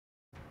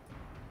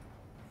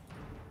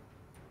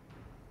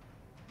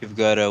You've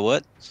got a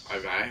what?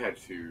 I had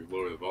to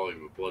lower the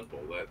volume of Blood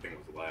Bowl. That thing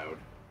was loud.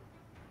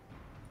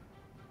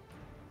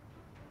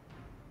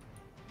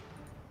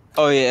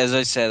 Oh yeah, as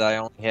I said, I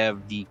only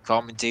have the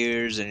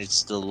commentators and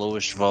it's the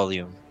lowest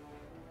volume.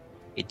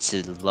 It's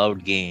a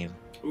loud game.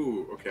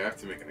 Ooh, okay, I have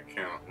to make an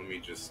account. Let me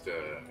just,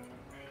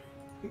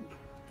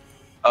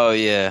 Oh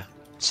yeah.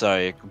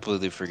 Sorry, I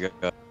completely forgot.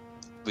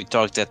 We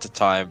talked at the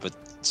time, but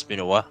it's been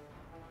a while.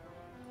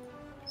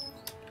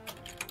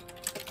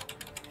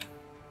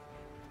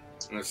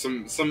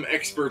 some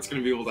expert's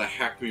gonna be able to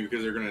hack me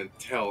because they're gonna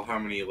tell how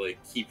many, like,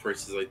 key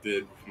presses I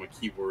did with my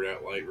keyboard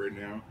at light right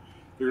now.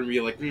 They're gonna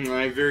be like,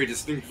 I very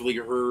distinctly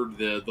heard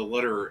the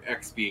letter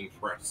X being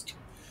pressed.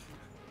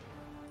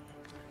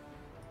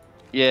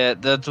 Yeah,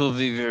 that will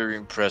be very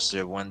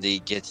impressive when they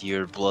get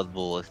your Blood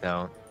Bowl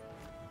account.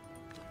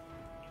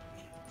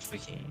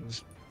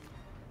 Freaking.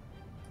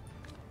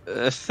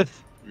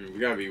 We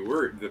gotta be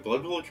worried. The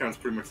Blood Bowl account's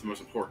pretty much the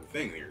most important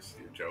thing here,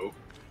 Joe.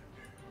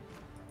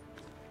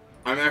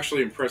 I'm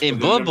actually impressed by In the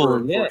Blood number Bowl,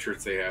 of yeah,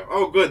 portraits they have.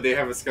 Oh, good, they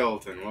have a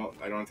skeleton. Well,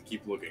 I don't have to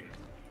keep looking.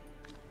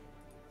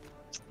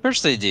 of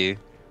course they do.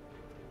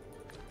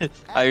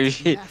 I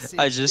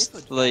I'm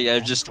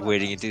just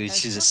waiting until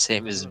she's the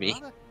same as me.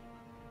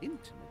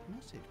 Intimate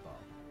message, Bob.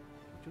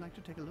 Would you like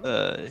to take a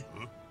look?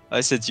 Huh?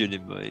 I sent you an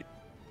invite.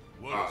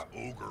 What does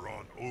ogre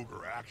on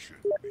ogre action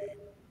mean?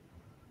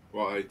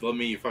 Well, let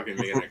me fucking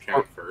make an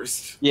account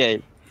first. Yeah.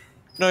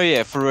 No,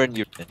 yeah, for when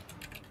you're in.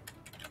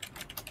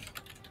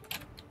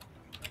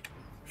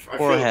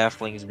 Poor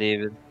halflings,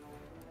 David.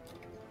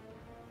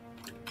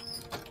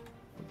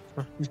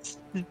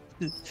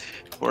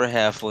 Poor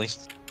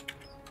halflings.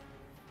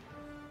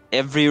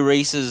 Every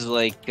race is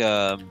like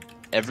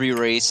every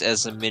race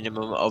has a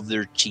minimum of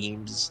their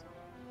teams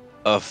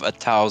of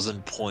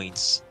 1,000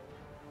 points.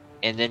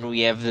 And then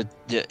we have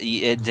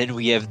and then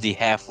we have the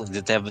halflings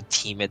that have a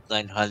team at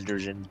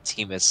 900 and a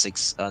team at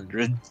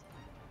 600.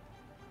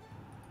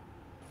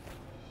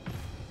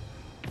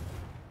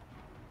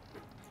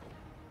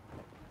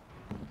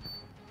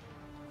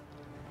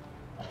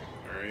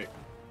 Alright.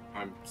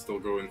 I'm still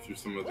going through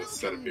some of the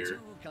setup here.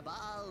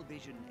 Cabal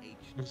Vision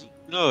HD.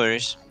 No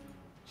worries.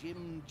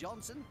 Jim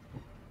Johnson,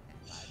 and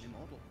I'm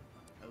immortal.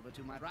 Over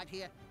to my right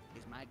here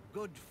is my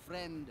good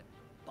friend,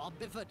 Bob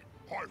Bifford.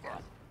 Hi there.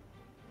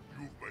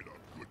 You've made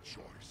a good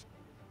choice.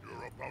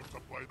 You're about to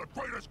play the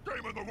greatest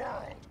game in the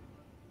world.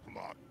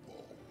 Blood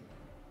Bowl.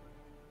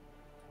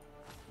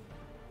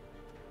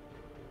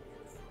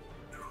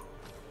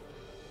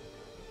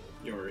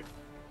 You're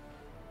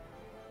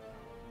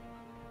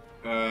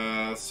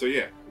right. So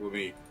yeah, let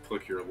me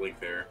click your link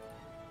there.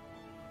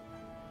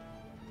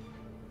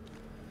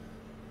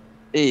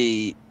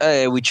 Hey,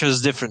 we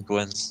chose different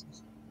ones.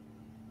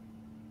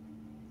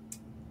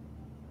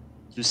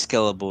 Two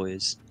Skella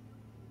boys.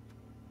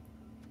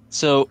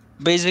 So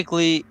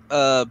basically,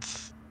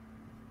 the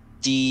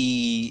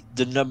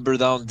number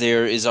down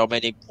there is how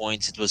many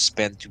points it was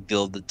spent to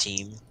build the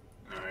team.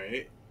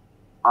 Alright.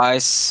 I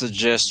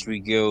suggest we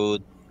go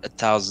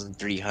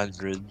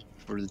 1,300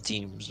 for the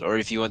teams, or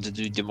if you want to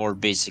do the more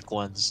basic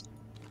ones,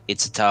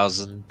 it's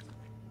 1,000.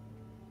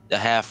 The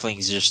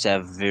halflings just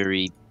have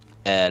very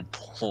bad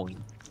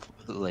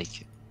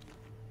like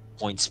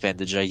point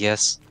spendage, I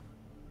guess.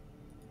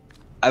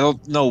 I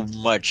don't know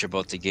much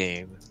about the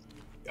game.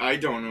 I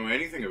don't know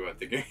anything about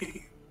the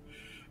game.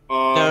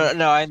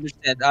 No, I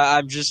understand.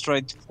 I'm just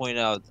trying to point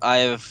out.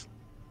 I've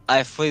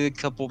played a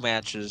couple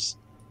matches.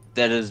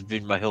 That has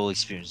been my whole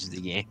experience with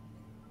the game.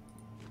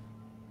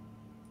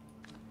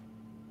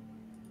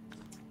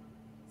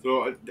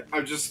 So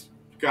I just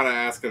gotta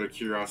ask out of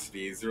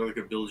curiosity, is there like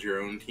a build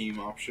your own team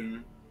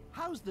option?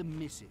 How's the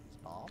missus,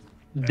 Bob?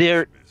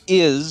 There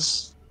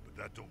is, But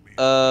that don't mean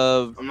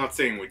I'm not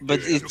saying we do but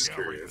it, I'm it's just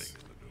curious.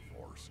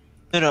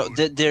 no.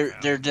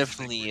 There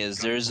definitely is.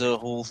 There's a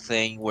whole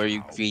thing where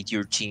you create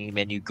your team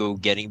and you go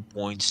getting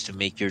points to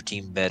make your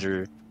team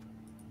better.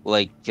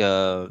 Like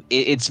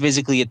it's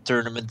basically a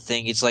tournament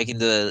thing. It's like in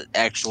the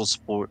actual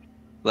sport,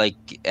 like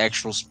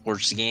actual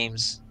sports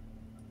games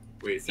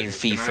Wait a in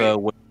second,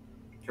 FIFA.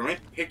 can I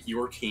pick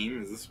your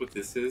team? Is this what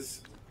this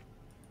is?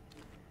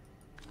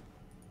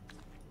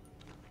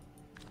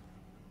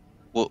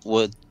 What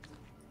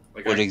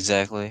Like what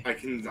exactly? I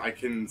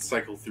can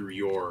cycle through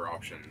your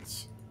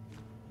options.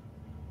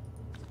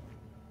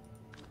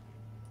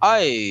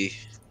 I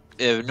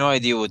have no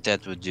idea what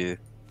that would do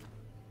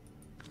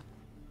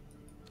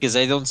because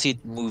I don't see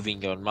it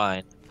moving on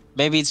mine.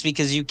 Maybe it's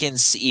because you can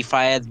see if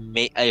I had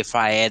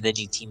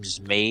any teams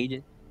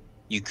made,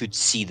 you could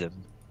see them.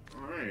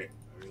 Alright.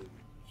 I mean,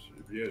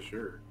 yeah,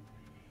 sure.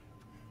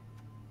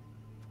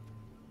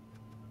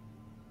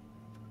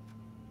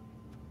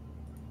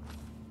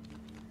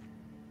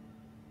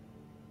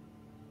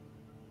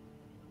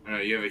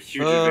 You have a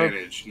huge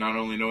advantage, not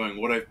only knowing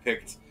what I've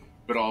picked,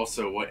 but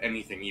also what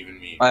anything even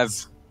means.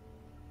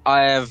 I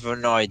have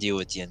no idea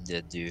what the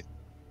undead do.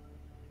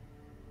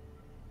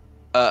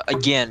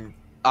 Again,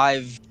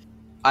 I've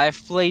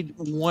played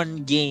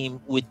one game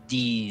with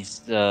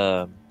these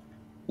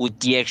with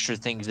the extra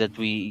things that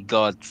we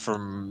got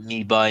from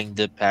me buying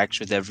the packs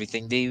with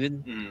everything,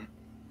 David, Mm.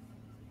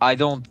 I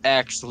don't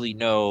actually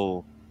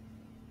know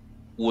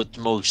what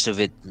most of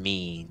it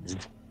means.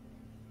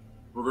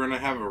 We're gonna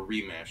have a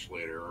rematch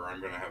later, or I'm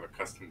gonna have a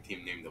custom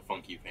team named the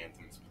Funky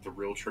Phantoms. But the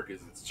real trick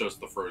is it's just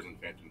the Frozen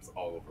Phantoms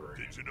all over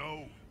again. Did you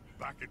know?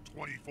 Back in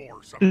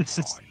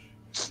 2475,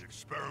 the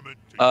experiment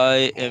to I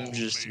use am balls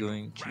just made of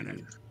going granite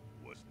to.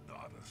 was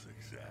not a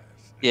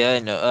success. Yeah, I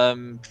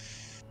know.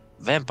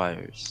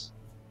 Vampires.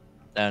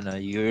 No,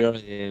 you're.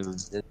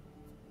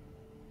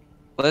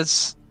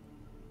 Let's.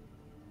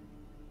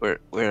 Where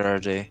are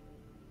they?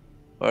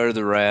 Where are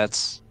the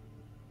rats?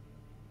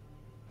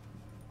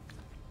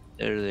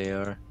 There they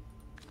are.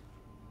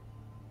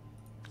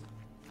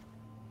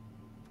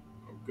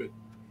 Oh, good.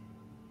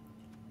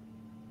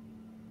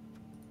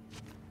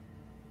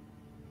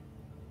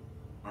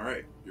 All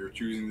right, you're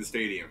choosing the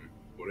stadium,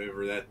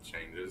 whatever that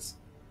changes.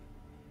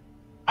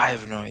 I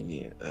have no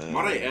idea.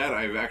 Might I add,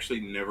 I've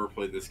actually never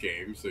played this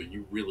game, so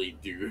you really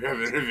do have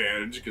an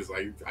advantage because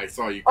I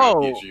saw you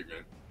got the Oh,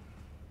 achievement.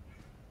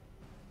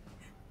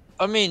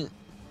 I mean,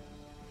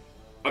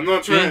 I'm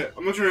not yeah.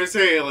 trying to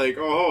say like,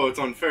 oh, it's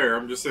unfair.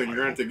 I'm just saying I you're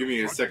gonna have hope to give your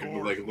me a front second to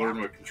door like is learn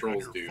locked what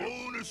controls and do. your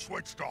phone is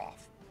switched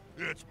off.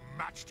 It's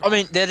match I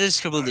mean, time. that is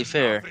completely And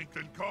fair. nothing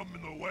can come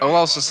in the way I will of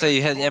also a say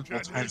head you had coach ample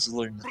and time his to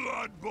learn.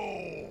 Blood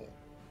Bowl.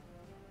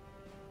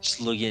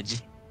 Just look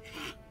at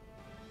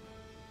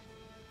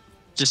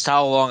just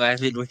how long I've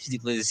been waiting to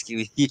play this game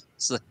with you.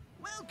 It's like,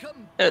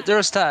 Welcome there back,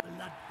 was time.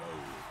 Blood Bowl.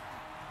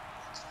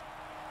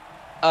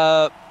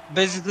 Uh, Well,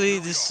 basically,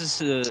 here we this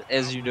is are.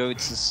 as Now you we're know, ready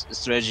it's a to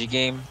strategy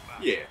game. smash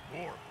Yeah, some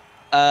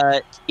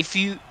more. If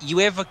you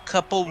have a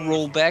couple What is that?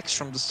 rollbacks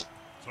from the start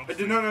Some I did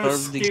say not know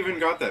of the game. Skaven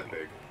got that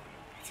big.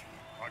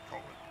 I call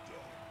it dumb.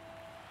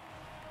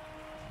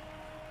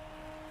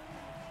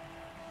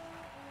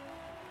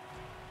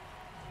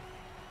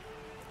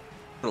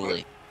 But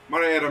Really,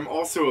 might I add, I'm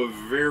also a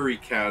very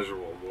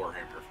casual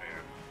Warhammer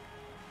fan.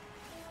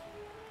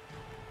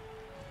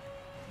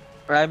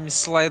 I'm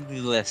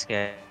slightly less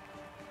guy.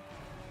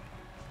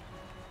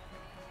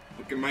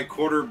 Look at my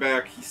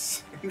quarterback.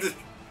 He's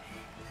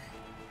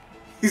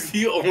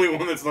the only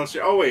one that's not.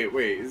 Oh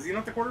wait, is he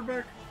not the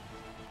quarterback?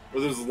 Or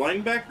those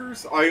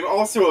linebackers? I'm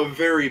also a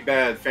very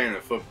bad fan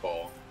of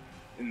football,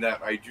 in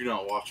that I do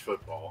not watch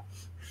football.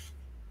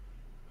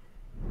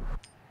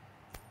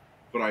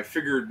 But I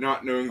figured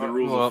not knowing the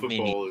rules of Well, me.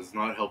 football is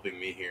not helping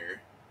me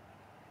here.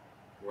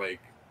 Like,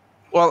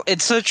 Well,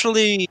 it's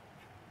literally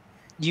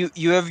you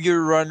have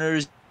your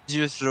runners,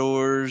 your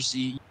throwers.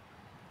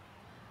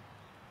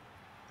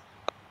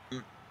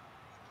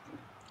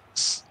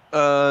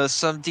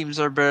 Some teams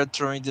are better at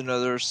throwing than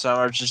others. Some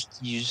are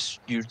just use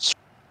your.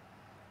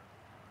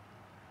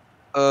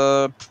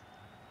 Uh,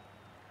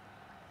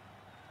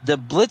 the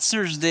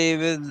blitzers,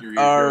 David,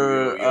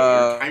 are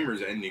your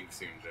timer's ending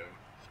soon, Joe.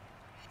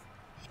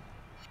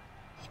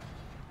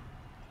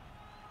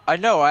 I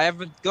know I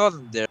haven't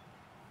gotten there.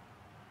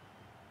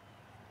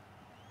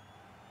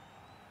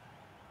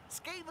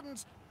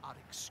 Skavens are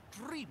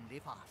extremely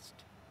fast.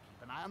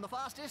 Keep an eye on the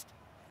fastest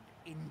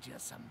and injure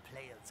some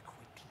players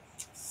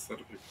quickly. Set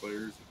up your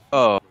players.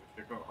 Oh,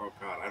 Oh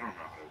god, I don't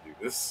know how to do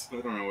this. I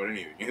don't know what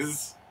anything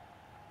is.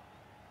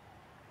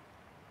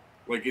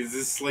 Like, is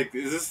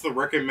this the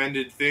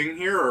recommended thing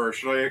here, or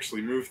should I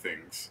actually move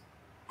things?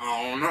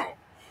 I don't know.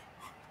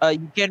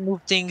 you can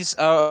move things.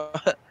 How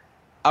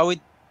it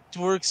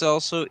works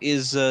also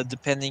is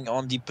depending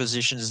on the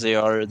positions they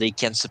are, they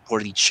can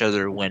support each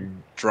other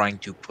when trying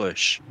to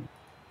push.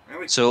 I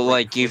like So, right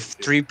like, click if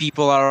too. three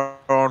people are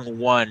on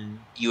one,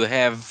 you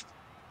have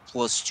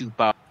 +2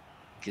 power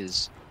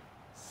because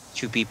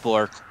two people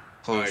are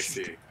Oh, I close.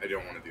 see. I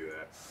don't want to do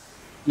that.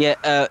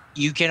 Yeah,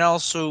 you can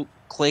also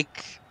click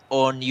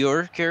on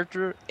your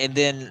character and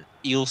then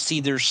you'll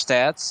see their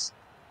stats,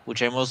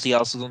 which I mostly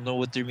also don't know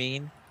what they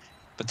mean.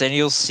 But then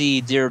you'll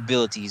see their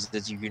abilities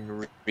that you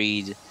can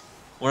read.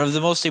 One of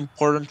the most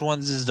important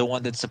ones is the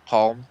one that's a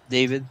palm,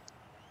 David.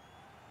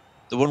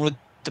 The one with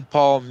the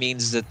palm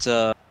means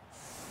that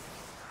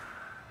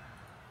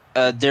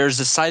there's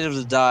a side of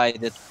the die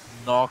that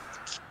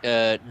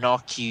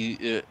knock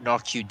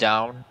you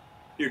down,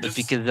 Here, but just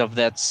because of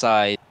that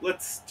side,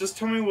 just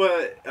tell me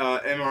what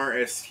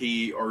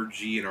MRST,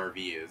 RG, and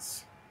RV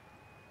is.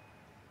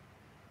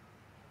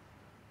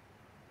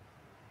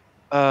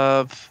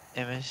 uh,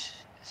 image.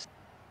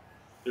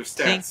 There's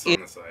Think stats it.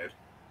 on the side.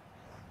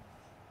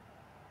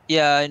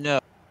 Yeah, I know.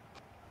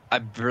 I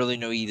barely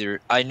know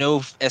either. I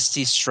know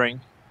ST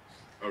strength.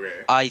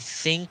 Okay. I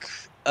think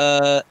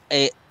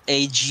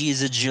AG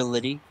is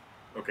agility.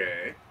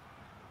 Okay.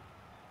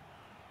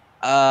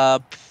 Uh,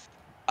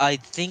 I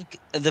think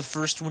the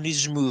first one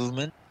is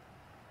movement,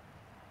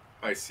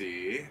 I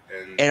see.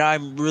 And and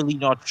I'm really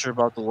not sure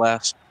about the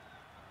last.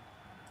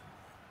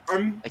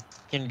 I'm I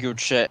can go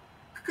check.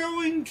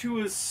 going to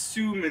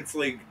assume it's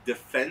like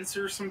defense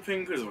or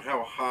something because of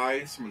how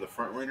high some of the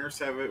frontliners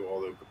have it,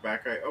 while the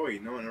back guy. Oh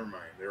wait, no, never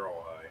mind. They're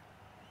all high.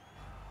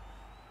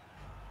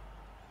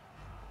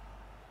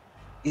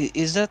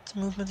 Is that the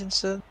movement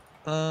instead?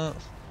 Uh,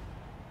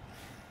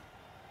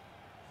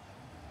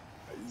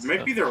 It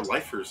might be their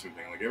life or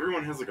something. Like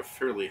everyone has like a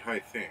fairly high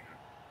thing.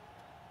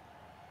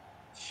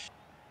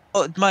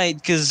 well, it might,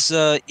 because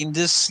in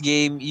this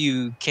game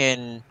you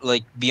can,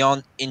 like,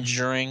 beyond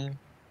injuring,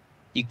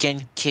 you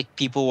can kick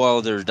people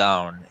while they're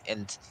down,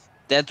 and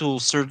that will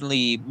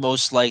certainly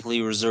most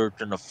likely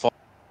result in a fall.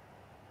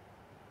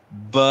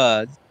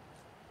 But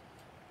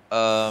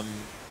um,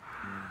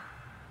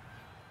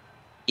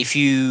 if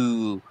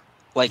you,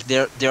 like,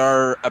 there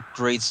are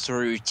upgrades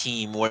to your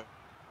team where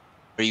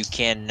you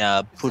can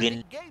It's put a in.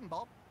 big game,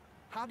 Bob.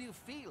 How do you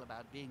feel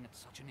about being at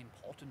such an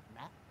important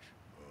match?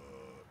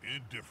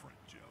 Indifferent,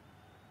 Jim.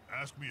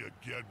 Ask me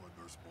again when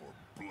there's more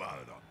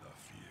blood on the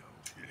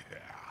field. Yeah.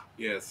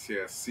 Yes,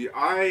 yes. See,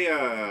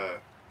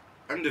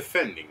 I'm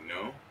defending,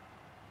 no?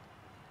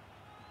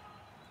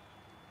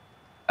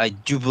 I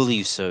do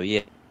believe so.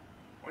 Yeah,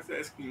 Why is it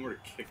asking me where to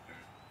kick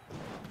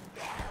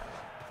them?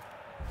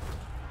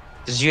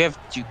 because you have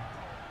to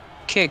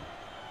kick.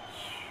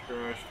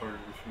 Trash target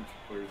between two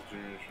players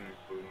generation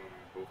including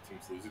both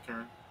teams lose a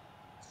turn.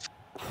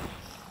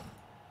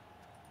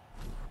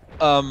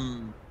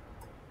 Um,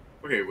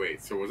 Okay,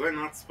 wait, so was I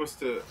not supposed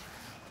to...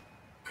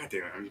 God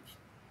damn it, I'm...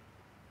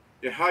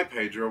 Yeah, hi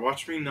Pedro,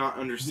 watch me not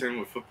understand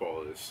what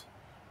football is.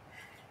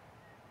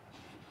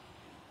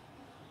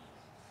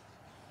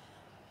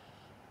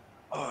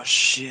 oh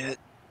shit.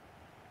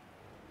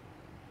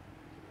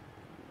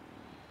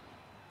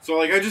 So,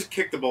 like, I just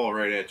kicked the ball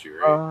right at you,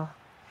 right?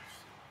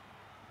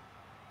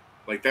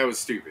 Like, that was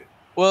stupid.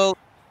 Well,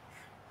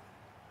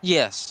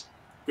 yes.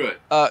 Good.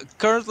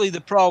 Currently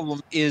the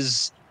problem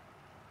is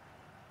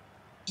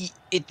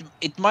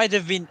it might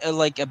have been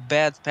like a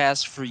bad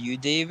pass for you,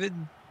 David,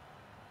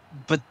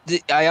 but I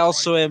Try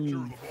also and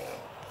secure am the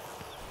ball.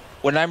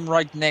 when I'm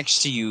right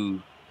next to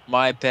you.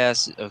 My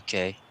pass,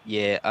 okay,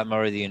 yeah, I'm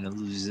already gonna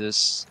lose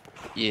this.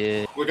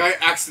 Yeah, Look, I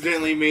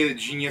accidentally made a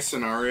genius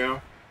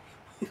scenario.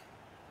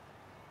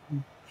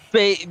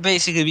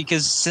 basically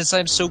because since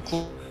I'm so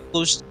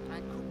close, I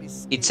could be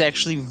it's scathing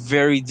actually you,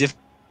 very but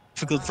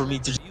difficult I'll for me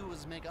let to. the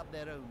viewers make up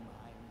their own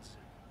minds.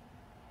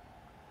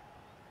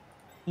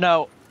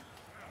 Now,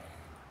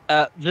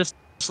 just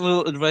a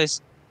little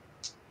advice: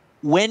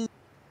 when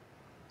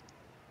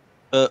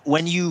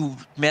when you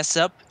mess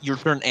up, your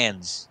turn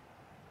ends.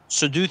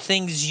 So do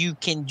things you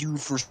can do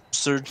for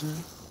certain,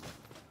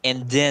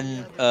 and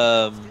then Player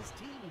that cost his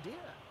team dear.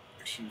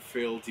 Action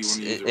failed. Do you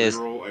want to use a as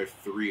reroll? I have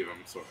 3 of them,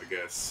 so I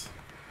guess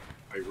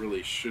I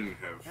really shouldn't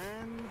have.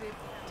 And it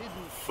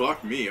didn't.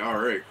 Fuck me.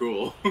 Alright,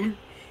 cool.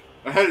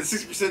 I had a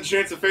 60%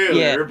 chance of yeah.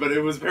 failure, but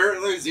it was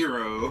apparently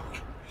 0.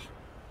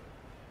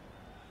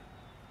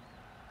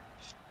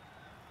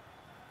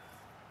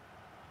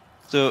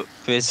 So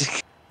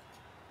basically,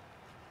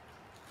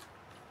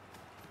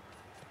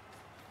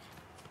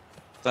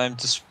 time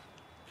to.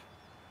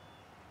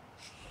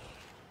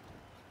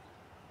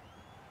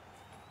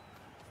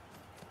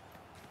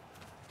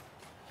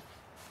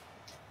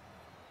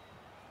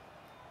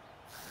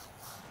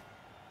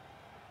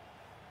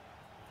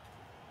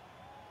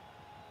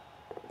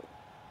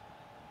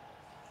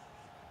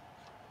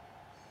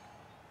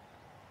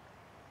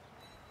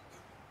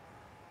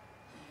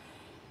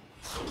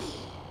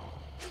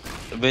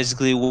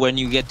 Basically, when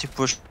you get to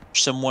push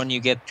someone,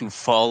 you get to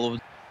follow.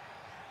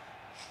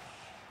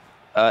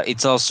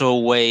 It's also a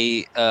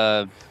way,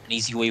 an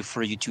easy way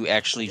for you to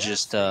actually Yes,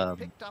 just they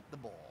picked up the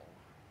ball.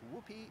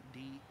 Whoopie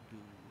dee doo.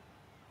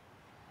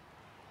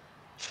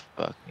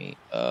 fuck me.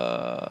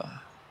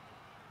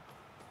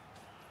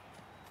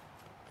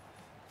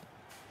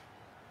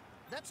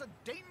 That's a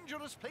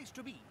dangerous place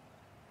to be.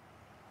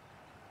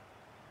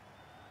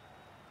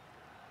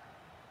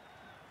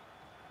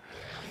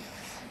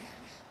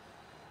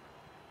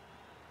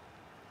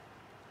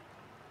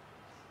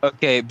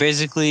 Okay,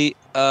 basically,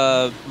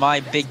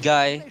 my Yes, big maybe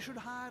guy they should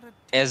hire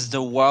a as the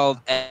table wild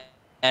reader.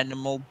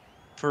 animal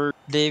perk,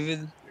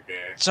 David. Okay.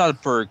 It's not a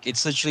perk.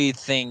 It's literally a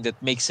thing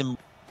that makes him,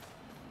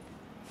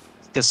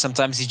 because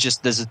sometimes he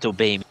just doesn't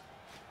obey me.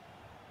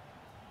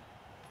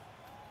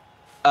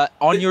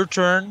 On your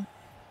turn,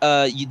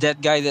 that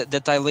guy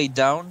that I laid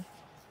down,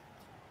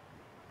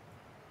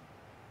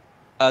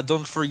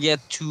 don't forget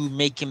to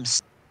make him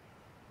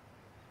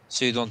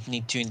so you don't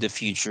need to in the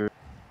future.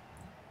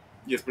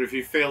 Yes, but if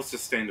he fails to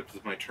stand up,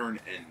 does my turn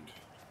end?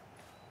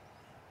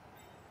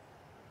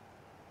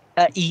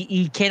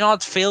 He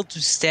cannot fail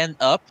to stand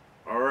up.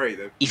 Alright,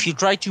 that... If you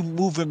try to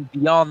move him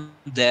beyond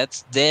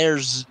that, there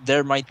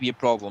might be a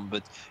problem.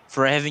 But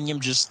for having him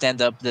just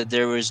stand up, that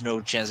there is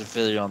no chance of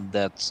failure on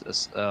that.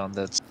 On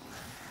that.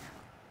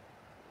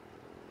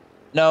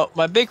 Now,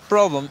 my big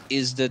problem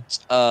is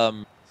that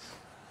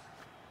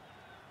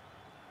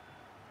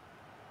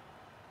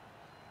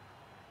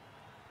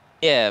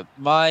yeah,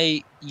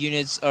 my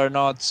units are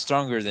not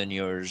stronger than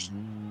yours,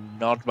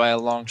 not by a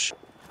long shot.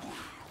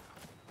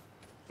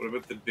 What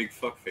about the big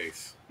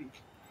fuckface?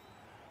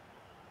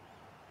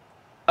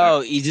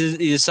 Oh, he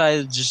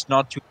decided just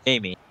not to pay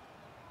me.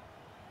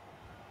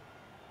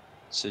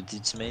 So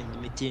it's made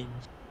me think.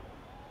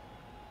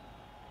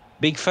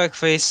 Big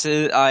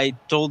fuckface. I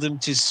told him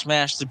to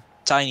smash the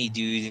tiny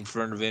dude in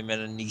front of him,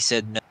 and then he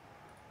said no.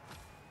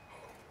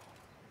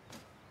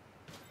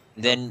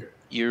 Then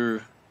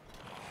Okay.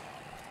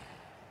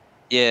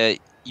 yeah,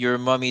 your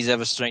mummies have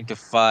a strength of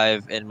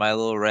 5, and my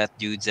little rat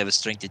dudes have a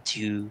strength of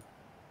 2.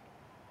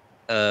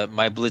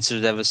 My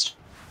blitzers have a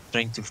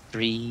strength of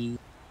 3.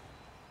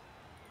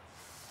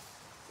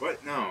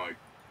 What? No.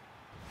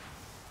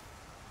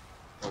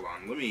 Hold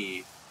on. Let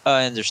me.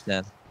 I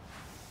understand.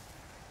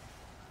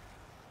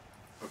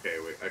 Okay,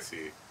 wait. I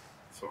see.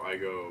 So I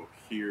go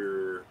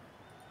here,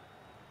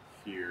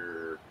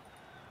 here.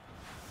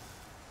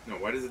 No,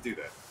 why does it do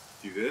that?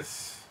 Do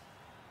this.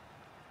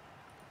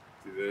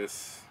 Do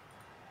this.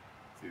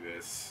 Do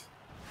this.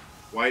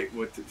 Why?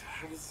 What?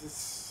 How does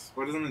this?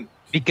 Why doesn't it?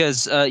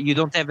 Because you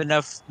don't have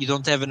enough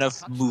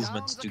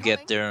movements Touchdowns are to get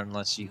coming. there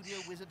unless Studio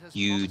Wizard has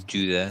you promised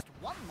me do at that. least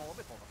one more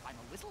before the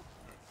final whistle.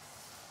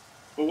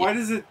 But why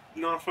does it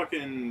not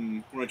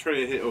fucking when I try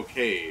to hit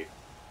OK?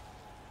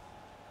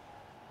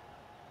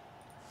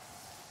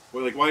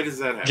 Well, like, why does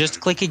that Just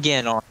happen? click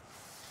again on.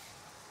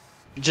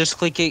 Just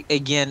click it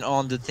again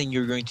on the thing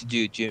you're going to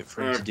do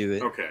for him to do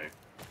it. Okay.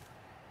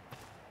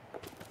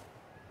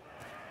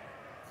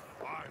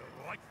 I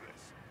like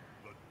this.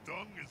 The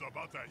dung is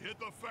about to hit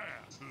the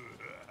fan.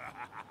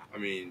 I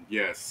mean,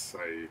 yes,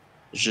 I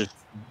Just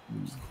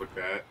just click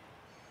that.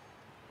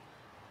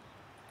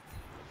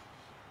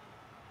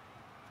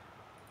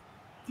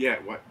 Yeah,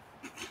 what?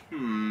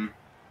 Hmm.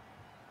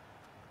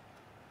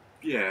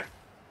 Yeah.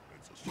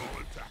 It's a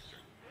solid tactic.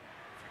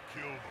 If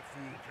you kill the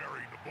fool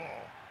carrying the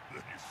ball,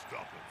 then you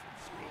stop him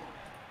from scoring.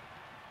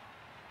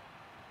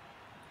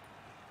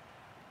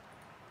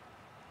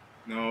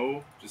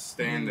 No, just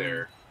stand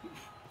there.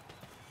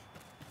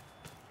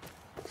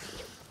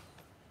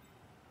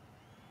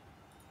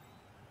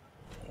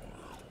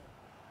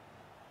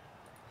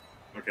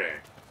 Okay.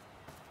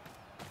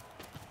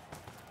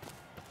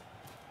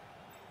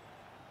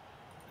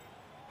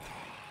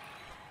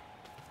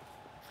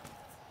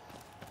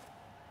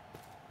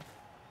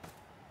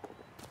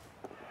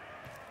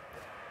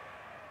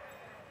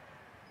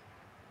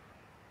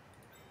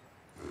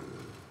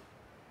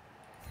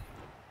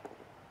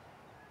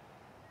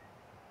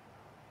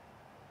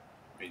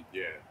 I mean,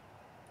 yeah.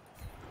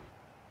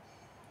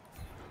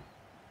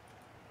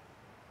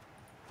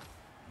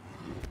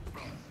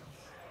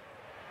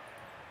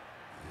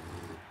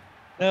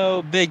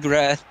 no big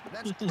rat.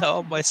 That's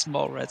No, my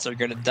small rats are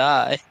gonna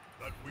die.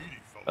 That weedy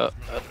Uh, fella's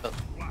uh, gonna uh, hit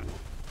flat.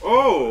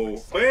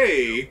 Oh,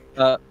 hey!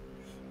 uh,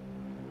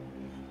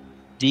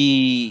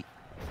 the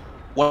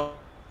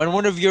when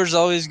one of yours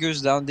always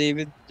goes down,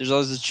 David, there's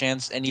always a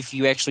chance. And if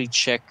you actually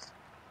check,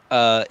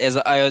 as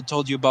I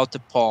told you about the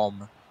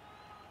palm,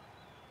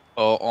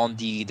 on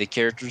the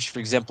characters, for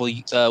example,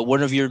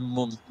 one of your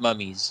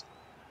mummies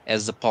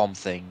as the palm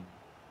thing.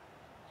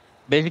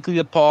 Basically,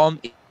 the palm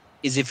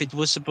is if it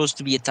was supposed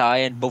to be a tie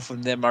and both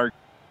of them are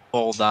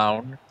fall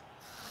down,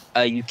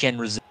 you can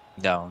resist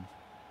down.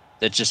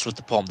 That's just what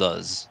the palm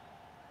does.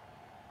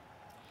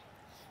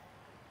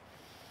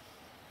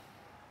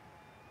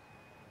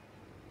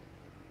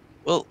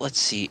 Well, let's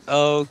see.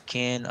 Oh,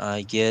 can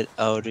I get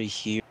out of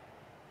here?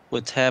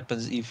 What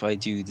happens if I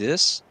do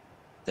this?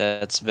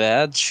 That's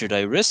bad. Should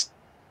I risk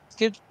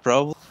it?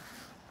 Probably.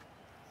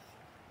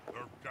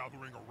 They're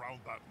gathering around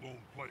that lone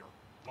player,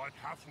 like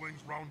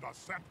halflings round a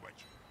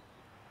sandwich.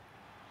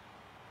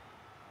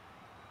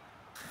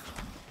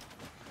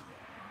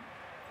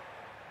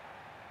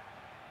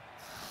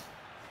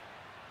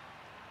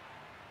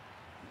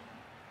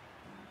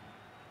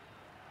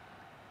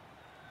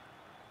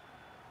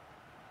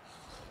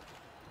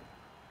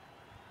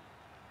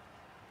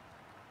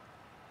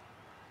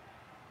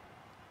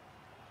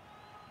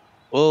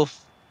 Well,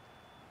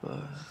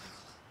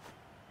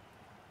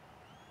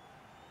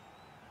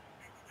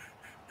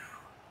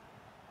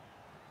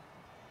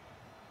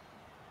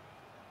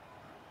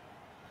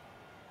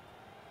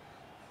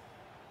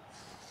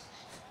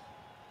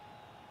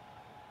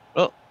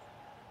 well,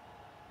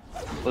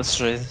 let's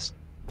try this.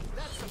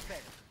 That's a fail.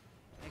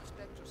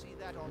 Expect to see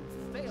that on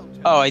fail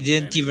turn. Oh, I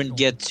didn't very even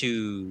get shortly.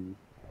 to.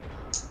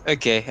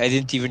 Okay, I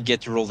didn't even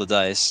get to roll the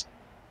dice.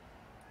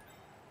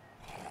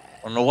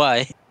 I don't know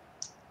why.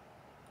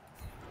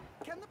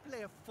 Can the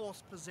player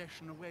force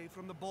possession away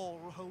from the ball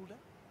holder?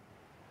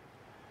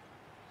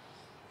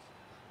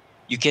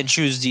 You can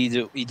choose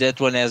the that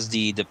one as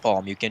the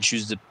palm. You can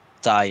choose the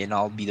tie, and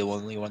I'll be the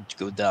only one to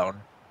go down.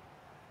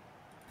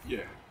 Yeah,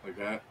 like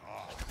that.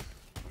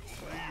 The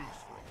only use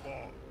for a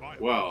ball in my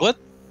Well, What?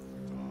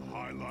 to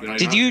highlight Did I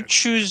Did not? you its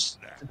choose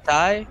neck. the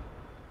tie?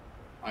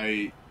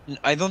 I.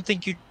 I don't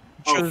think you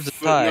Oh, chose the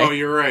no, tie.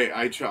 you're right.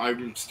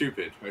 I'm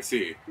stupid. I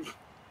see.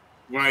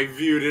 When I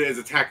viewed it as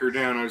attacker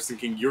down, I was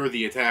thinking you're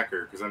the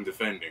attacker because I'm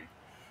defending.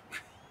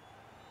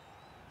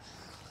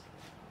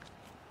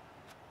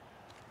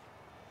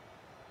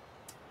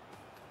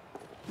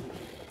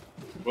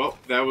 Well,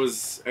 that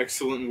was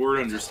excellent word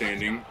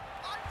understanding.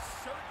 I'm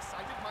so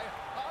excited my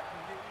heart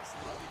nearly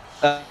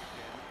started Uh, beating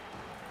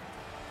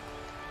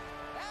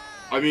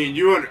again. I mean,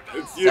 you know,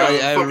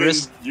 I fucking,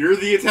 risk. you're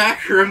the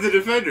attacker, I'm the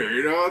defender.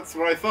 You know, that's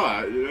what I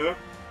thought. You know.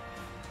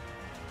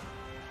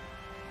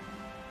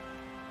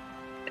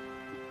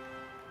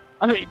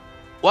 I mean,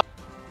 what?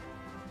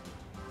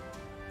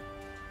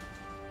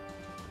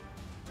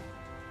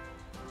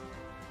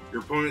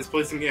 Your opponent is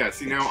placing. Yeah.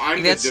 See, now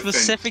I'm the That's defender.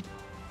 specific.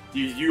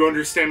 You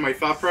understand my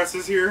thought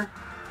process here?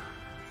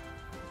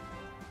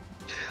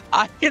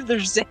 I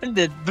understand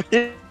it, but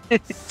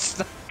it's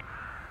not.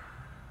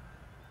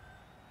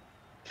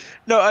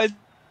 No, I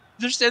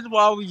understand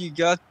why you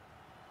got.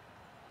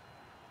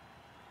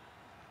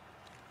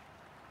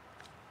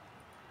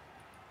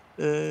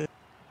 Uh,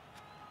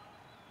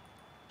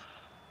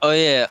 oh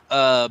yeah.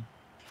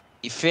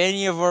 If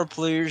any of our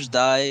players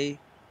die,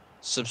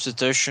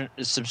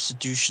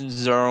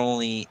 substitutions are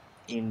only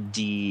in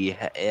the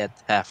at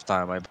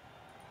halftime.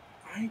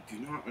 I do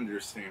not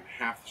understand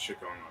half the shit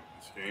going on in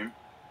this game.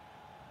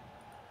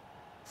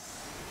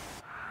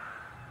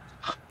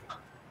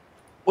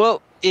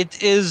 Well,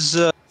 it is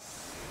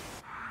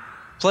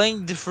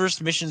playing the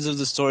first missions of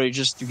the story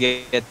just to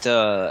get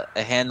a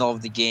handle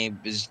of the game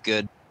is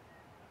good.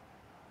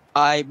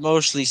 I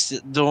mostly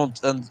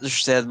don't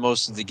understand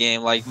most of the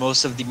game, like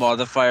most of the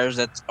modifiers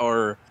that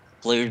our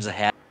players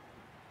have.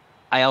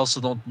 I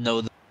also don't know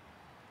them.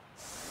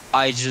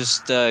 I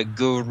just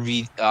go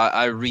read.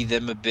 I read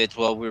them a bit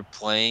while we're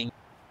playing.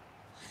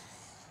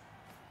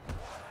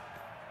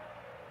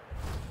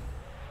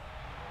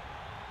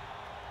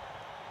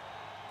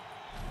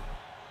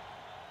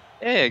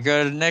 Hey, I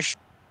got an extra.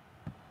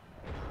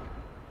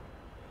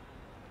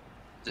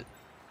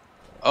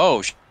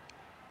 Oh,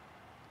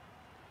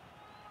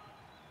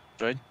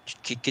 tried to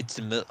kick it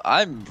to middle.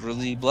 I'm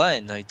really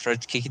blind. I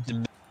tried to kick it to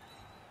middle.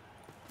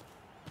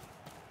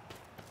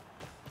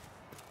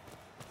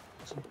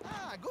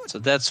 Ah, good. So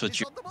that's what He's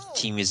your got the ball.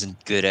 team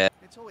isn't good at.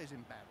 It's always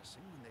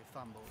embarrassing when they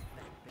fumble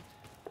that bit.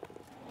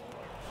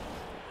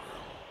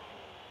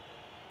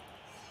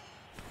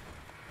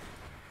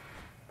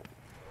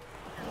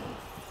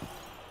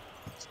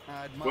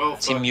 I admire Well,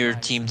 the Team, fuck. your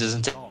guys team who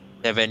doesn't moved on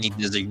have with any the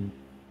design.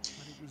 but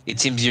it was It never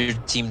seems your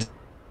team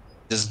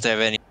doesn't have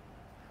any.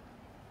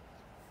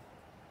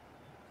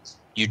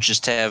 You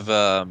just have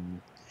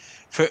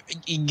for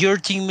your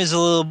team is a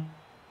little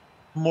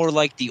more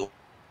like the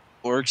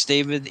orcs,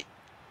 David.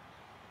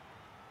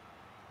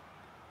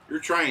 You're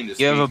trying to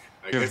You have speak.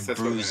 a I bunch guess of that's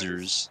what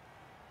matters.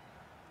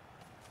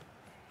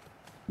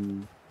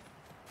 bruisers.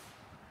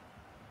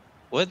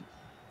 What?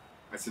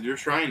 I said you're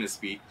trying to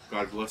speak.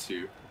 God bless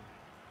you.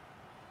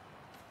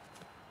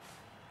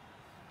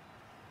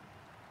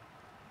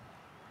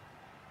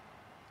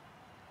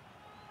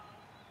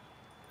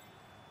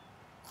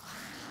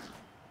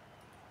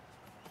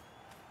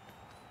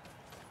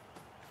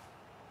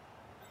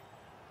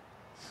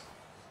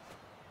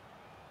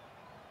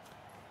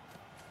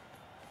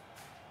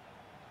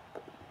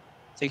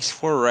 Takes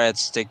 4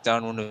 rats to take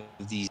down one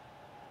of these.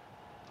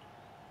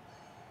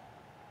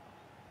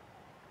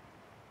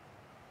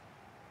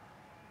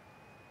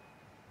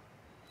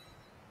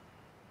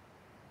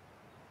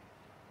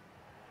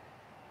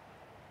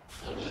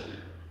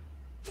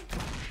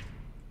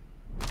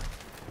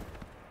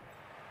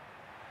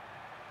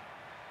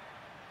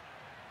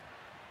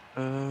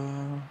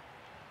 Uh.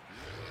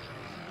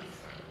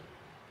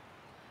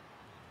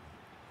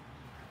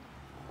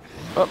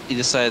 Oh, he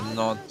decided I've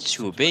not heard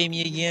to obey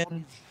me stroking him on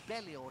again. his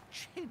belly or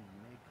chin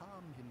may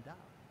calm him down.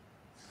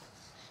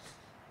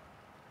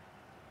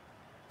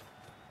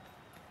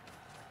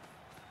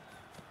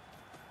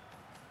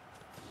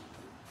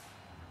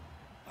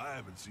 I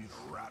haven't seen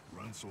a rat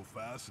run so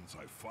fast since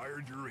I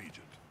fired your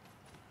agent.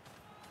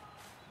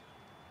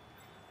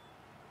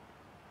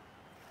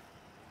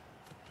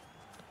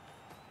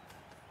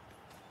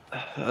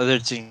 Other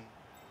thing.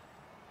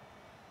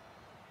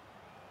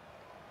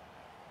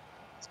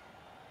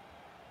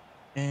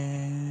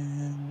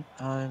 And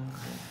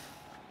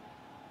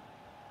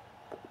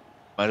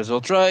might as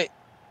well try.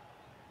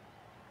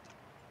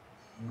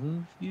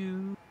 Move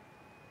you.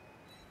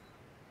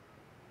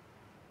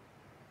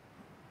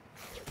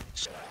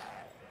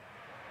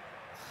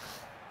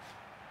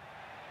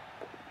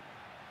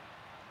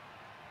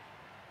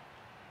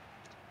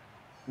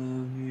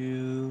 Move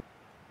you.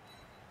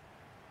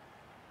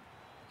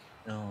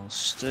 I'll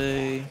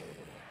stay.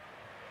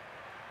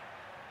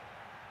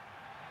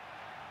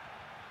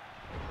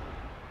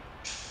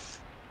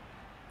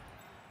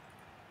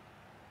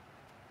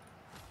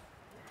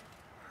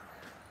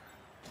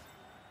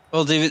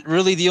 Well, David,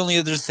 really the only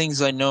other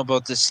things I know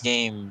about this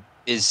game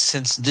is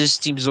since these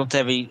teams don't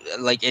have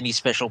any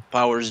special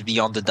powers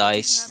beyond the Taking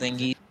dice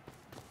thingy. ammunition.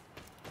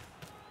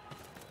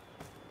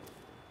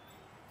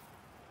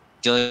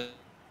 The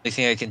only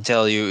thing I can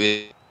tell you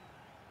is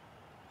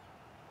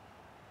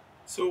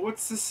So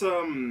what's this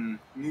you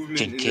movement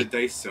can in the kick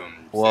dice zone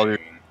while you're.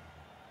 saying?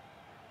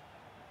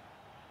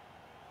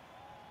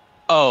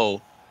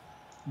 Oh,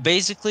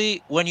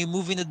 basically, when you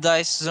move in the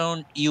dice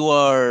zone, you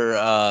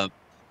are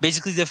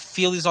basically the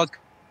field is not.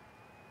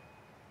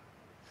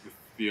 The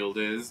field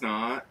is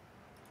not.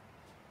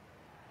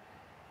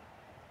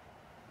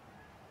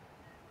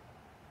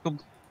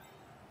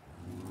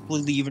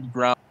 completely even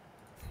ground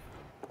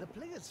The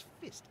player's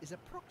fist is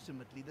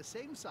approximately the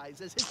same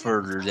size as his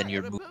further than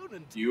your entire move.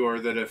 opponent. You are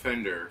the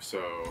defender,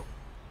 so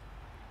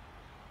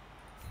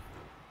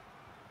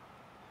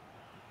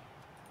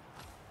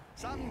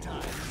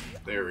Sometimes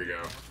there we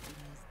go.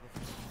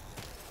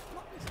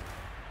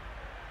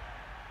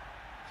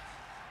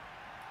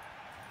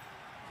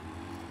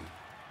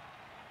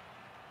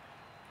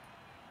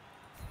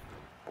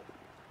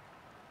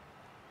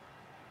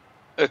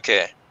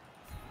 Okay.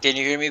 Can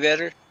you hear me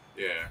better?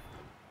 Yeah.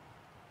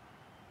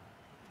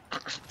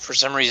 For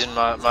some reason,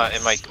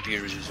 my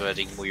computer is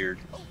acting weird.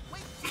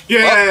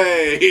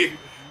 Yay!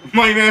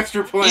 My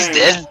master plan. He's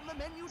dead. On the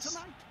menu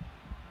tonight.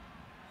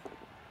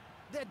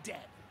 They're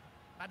dead.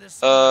 And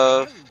as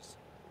Uh. someone knows,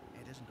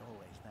 it isn't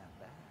always that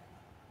bad.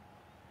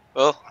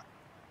 Well.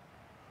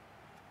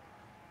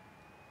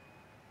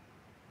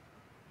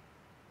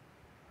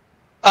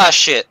 Ah,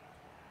 shit.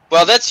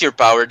 Well, that's your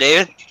power,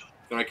 David.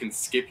 Then I can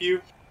skip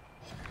you.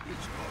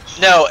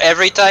 No,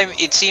 every time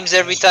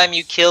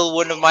you kill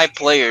one of my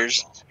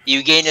players,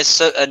 you gain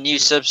a new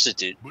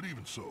substitute. But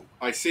even so,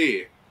 I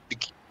see.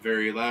 Bec-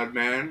 Very loud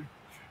man.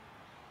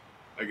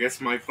 I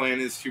guess my plan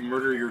is to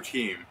murder your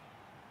team.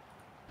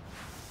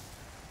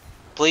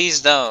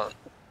 Please don't.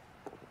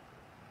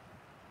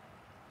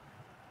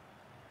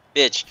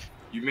 Bitch.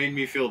 You made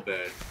me feel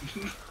bad.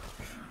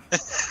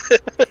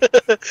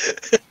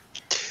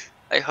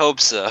 I hope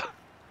so.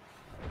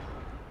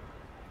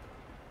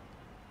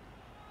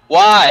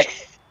 Why?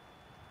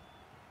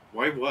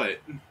 Why what?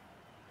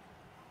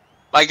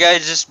 My guy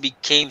just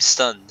became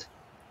stunned.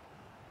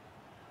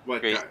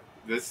 What Great. guy?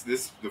 This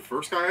the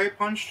first guy I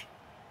punched?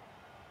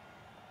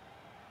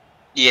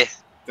 Yeah.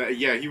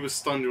 Yeah, he was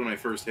stunned when I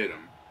first hit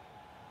him.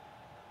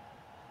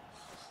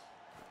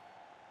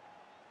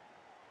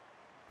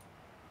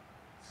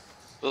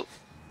 Oh.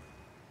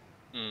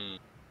 Hmm.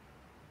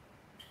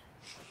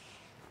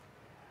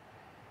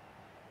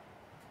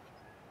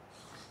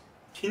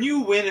 Can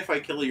you win if I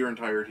kill your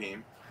entire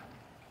team?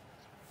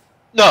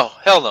 No,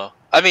 hell no.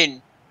 I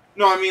mean,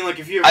 No, I mean like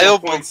if you I have more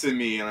don't. points than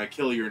me and I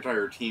kill your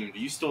entire team, do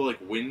you still like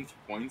win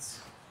points?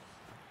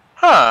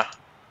 Huh.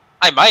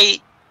 I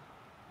might. See,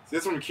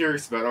 that's what I'm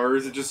curious about. Or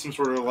is it just some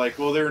sort of like,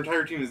 well, their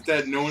entire team is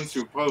dead, no one's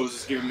to oppose,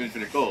 just give them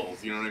infinite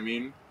goals? You know what I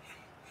mean?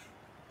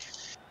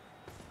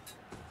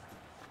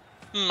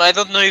 I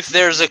don't know if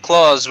there's a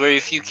clause where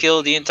if you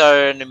kill the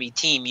entire enemy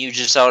team, you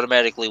just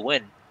automatically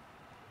win.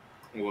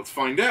 Well, let's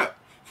find out.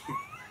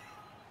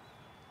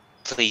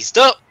 Please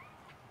don't.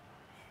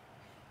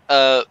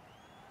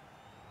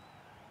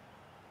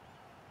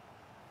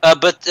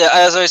 But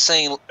as I was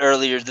saying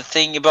earlier, the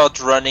thing about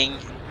running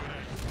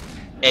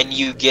and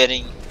you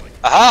getting,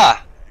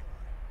 aha,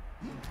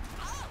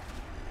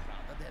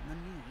 Rather than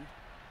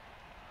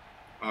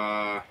the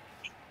need.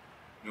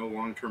 No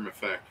long-term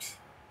effect.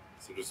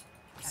 So just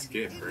And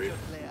skip, the right? injured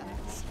player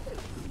slowly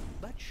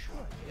but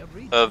surely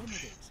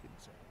rejuvenates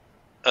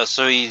himself.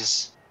 so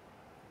he's,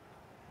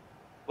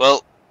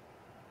 well,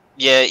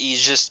 yeah,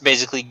 he's just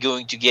basically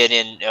going to get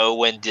in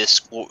when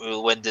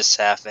this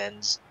half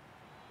ends.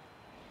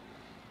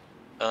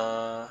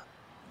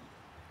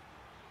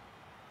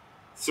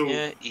 So,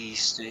 Yeah,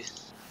 he's.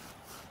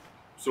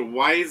 so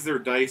why is there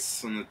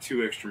dice on the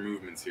 2 extra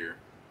movements here?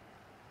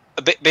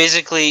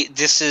 Basically,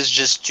 this is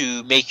just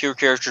to make your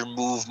character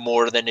move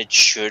more than it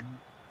should,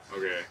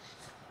 Okay.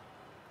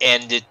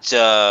 and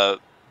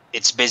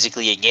it's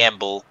basically a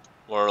gamble,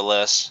 more or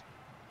less.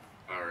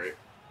 Alright.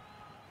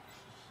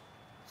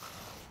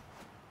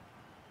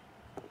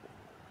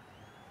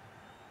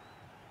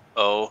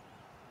 Oh,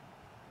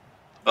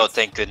 oh,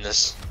 thank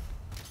goodness.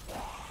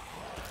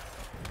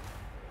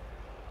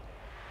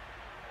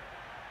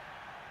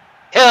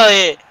 Hell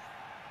yeah!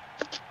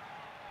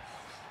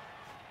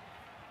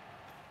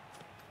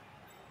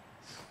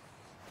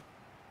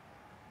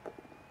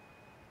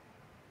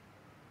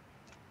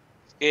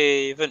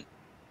 Even.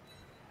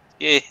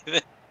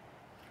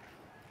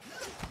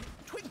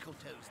 Twinkle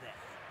toes there.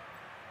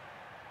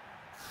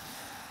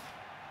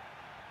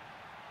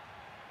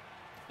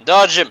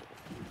 Dodge him!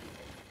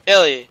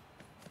 Hell yeah!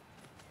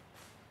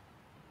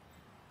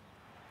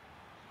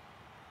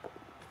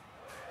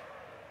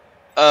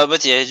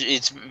 But yeah,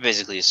 it's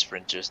basically a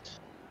sprinter.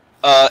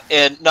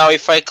 And now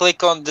if I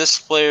click on this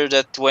player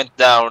that went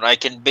down, I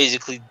can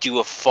basically do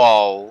a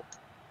fall.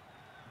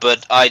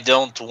 But I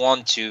don't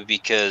want to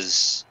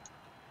because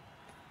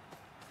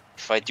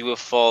if I do a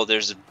fall,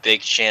 there's a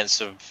big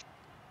chance of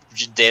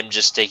them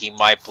just taking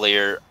my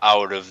player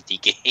out of the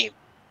game.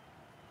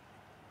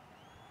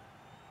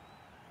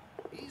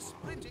 He's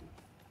sprinting.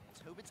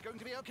 Let's hope it's going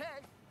to be okay.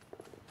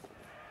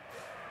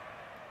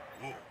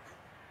 look,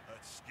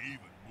 that Skaven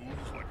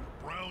moves like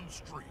a brown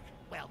streak.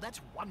 Well, that's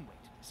one way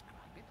to describe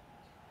it.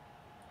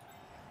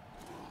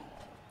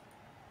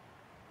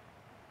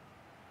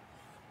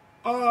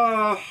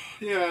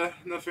 Yeah,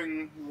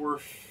 nothing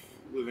worth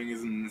living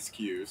is in this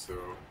queue, so...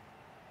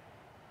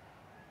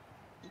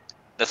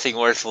 Nothing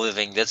worth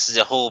living. That's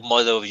the whole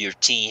motto of your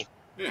team.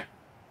 Yeah.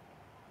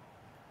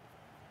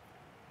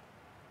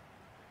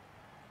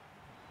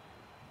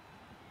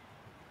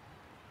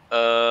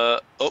 Oh.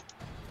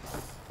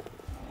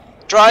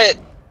 Try it!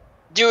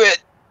 Do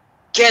it!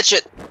 Catch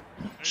it!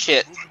 Hey,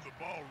 Shit. moving the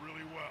ball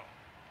really well.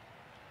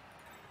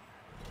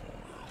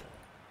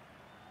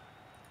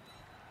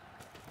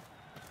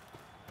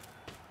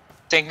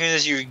 Thank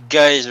goodness you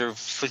guys are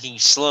freaking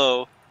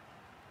slow.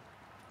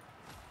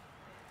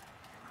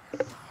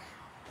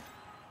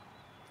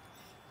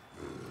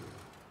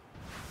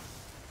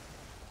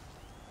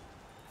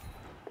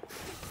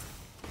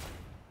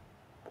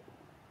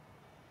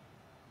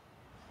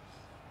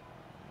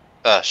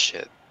 Ah,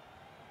 shit.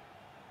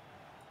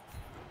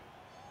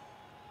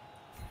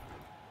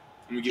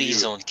 Let me give Please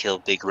you. don't kill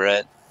Big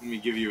Red. Let me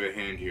give you a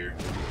hand here.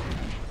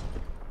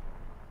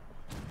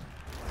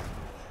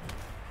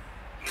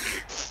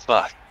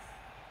 Fuck.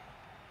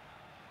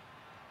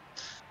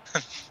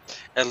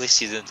 At least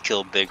you didn't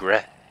kill Big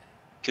Red.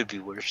 Could be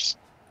worse.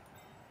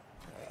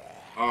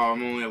 Oh,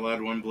 I'm only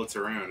allowed one blitz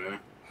around, eh?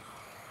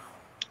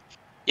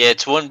 Yeah,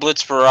 it's one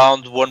blitz per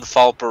round, one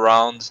foul per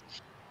round,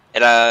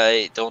 and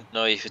I don't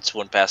know if it's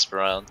one pass per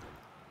round.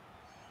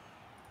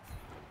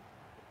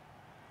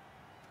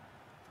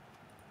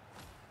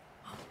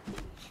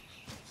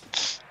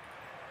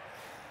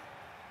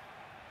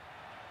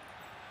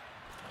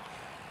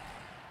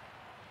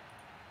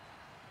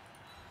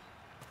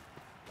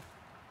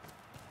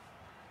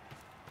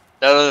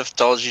 Now that I've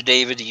told you,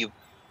 David,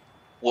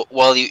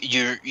 well,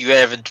 you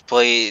haven't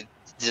played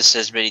this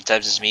as many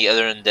times as me.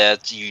 Other than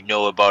that, you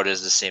know about it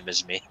as the same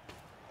as me.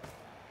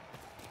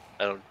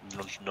 I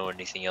don't know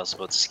anything else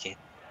about this game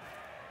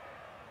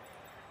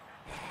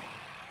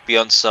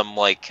beyond some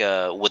like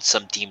what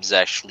some teams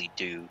actually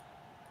do.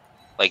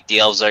 Like the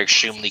elves are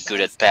extremely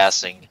good at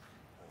passing,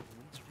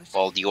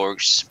 while the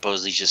orcs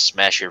supposedly just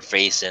smash your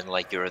face in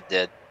like you're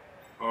dead.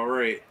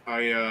 Alright,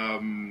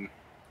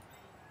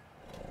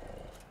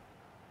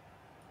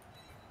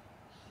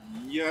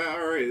 Yeah,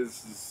 alright,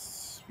 this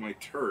is my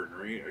turn,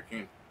 right? I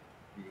can't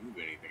move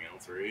anything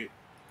else, right?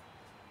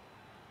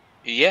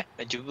 Yeah,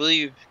 I do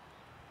believe.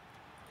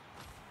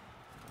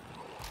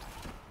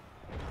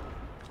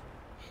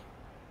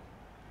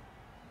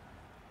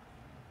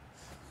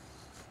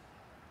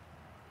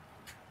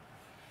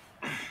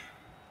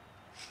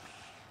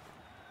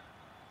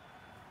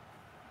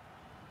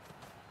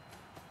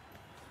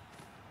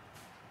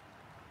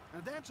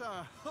 Now that's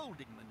a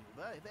holding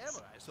maneuver, if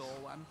ever I saw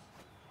one.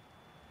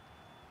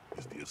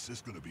 Is the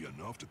assist going to be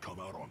enough to come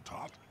out on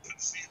top?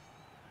 Nothing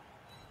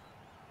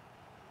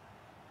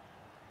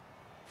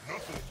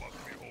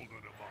must be holding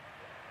him up.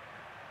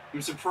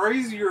 I'm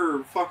surprised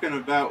you're fucking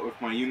about with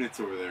my units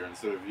over there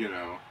instead of, you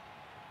know,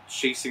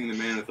 chasing the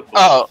man at the ball.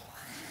 Oh,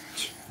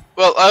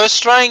 well, I was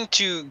trying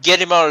to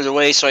get him out of the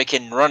way so I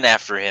can run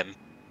after him.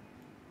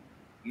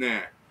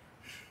 Nah.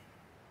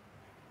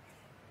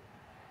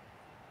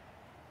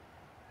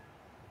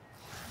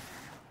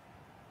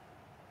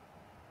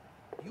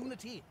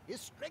 Unity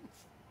is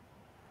strength.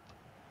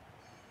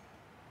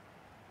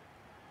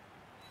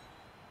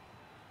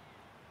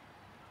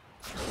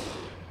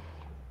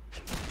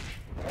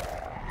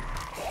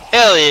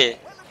 Hell yeah!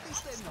 Well, at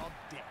least they're not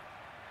dead.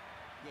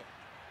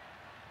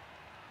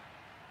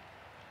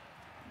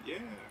 Yeah,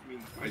 I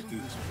mean, I Isn't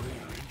did. this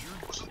player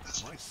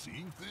injured? Am I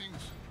seeing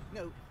things?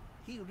 No,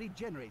 he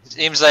regenerated.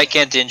 Seems I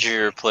can't injure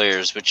your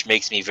players, which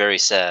makes me very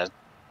sad.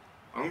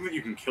 I don't think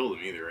you can kill them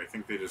either. I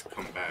think they just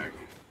come back.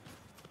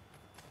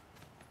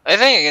 I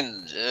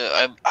think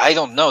I can. I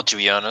don't know, to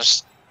be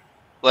honest.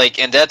 Like,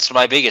 and that's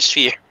my biggest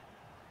fear.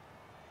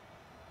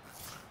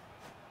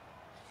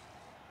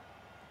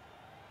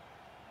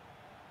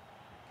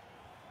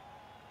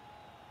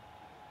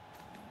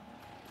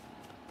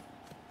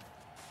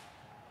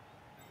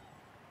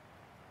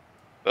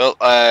 Well,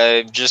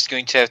 I'm just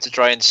going to have to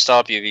try and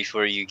stop you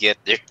before you get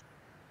there.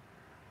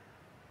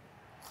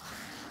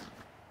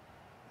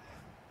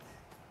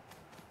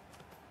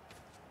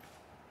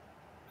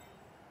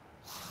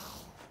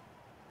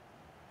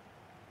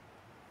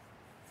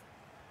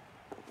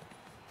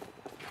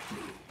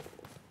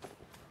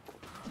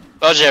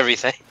 Dodge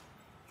everything.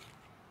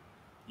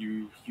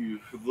 You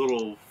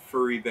little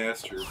furry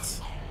bastards.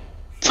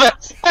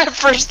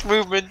 First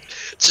movement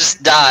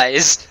just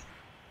dies.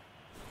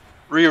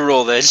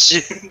 Reroll that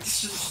shit.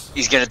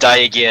 He's gonna die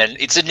again.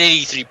 It's an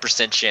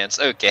 83% chance.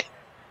 Okay.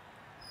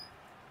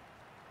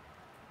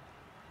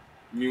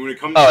 I mean, when it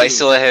comes Oh, to I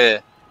still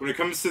have. when it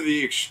comes to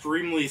the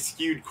extremely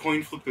skewed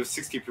coin flip of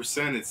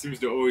 60%, it seems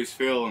to always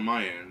fail on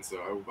my end. So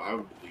I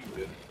would believe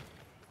it.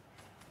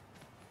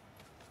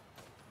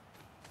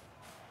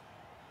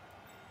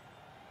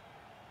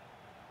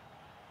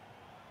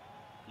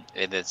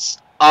 And that's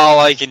all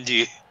I can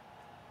do.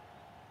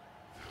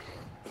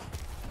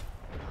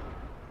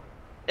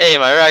 Hey,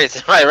 my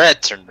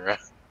right turned around.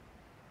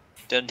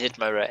 Don't hit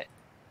my right.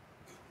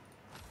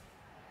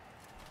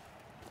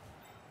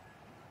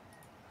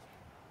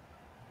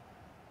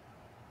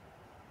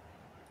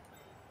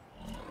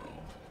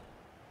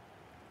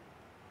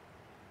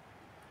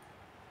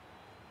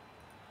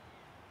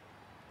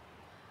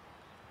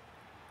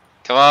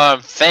 Come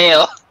on,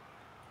 fail.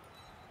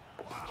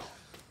 Wow,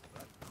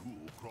 that ghoul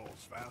crawls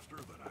faster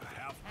than a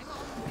half.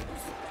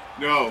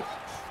 No.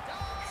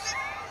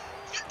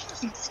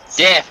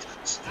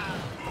 Death!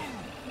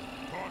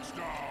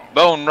 Touchdown!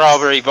 Bone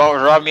robbery!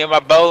 Rob me of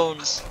my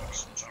bones! That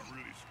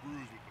really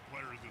screws with the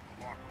players in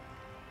the locker room.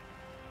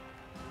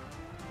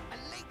 A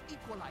late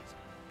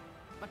equalizer.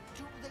 But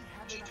do they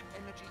have enough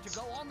energy to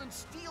go on and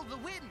steal the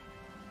win?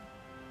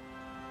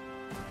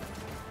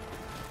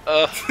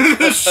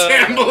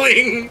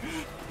 Shambling!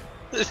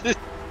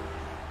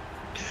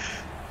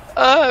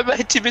 My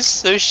team is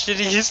so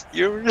shitty as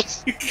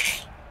yours.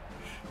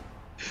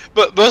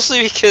 But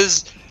mostly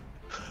because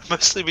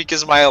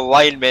my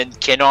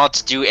alignment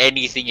cannot do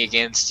anything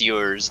against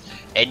yours,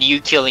 and you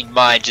killing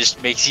mine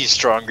just makes you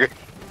stronger.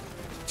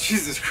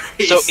 Jesus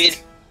Christ. So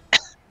it.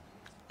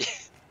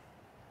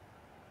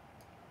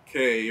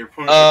 Okay, your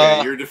point.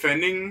 Okay, you're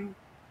defending?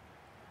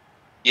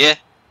 Yeah,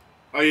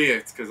 Oh, yeah,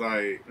 it's because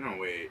I. No,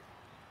 wait.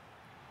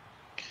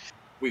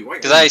 Wait, why?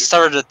 because I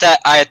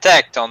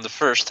attacked on the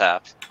first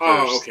half.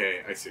 Oh, first.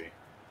 okay, I see.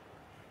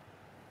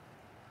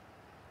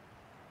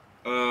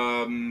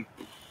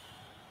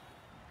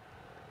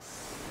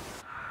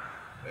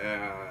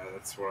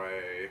 That's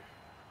why.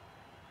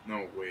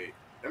 No, wait.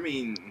 I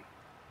mean,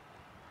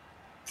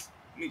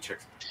 let me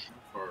check something.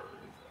 How far is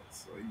that?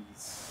 So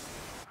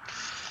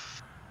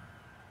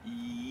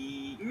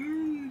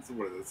so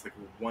what is it? It's like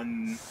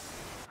 1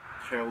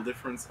 tile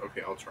difference.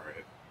 Okay, I'll try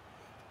it.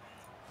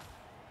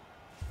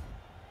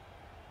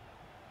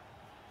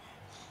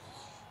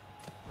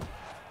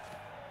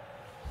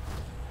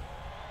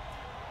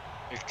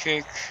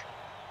 Okay.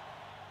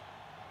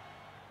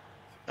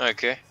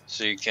 Okay,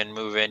 so you can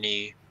move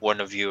any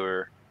one of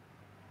your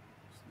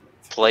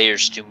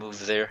players to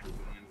move there.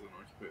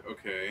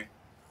 Okay.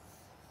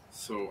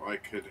 So I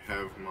could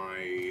have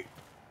my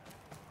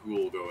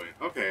ghoul going.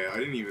 Okay, I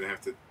didn't even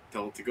have to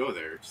tell it to go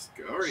there. Just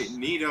go. Alright,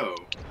 neato.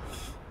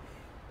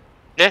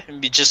 Yeah,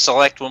 you just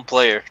select one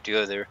player to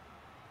go there.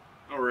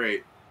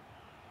 Alright.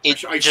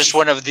 It's just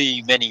one of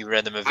the many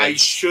random events. I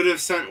should have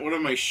sent one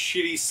of my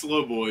shitty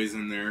slow boys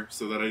in there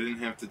so that I didn't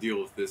have to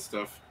deal with this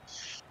stuff.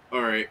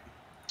 Alright.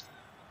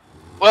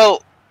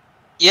 Well,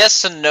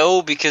 yes and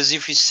no, because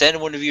if you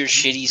send one of your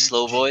shitty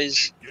slow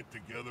boys, Get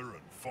together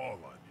and fall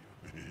on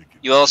you.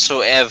 you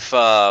also have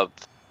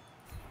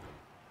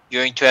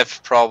you're going to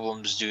have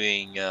problems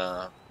doing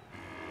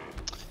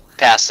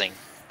passing,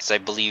 because I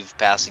believe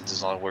passing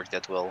does not work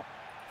that well.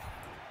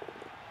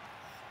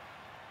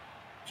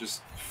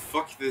 Just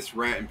fuck this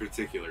rat in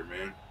particular,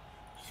 man.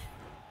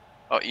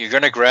 Oh, you're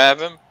gonna grab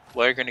him?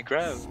 Why are you gonna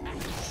grab him?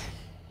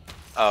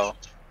 Oh,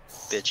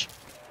 bitch.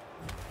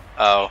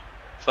 Oh,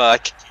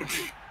 fuck.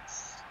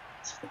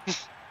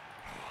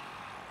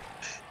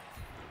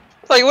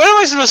 Like, what am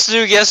I supposed to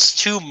do against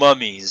 2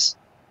 mummies?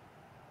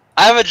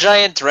 I have a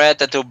giant rat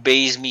that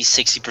obeys me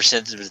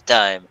 60% of the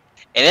time,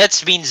 and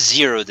that's been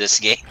 0 this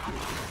game.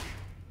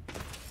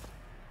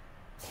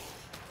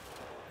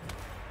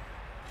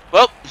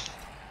 Well,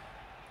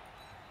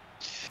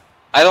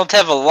 I don't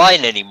have a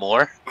line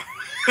anymore.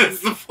 That's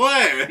the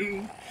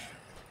plan!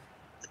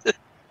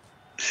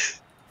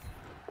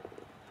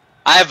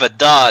 I have a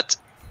dot.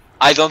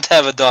 I don't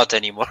have a dot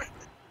anymore.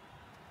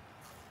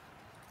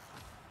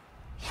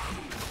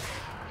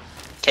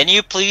 Can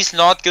you please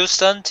not go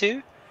stun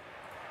too?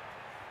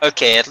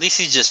 Okay, at least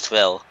he just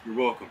fell. You're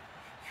welcome.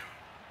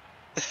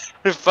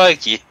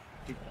 Fuck you.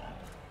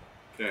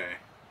 Okay.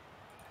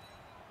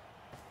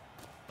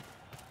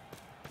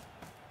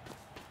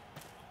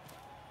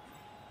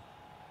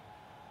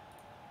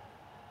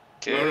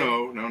 Okay.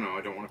 No,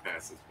 I don't want to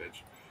pass this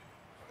bitch.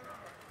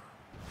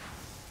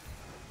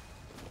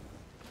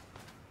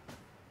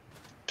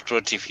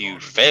 What if you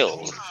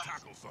failed?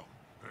 Tackle some.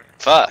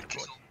 Fuck.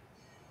 Okay.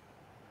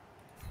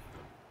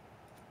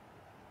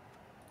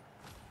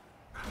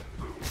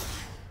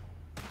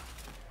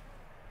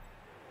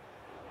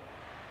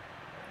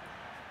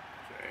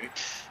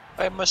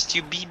 Why must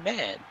you be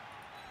mad?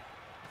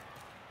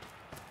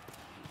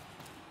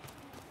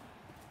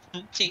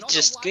 He Not a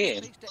just wise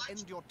did. place to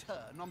end your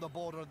turn on the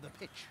border of the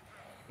pitch.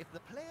 If the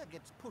player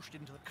gets pushed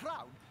into the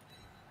crowd,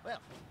 well,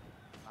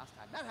 last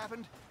time that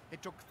happened,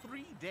 it took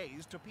 3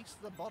 days to piece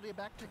the body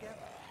back together.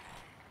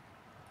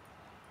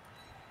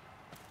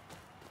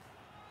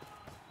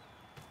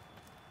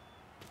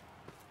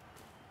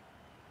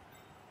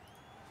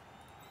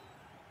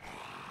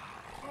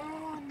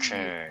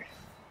 Okay.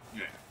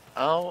 Yeah.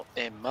 How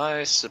am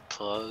I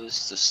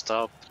supposed to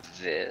stop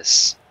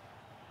this?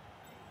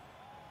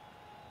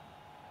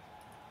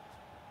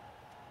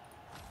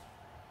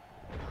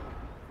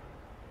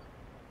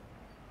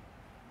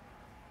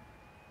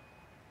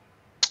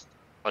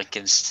 I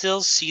can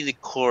still see the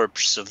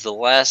corpse of the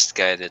last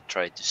guy that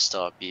tried to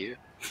stop you.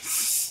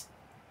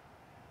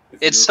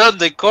 It's on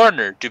the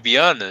corner, to be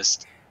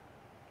honest.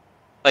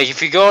 Like, if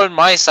you go on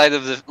my side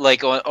of the,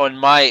 like, on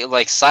my,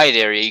 like, side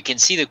area, you can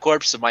see the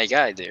corpse of my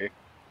guy there.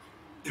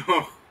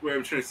 Oh, wait,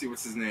 I'm trying to see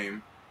what's his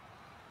name.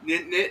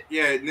 Nit?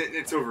 Yeah,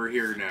 Nit's over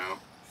here now.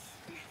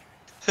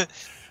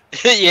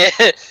 Yeah,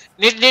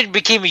 Nit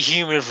became a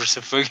human for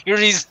some fucking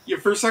reason. Yeah,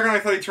 for a second I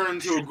thought he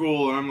turned into a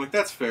ghoul, and I'm like,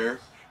 that's fair.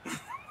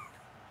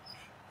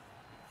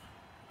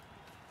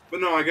 But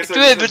no, I guess Do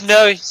it, but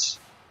no, I guess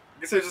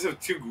I just have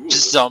 2 ghouls.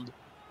 just dumb.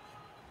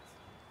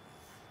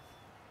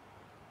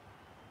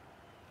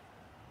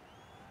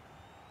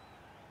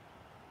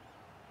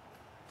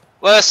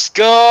 Let's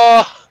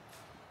go!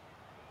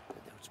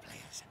 Those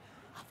players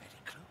are very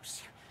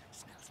close.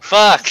 Smells like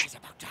Fuck! something's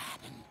about to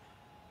happen.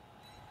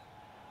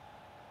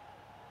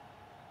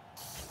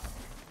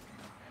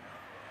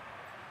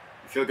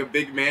 You feel like a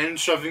big man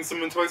shoving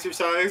someone twice your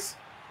size?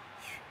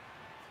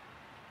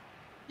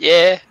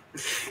 Yeah.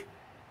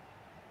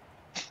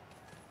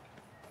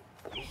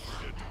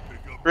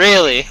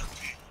 Really?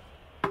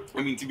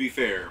 I mean, to be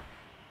fair,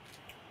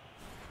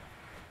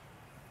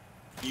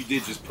 you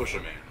did just push a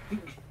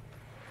man.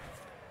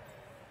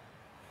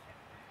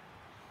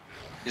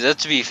 Is that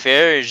to be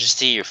fair, or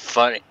just you're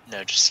funny?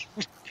 No, just.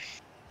 One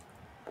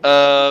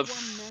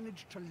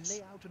managed to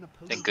lay out an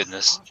opponent Thank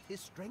goodness. without his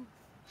strength.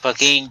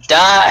 Fucking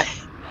die!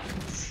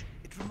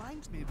 It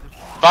reminds me of the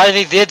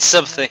Finally did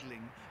something.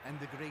 and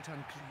the great unclean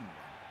one.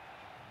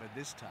 But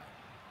this time,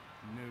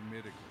 no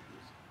miracles.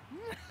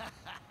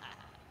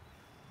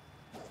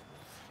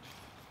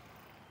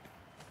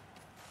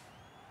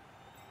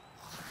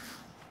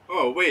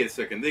 Oh, wait a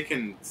second. They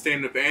can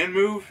stand up and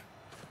move?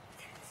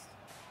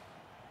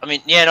 I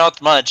mean, yeah,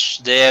 not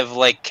much. They have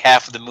like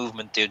half of the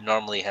movement they'd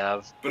normally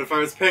have. But if I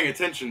was paying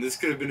attention, this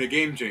could have been a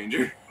game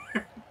changer.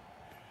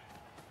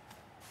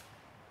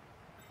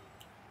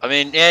 I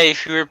mean, yeah,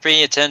 if you were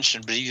paying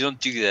attention, but you don't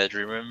do that,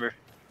 remember?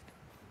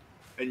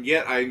 And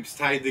yet, I'm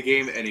tied the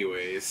game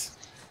anyways.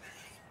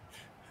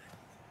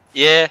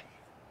 Yeah.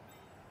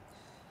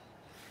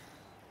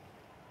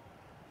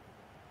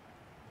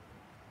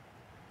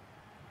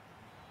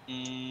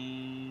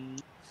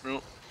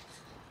 No.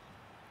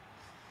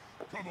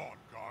 Come on,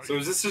 guys. So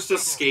is this just a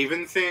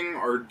Skaven thing,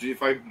 or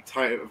if I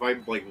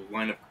like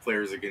line up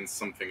players against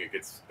something, it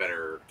gets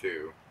better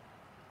too?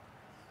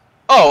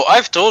 Oh,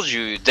 I've told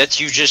you that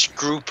you just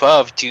group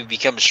up to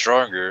become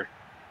stronger.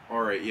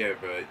 All right, yeah,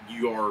 but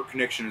your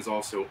connection is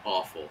also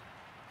awful.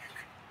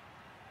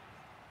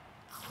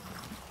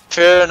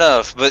 Fair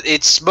enough, but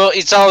it's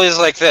always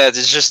like that.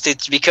 It's just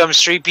it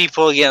becomes 3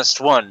 people against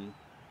 1.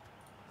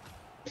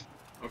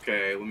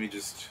 Okay, let me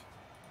just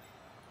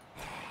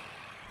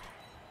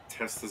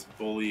test this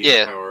bully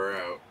Yeah. power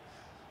out.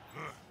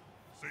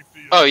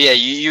 Safety Oh yeah,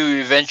 you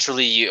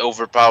eventually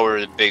overpower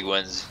the big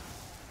ones.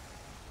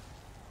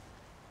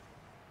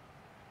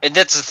 And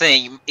that's the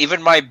thing.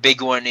 Even my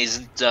big one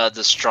isn't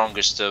the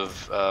strongest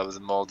of the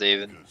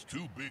Moldavan. because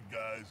 2 big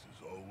guys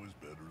is always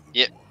better than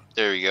Yep. 1.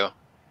 There we go.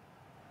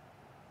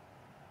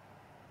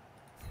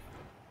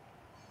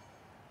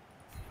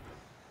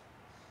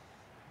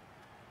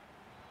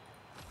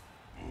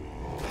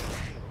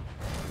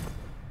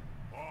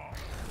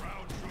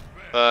 Round your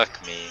best.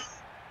 Fuck me.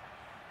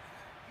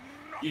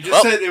 You just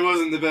Well- said it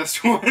wasn't the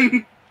best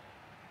one.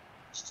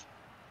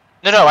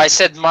 No, I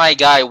said my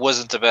guy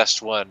wasn't the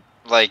best one.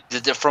 Like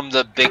from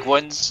the big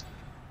ones.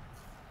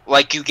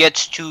 Like you get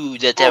 2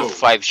 that have Oh.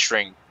 5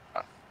 string.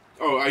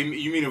 Oh,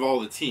 you mean of all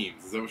the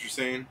teams? Is that what you're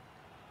saying?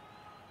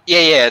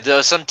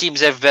 Yeah. Some teams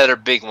have better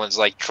big ones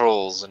like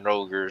trolls and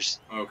ogres.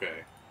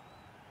 Okay.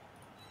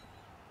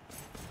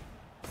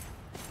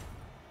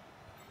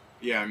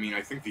 Yeah, I mean,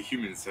 I think the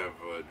humans have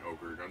an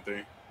ogre, don't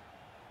they?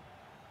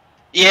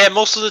 Yeah,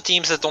 most of the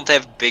teams that don't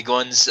have big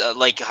ones,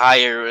 like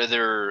higher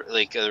other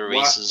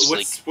races,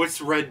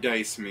 What's red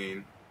dice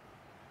mean?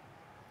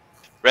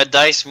 red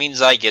dice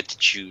means I get to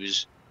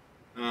choose.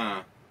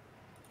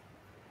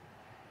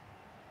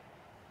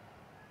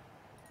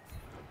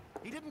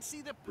 He didn't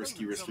see the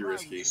Risky, players risky, around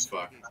risky. him.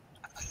 Fuck.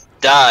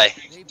 Die.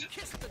 They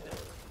kissed the devil.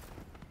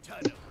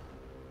 Turn him.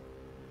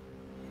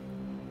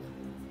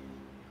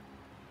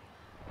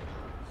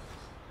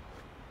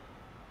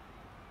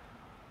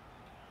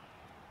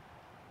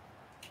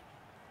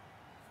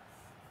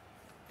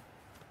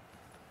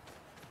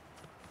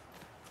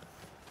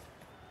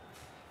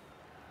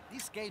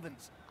 These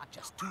Skavens are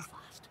just too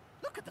fast.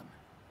 Look at them.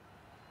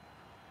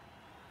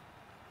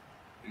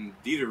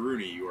 Indeed,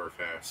 Rooney, you are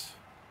fast.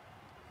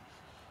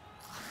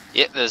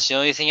 Yep, that's the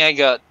only thing I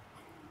got.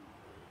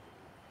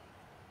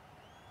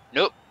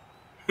 Nope.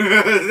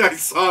 I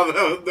saw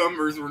the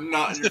numbers were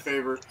not in your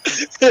favor.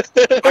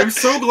 I'm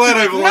so glad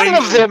I've lined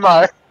None of them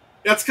are.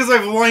 That's because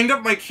I've lined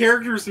up my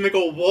characters to make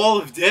a wall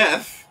of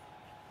death.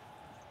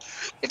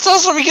 It's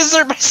also because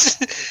they're.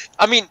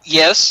 I mean,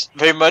 yes,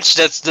 very much.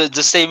 That's the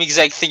same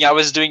exact thing I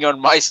was doing on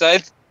my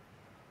side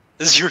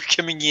as you were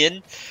coming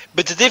in.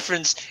 But the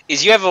difference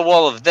is you have a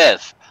wall of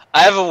death.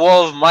 I have a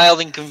wall of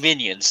mild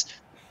inconvenience.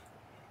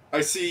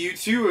 I see you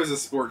too as a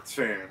sports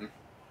fan.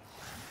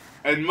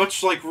 And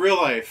much like real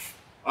life,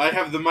 I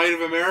have the might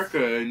of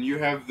America, and you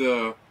have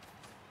the,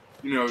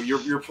 you know,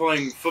 you're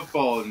playing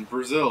football in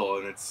Brazil,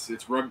 and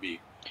it's rugby.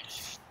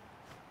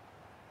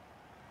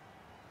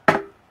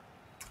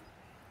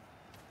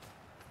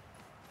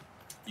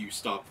 You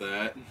stop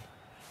that.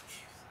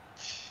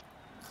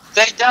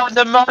 Take down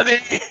the money!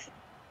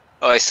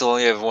 Oh, I still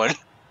only have 1.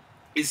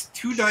 Is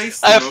 2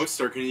 dice I the have- most,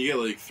 or can you get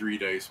like 3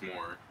 dice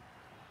more?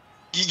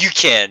 You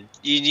can.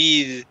 You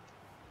need...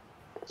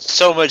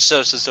 So much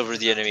substance over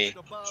the enemy.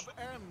 Above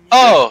and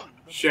Oh!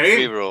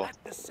 Shame. Reroll. at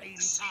the same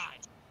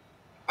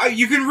time.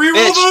 You can reroll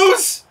Bitch.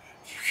 those?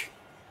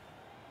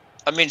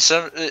 I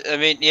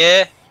mean,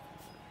 yeah.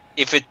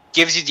 If it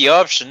gives you the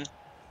option.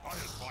 I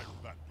admire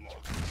that blood.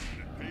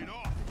 It paid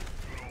off.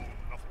 Good old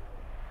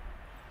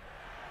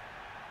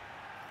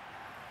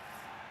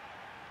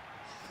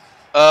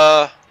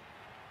nothing.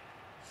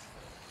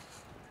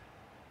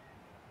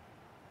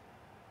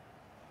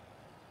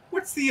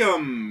 What's the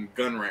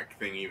gun rack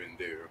thing even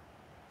do?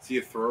 Is he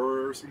a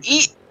thrower or something?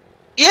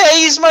 Yeah,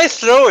 he's my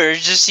thrower.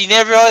 Just he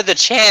never had the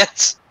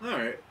chance. All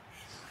right.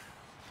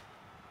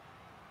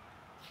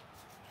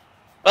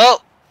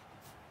 Well,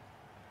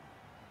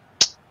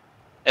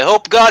 I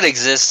hope God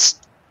exists.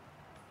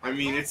 I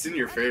mean, it's in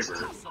your favor.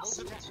 The fans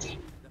will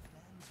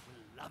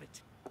love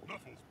it.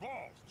 Knuckles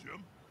balls,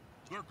 Jim.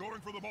 They're going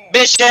for the ball.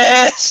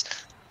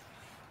 Bitches!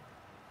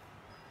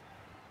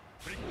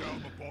 Take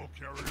down the ball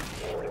carrier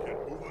before he can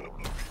move it up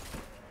the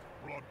field.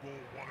 Blood Bowl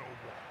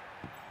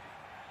 101.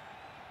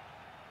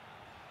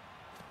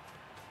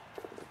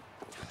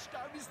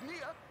 Touchdown is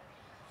near.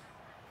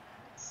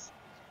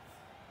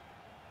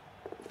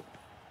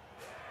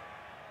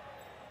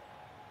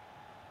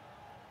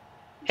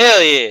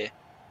 Hell yeah.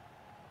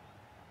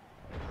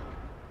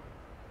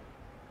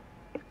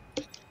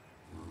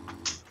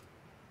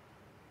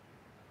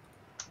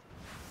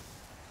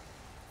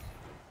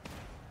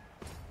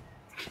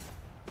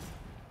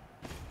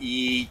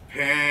 Eat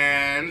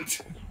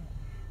pant.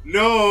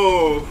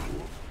 No.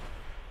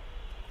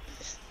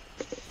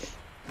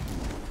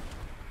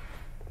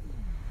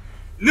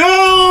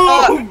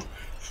 No!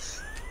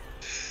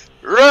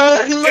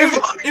 Run!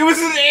 It was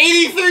an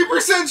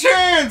 83%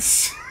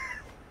 chance!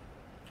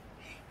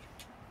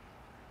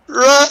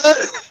 Run!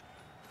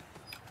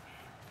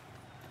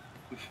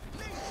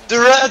 The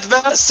rat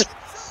bastard!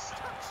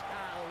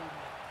 Touchdown.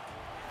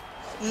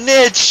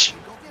 Niche! They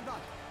got the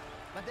advantage,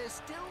 but there's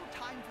still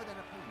time for their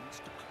opponents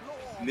to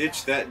claw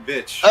Nitch back. that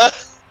bitch. Uh,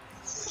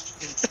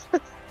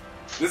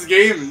 This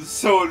game is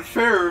so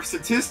unfair of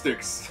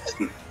statistics.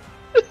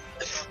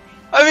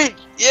 I mean,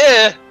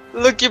 yeah.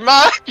 Look at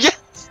my.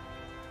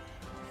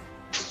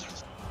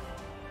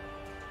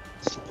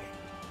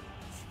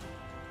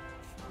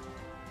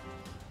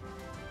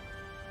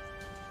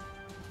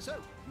 So,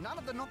 none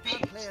of the knockdown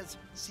players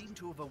seem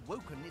to have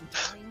awoken in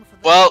time for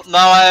the Well, next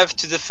now I have round.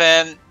 to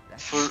defend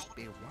That for. must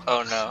be one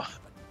Oh, no. hell of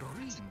a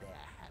dream they're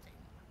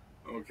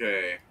having.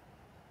 Okay.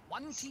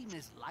 One team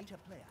is lighter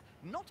player,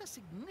 not a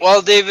significant.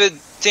 Well, David,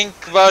 think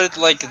about it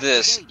like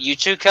this. You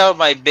took out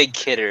my big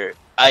hitter.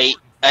 I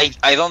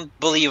don't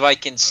believe I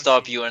can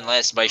stop you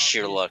unless by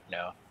sheer luck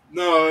now.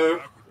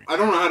 No, I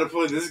don't know how to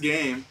play this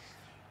game.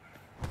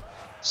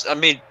 I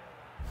mean,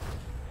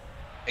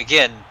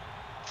 again,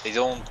 they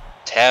don't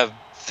have.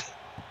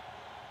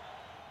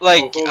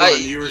 Like, hold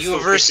on, you were you still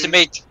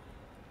overestimate.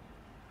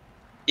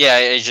 Yeah,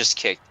 I just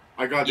kicked.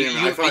 I goddamn You- it. I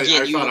again,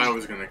 thought you- I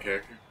was gonna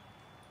kick.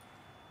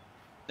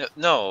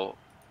 No,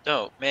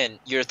 man,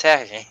 you're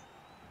attacking.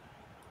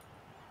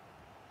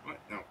 What?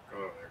 No, go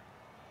over there.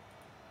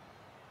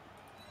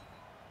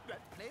 That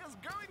player's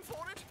going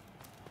for it.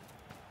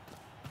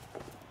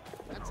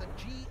 That's a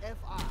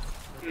GFI.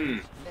 Hmm.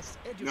 Less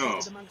educated No.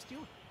 amongst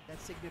you, that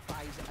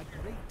signifies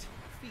a great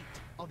feat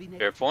of innate.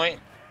 Fair point.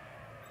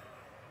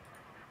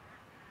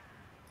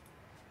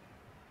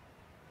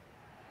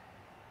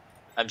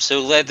 I'm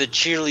so glad the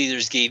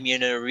cheerleaders gave me a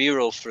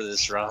reroll for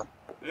this round.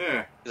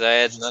 Yeah. Because I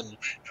had none.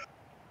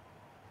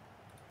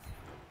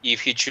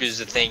 If you choose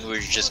the thing, we're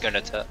just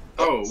gonna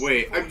Oh,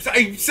 wait. I'm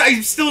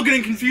still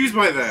getting confused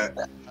by that. Of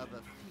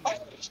a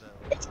field,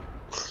 though.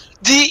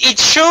 It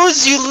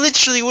shows you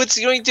literally what's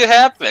going to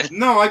happen.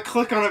 No, I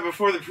click on it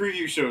before the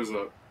preview shows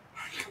up.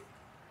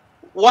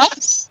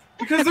 What?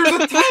 Because there's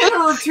a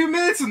timer of 2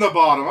 minutes in the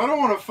bottom. I don't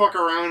want to fuck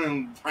around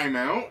and time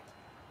out.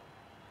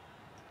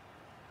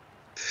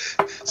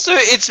 So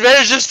it's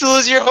better just to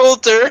lose your whole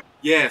turn.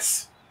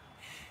 Yes.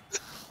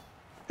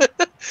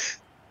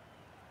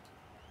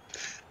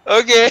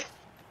 Okay.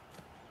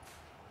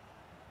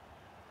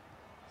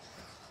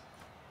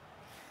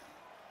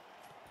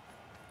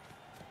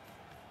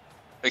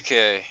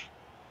 Okay.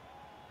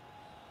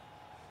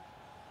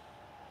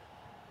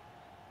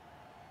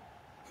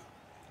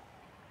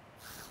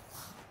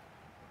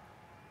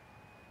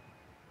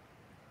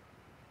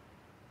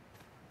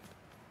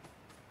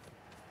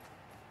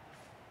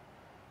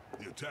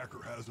 The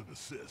attacker has an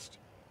assist.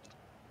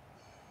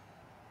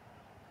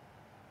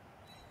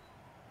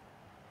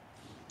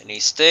 And he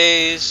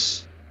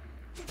stays.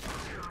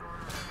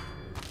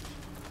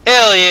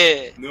 Hell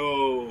yeah!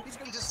 No. He's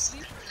going to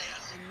sleep,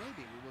 and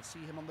maybe we will see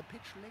him on the pitch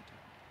later.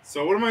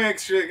 So what am I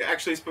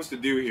actually supposed to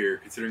do here,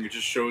 considering it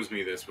just shows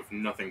me this with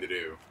nothing to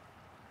do?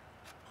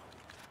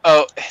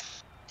 Oh,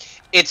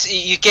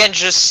 you can't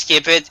just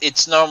skip it.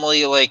 It's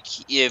normally like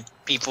if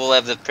people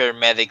have the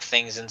paramedic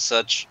things and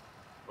such.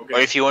 Okay. Or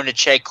if you want to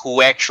check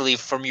who actually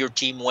from your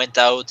team went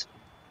out.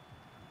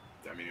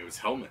 I mean, it was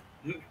Helmet.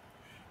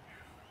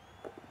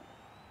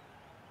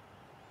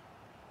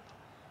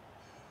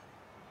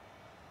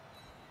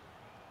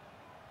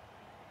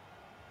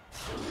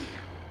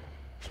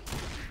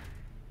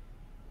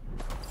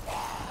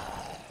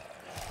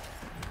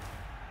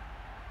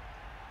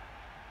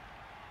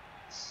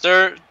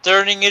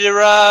 Turning it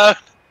around.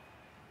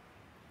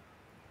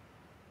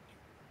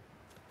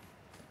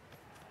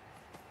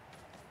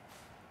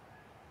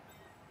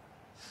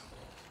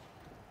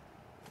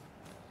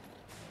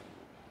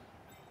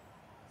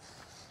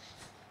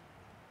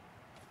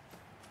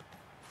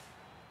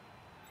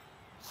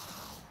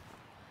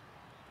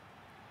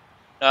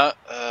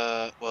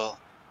 Well,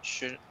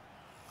 should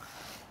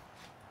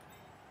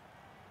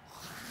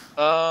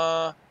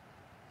uh,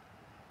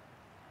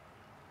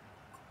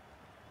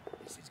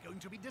 This is going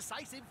to be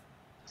decisive.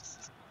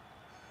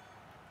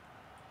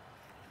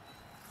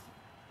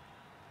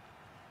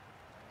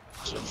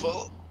 so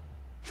full.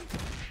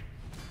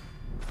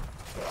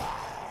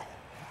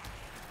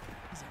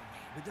 He's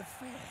away with the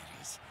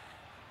fairies.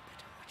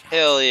 Better watch out.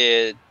 Hell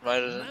yeah!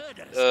 Might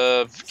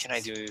Murder can I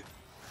do?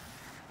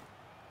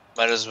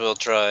 Might as well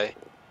try.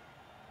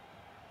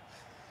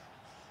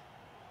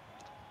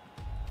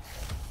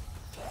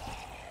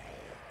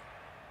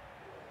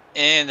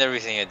 And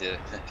everything I did.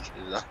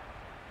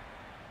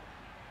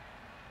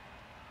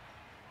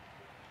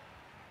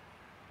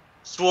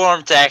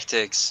 Swarm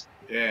tactics.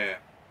 Yeah.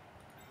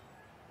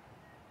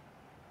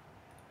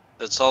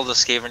 That's all the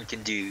Skaven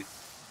can do.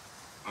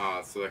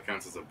 So that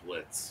counts as a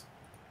blitz.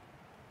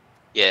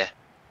 Yeah.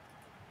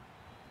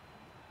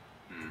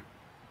 Hmm.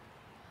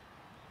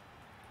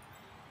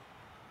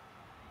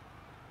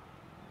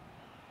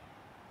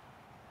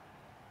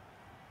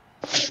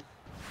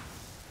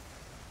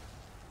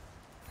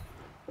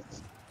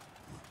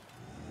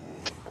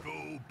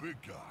 Go, big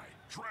guy.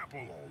 Trample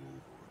all over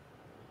him.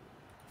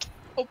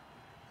 Oh,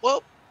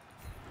 well.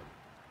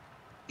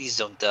 Please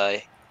don't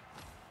die.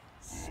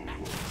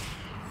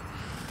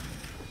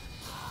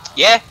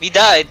 Yeah, he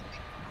died.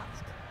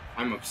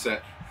 I'm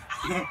upset.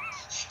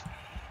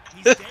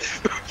 He's dead.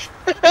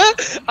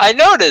 I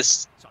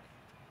noticed. Sorry.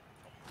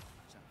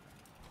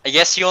 I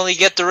guess you only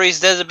get to raise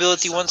that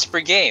ability once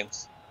per game.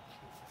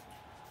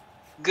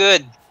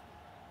 Good.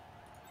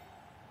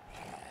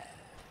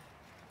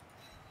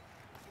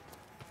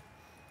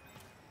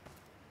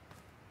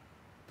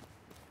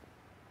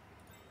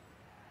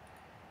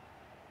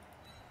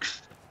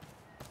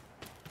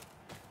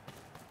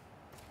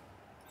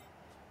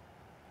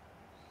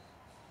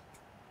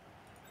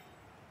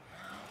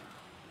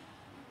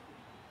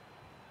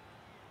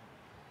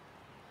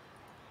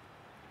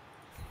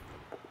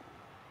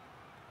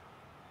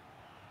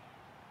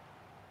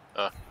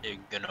 You're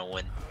gonna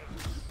win.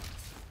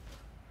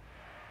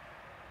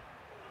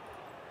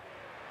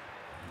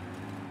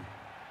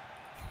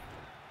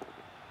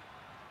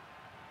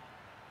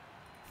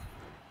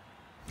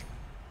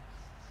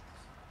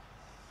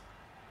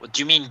 What do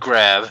you mean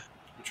grab? I'm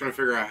trying to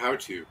figure out how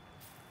to.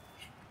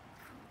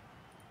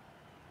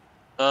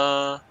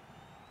 Oh,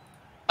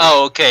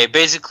 okay.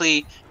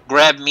 Basically,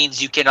 grab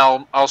means you can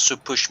also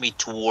push me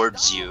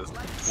towards you,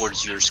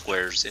 towards your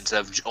squares,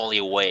 instead of only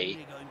away.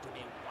 Only going to be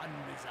one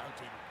result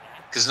in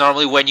that. Because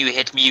normally when you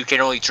hit me, you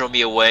can only throw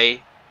me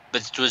away,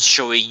 but it was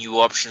showing you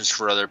options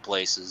for other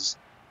places.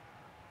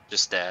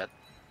 Just that.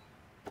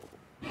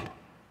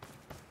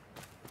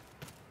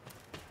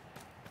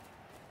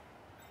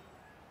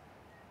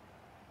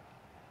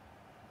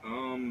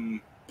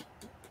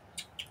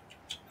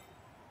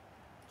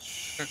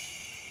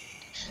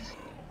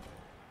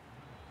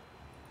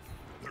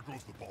 There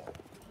goes the ball.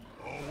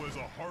 Always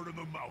a heart in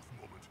the mouth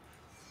moment.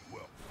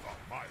 Well, not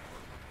my heart.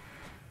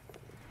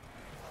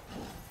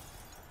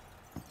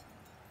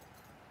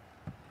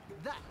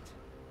 That,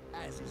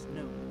 as is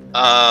known,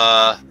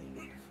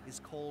 is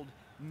called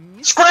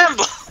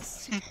Scramble!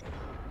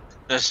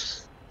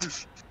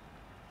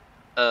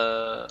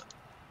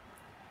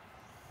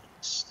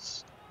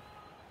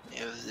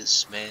 Have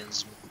this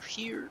man's move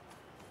here.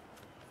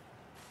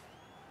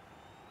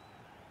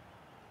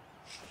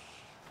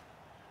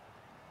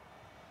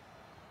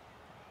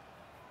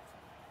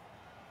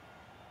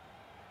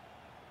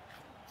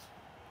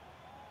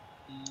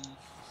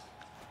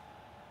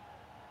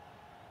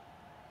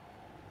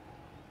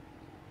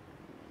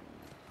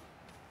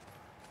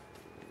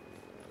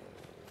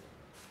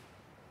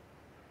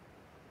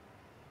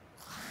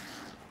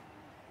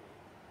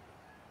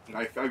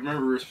 I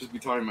remember we were supposed to be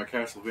talking about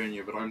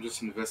Castlevania, but I'm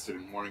just invested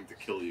in wanting to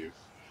kill you.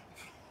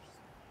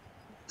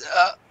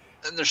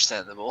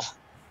 Understandable.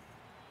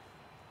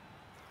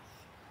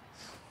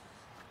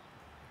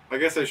 I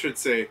guess I should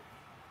say,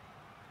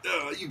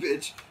 you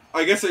bitch.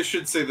 I guess I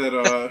should say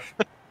that,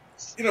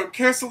 you know, the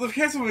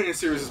Castlevania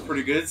series is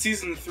pretty good.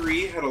 Season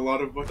 3 had a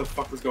lot of what the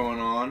fuck was going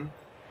on.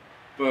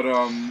 But,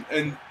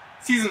 and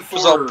Season 4... It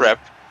was all prep.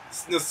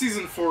 No,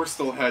 Season 4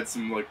 still had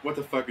some, like, what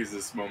the fuck is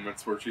this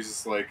moments where she's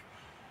just like,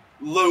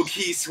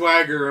 low-key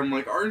swagger. I'm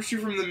like, aren't you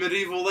from the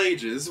medieval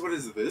ages? What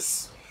is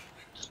this?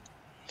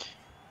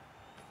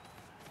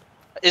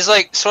 It's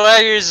like,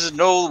 swagger is an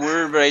old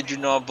word, but I do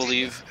not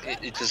believe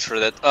it is for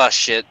that. Oh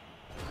shit.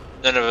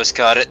 None of us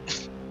caught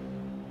it.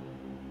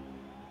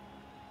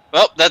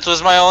 Well, that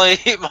was my only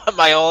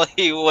my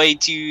only way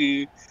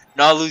to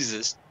not lose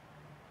this.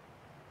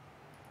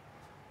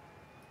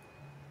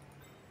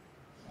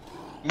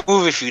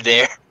 Move if you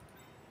dare.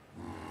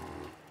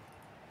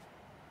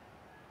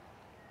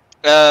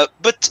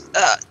 But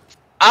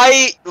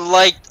I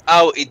liked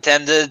how it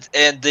ended,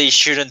 and they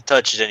shouldn't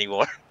touch it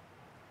anymore.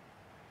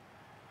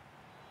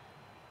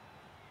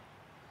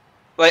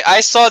 Like,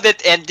 I saw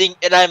that ending,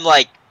 and I'm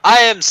like, I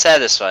am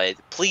satisfied.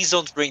 Please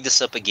don't bring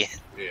this up again.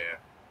 Yeah.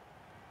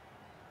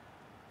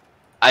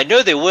 I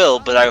know they will,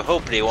 but I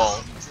hope they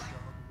won't.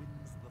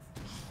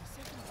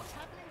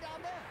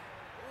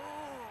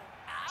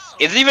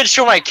 It didn't even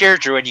show my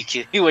character when you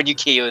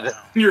KO them.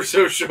 You're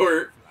so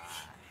short.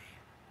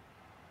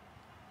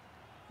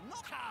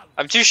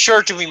 I'm too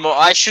short to be more.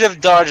 I should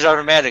have dodged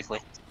automatically.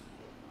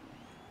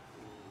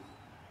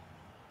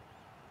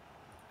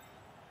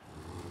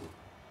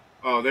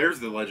 Oh, there's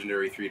the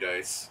legendary 3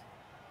 dice.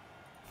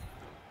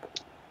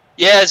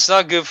 Yeah, it's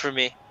not good for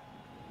me.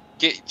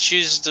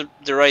 Choose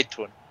the right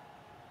one.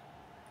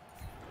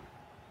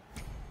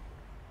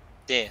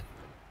 Damn.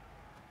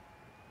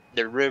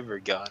 The river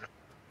got him.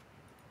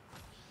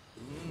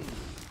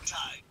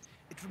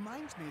 It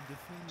reminds me of the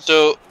thing.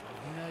 So,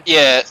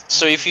 yeah,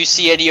 so if you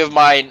see any of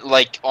mine,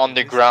 like, on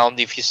the ground,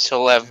 if you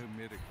still have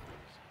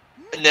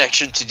an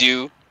action to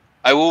do,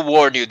 I will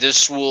warn you,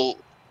 this will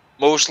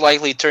most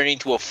likely turn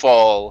into a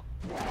fall.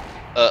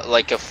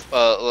 But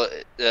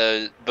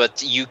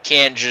you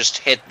can't just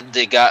hit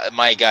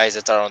my guys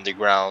that are on the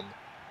ground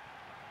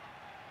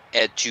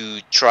and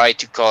to try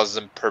to cause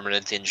them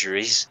permanent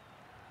injuries.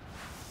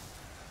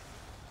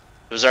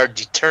 Those are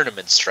the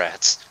tournament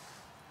strats.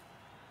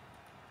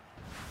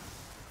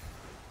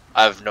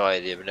 I have no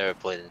idea. I've never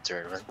played in a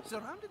tournament.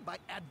 Surrounded by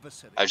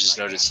adversaries. I just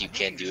noticed you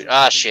can't do it.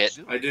 Ah, shit.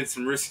 I did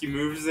some risky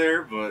moves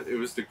there, but it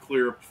was to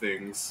clear up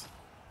things.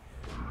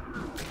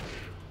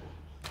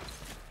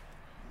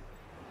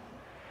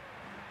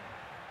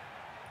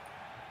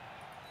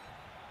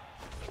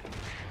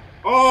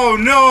 Oh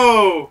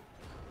no!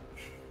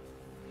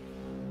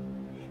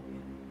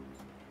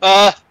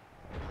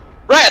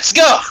 Rats,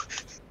 go!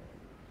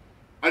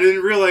 I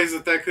didn't realize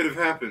that that could have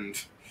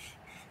happened.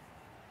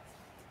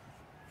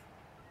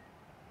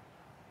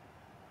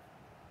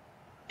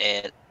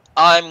 And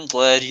I'm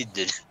glad you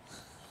did.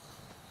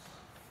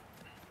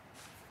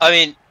 I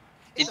mean,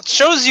 it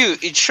shows you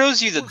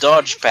the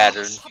dodge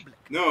pattern.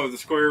 No, the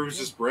square was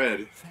just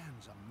red.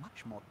 Fans are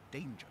much more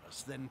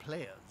dangerous than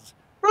players.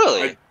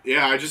 Really?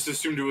 Yeah, I just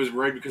assumed it was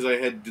red because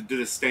I did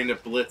a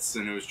stand-up blitz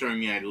and it was showing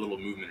me I had a little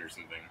movement or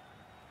something.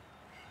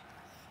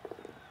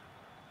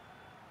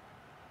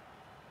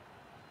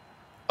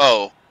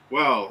 Oh.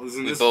 Well,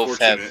 isn't We this both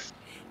fortunate?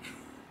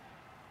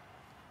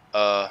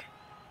 have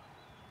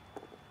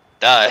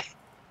die.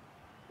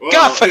 Well,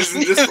 God,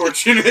 isn't this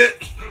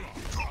fortunate?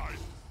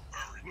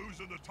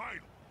 Losing the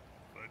title.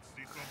 Let's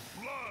see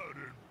some blood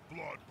in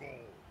Blood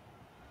Bowl.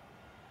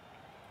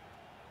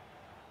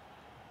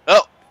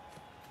 Oh.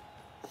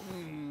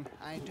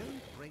 I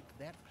don't break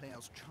that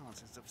player's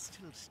chances of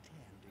still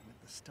standing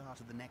at the start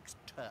of the next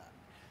turn.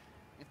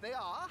 If they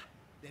are,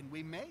 then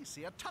we may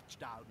see a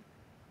touchdown.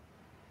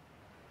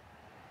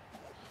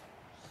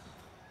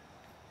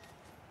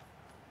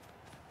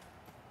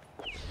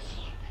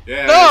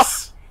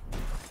 Yes.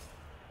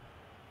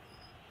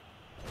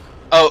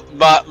 Oh,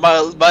 my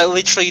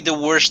literally the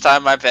worst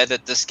time I've had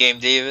at this game,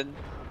 David,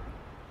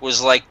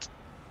 was like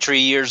 3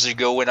 years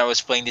ago when I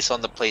was playing this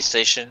on the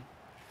PlayStation.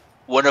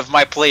 One of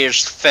my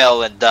players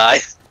fell and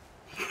died.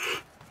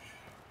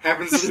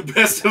 Happens to the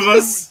best of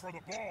us. For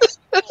the ball.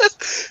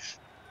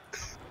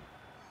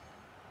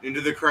 Into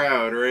the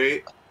crowd,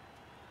 right?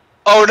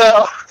 Oh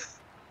no!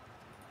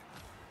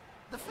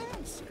 The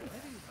fans.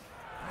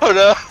 Oh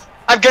no!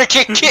 I'm gonna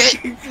kick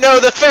it! No,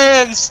 the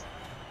fans!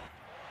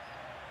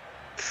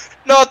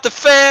 Not the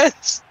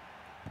fans!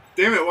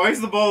 Damn it! Why is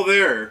the ball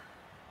there?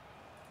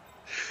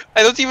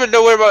 I don't even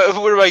know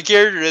where my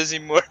character is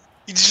anymore.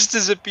 He just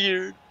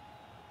disappeared.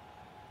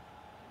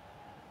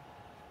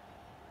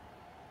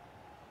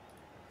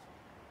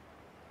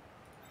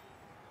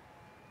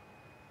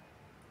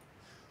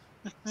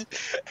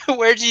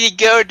 Where did he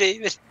go,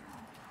 David?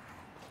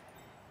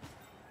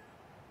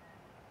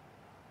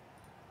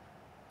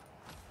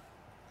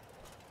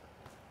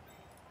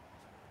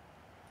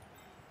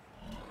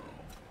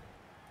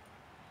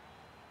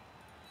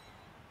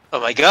 Oh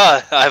my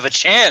god, I have a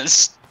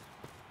chance!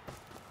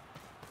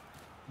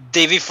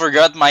 Davey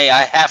forgot my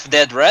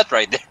half-dead rat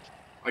right there.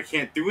 I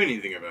can't do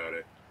anything about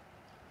it.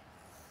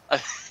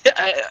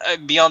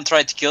 Beyond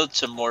tried to kill it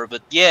some more,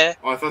 but yeah.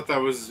 Oh, I thought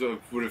that was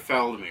would have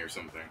fouled me or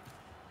something.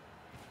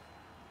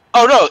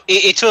 Oh no,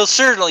 it will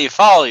certainly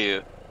follow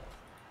you.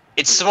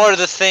 It's more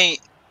the thing.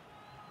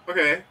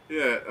 Okay,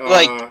 yeah.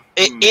 Like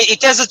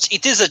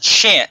it is a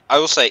chance. I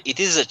will say it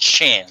is a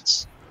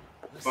chance.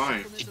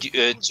 Fine. Never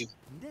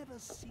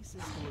ceases to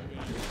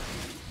amaze.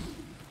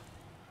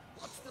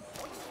 What's the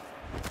point?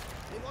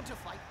 They want to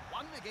fight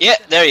one against Yeah,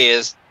 there he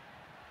is.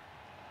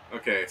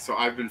 Okay, so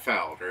I've been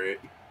fouled, right?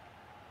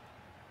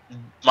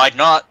 Might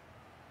not.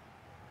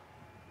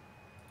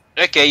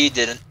 Okay, you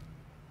didn't.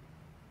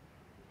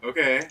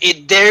 Okay.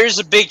 There's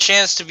a big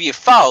chance to be a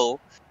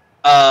foul.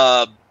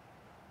 But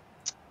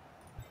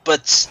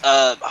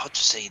how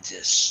to say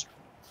this?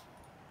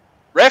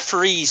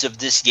 referees of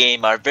this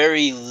game are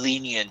very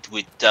lenient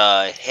with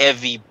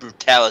heavy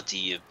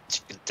brutality of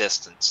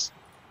contestants.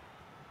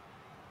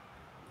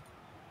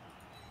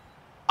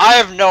 I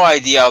have no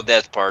idea how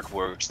that part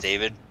works,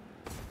 David.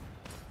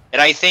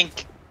 And I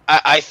think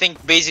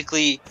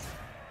basically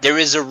there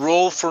is a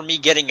rule for me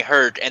getting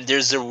hurt, and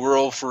there's a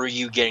rule for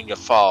you getting a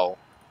foul.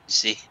 You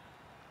see?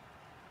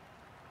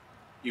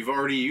 You've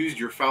already used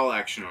your foul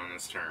action on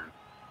this turn.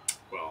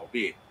 Well,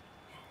 B.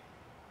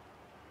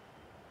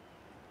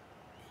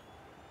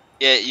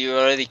 Yeah, you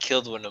already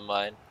killed one of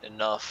mine.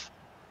 Enough.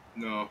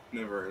 No,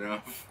 never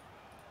enough.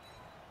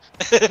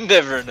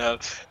 Never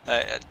enough.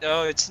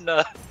 No, it's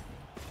not.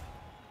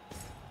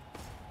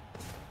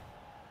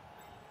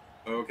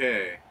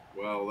 Okay,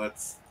 well,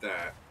 that's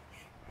that.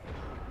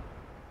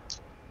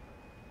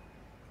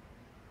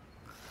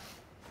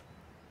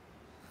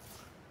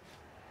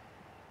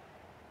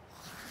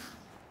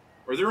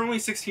 Are there only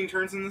 16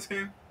 turns in this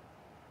game?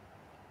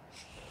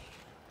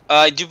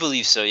 I do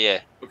believe so, yeah.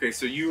 Okay,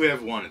 so you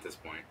have one at this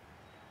point.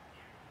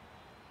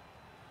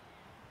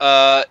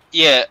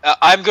 Yeah,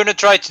 I'm gonna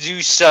try to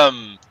do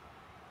some...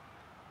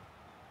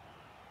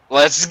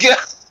 Let's go!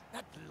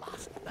 That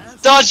last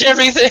burst Dodge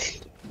everything!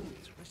 is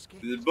risky.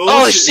 The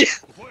Oh bullshit.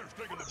 shit! The player's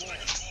taking the ball.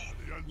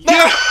 The end zone.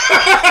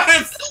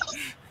 Yes!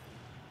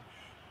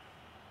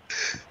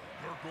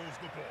 There goes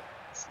the ball.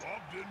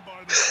 Lobbed in by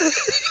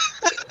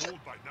the goal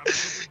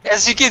dynamic.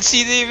 As you can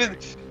see,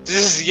 David,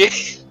 this game,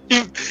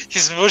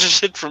 he's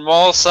pushing it from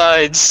all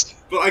sides.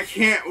 But I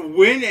can't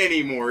win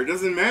anymore. It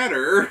doesn't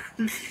matter.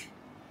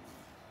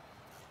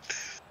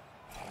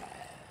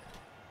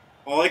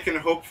 All I can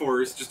hope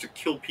for is just to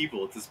kill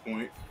people at this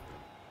point.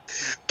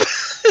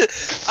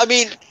 I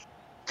mean,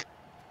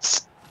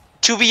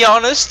 to be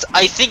honest,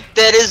 I think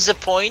that is the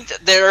point.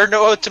 There are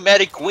no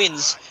automatic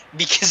wins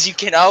because you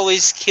can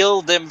always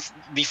kill them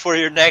before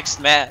your next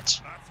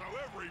match. That's how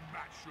every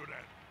match should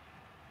end.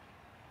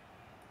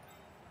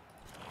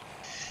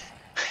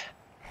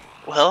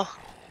 Well,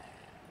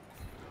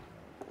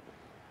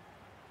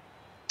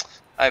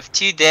 I have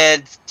 2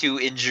 dead, 2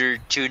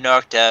 injured, 2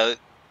 knocked out.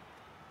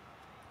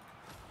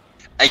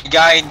 A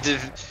guy in the...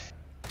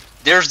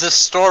 There's the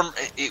storm...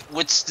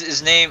 what's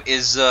his name?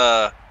 Is,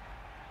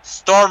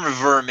 Storm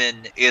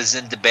Vermin is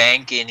in the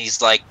bank, and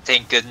he's like,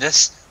 thank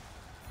goodness.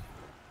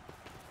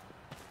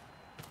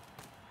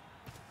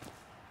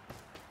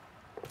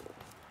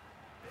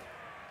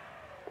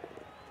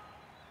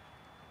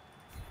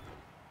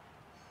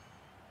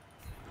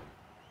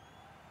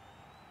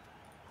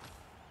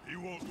 He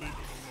won't leave it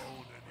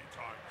alone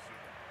anytime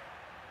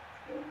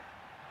soon.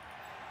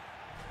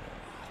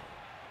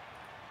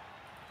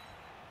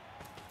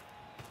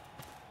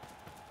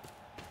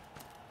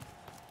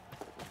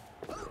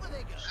 Over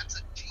they go.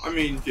 I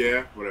mean,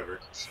 yeah, whatever.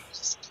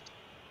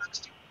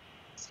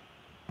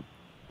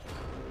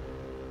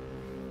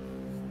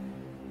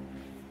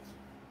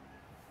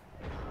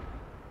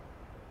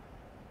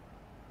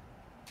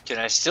 Can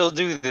I still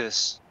do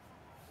this?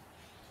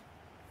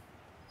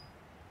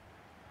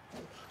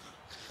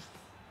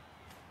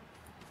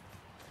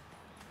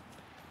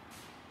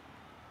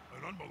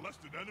 An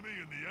unmolested enemy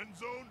in the end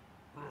zone?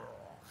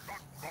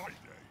 Not my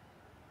day.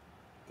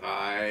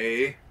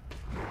 I...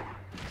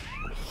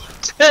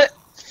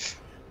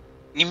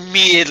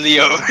 Immediately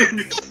over.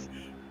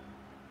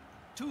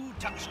 2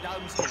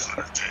 touchdowns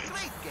here.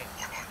 Great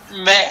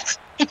game. Man.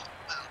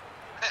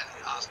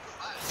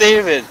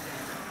 David,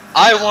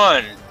 I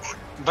won,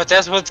 but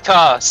that's what it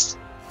cost.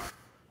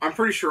 I'm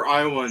pretty sure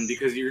I won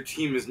because your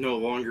team is no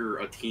longer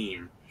a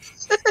team.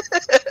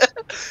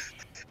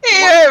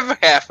 Yeah,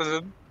 half of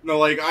them. No,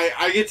 like,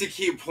 I get to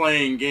keep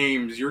playing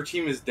games. Your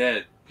team is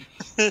dead.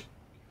 Oh,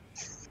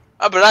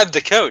 but I'm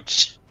the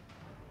coach.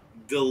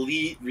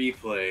 Delete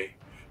replay.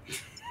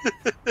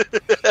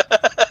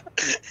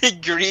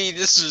 Agree,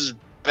 this is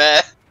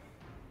bad.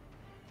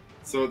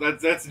 So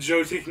that's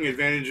Joe taking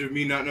advantage of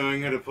me not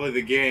knowing how to play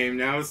the game.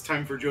 Now it's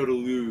time for Joe to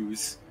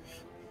lose.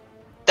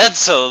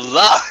 That's a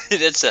lie.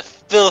 That's a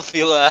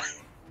filthy lie.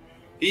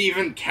 He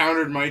even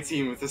countered my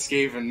team with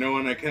escape and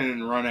knowing I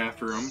couldn't run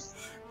after him.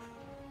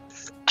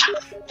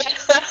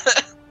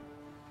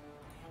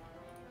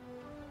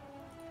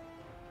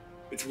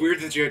 It's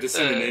weird that you had to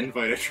send an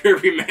invite after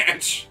every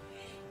match.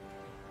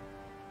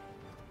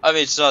 I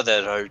mean, it's not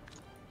that hard.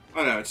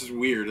 I know, it's just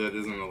weird that it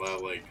doesn't allow,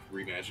 like,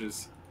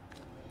 rematches.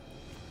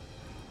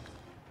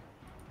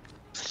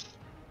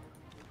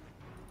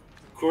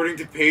 According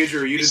to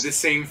Pedro, you did the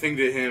same thing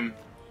to him.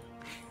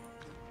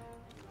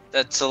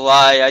 That's a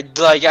lie.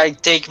 I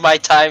take my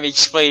time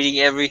explaining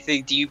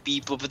everything to you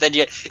people, but then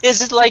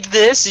is it like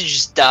this? You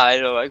just die.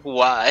 And I'm like,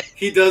 why?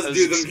 He does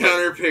do them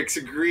counter picks.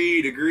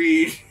 Agreed,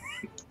 agreed.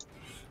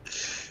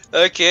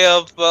 Okay,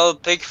 I'll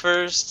pick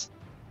first.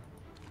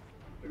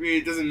 I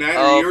mean, it doesn't matter.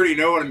 You already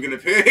know what I'm gonna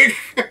pick.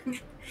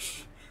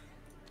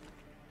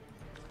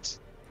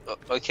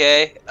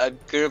 Okay, I'm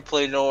gonna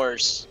play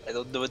Norse. I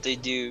don't know what they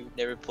do.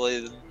 Never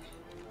play them.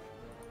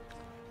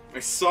 I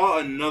saw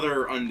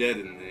another undead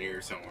in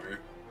here somewhere.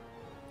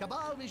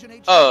 Cabal Vision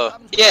HD Oh,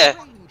 comes with yeah. a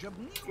range of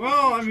new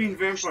Well, I mean,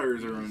 features.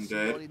 vampires are Your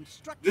undead.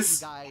 instruction This,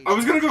 guide I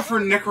was gonna go for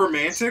shows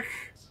necromantic,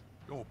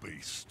 Don't be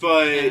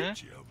stupid, but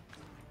Jim.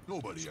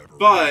 Nobody ever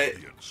But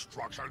reads the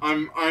instructions.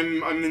 I'm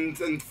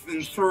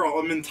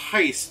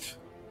enticed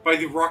by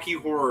the Rocky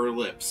Horror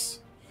lips.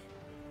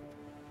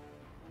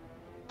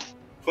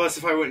 Plus,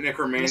 if I went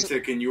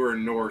necromantic and you were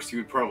Norse, you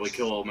would probably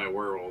kill all my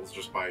werewolves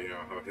just by, you know,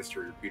 how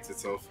history repeats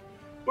itself.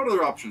 What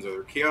other options are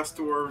there? Chaos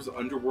dwarves,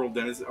 underworld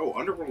denizens. Oh,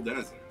 underworld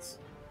denizens.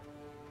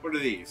 What are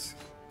these?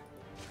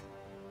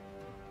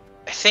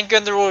 I think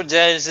Underworld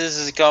Denizens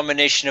is a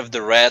combination of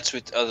the rats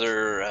with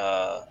other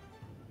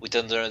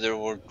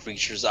underworld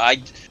creatures.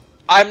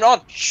 I'm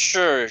not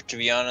sure, to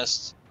be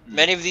honest.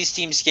 Many of these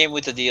teams came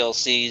with the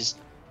DLCs.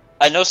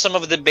 I know some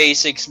of the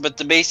basics, but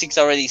the basics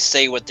already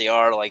say what they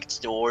are, like it's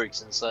the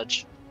orcs and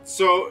such.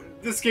 So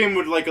this game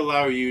would like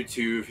allow you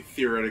to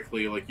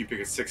theoretically, like, you pick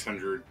a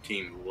 600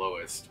 team, the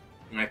lowest,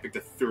 and I picked a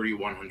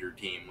 3100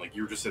 team. Like,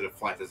 you're just at a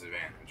flat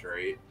disadvantage,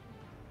 right?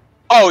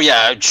 Oh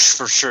yeah,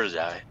 for sure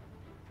that.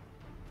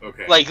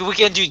 Okay. Like we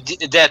can do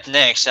that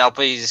next. I'll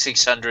play the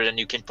 600, and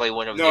you can play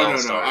one of the No.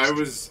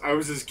 All-Stars. I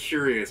was just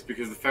curious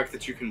because the fact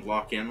that you can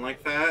lock in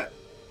like that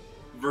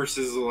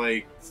versus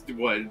like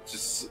what?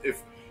 Just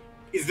if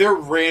is there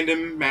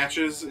random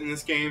matches in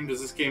this game? Does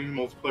this game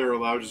multiplayer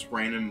allow just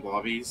random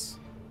lobbies?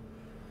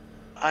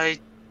 I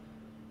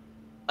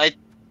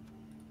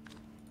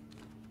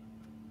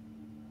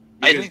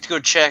Because, need to go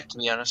check, to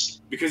be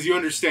honest. because you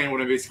understand what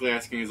I'm basically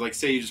asking is like,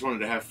 say you just wanted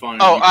to have fun.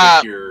 Oh,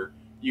 and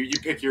you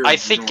pick your I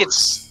think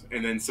Norse,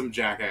 and then some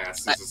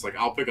jackass is just like,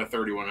 I'll pick a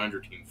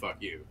 3100 team. Fuck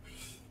you.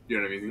 You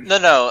know what I mean?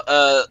 No.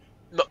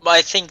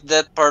 I think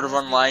that part of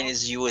online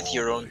is you with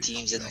your own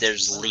teams, and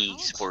there's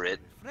leagues for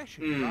it.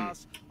 refreshing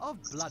glass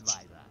of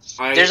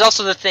Bloodweiser. There's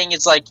also the thing,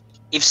 it's like,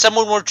 if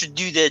someone were to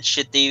do that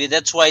shit, David,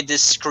 that's why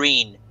this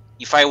screen,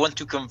 if I want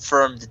to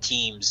confirm the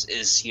teams,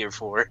 is here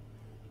for.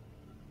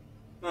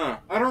 I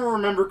don't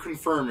remember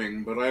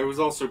confirming, but I was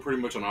also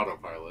pretty much on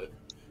autopilot.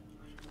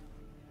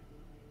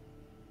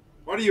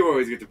 Why do you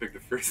always get to pick the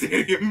first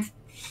stadium?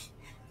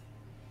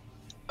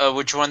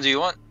 Which one do you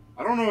want?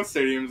 I don't know what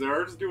stadiums there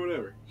are, just do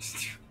whatever.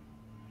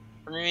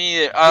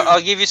 Me,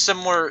 I'll give you some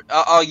more.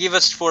 I'll give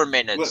us 4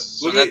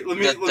 minutes. Let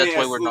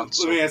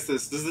me ask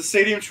this: does the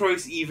stadium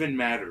choice even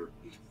matter?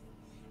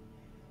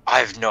 I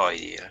have no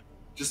idea.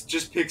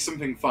 Just pick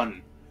something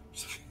fun.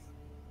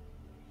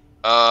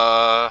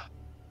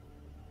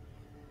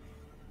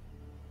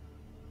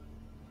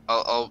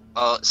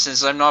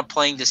 Since I'm not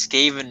playing the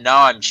Skaven,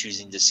 now I'm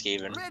choosing the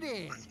Skaven.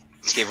 Ready.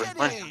 Skaven.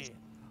 Ready.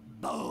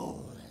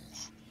 Bold.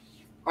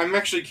 I'm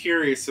actually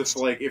curious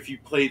if you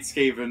played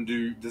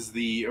Skaven, does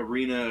the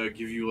arena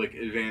give you like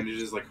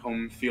advantages, like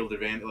home field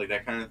advantage, like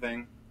that kind of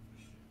thing?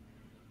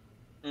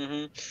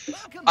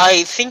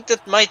 I think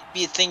that might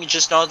be a thing,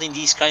 just not in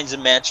these kinds of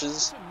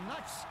matches.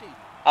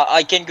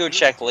 I can go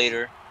check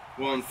later.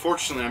 Well,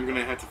 unfortunately, I'm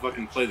gonna have to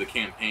fucking play the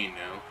campaign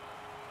now.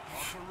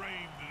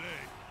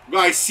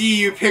 I see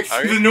you picked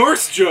the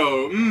Norse,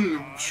 Joe.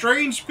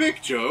 Strange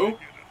pick, Joe.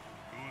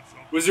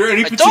 Was there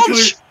any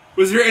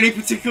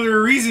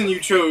particular reason you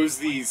chose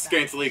these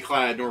scantily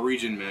clad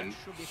Norwegian men?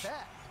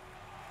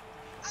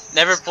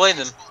 Never played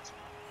them.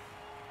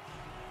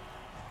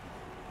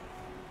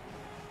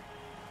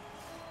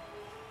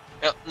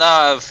 Well,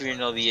 now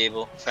I'll be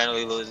able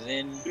finally loaded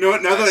in. You know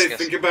what? Now that I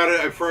think about it,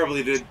 I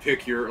probably did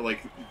pick your I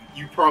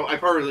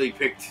probably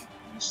picked.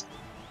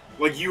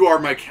 Like, you are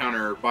my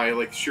counter by,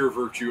 like, sheer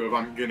virtue of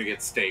I'm gonna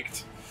get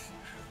staked.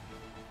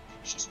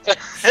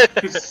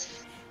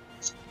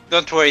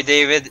 Don't worry,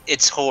 David.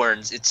 It's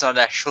horns. It's not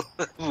actual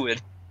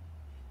wood.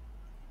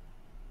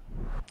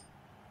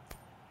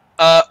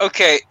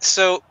 Okay,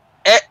 so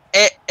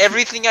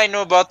everything I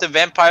know about the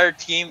vampire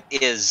team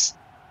is,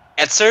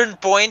 at certain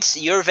points,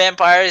 your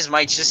vampires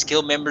might just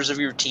kill members of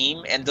your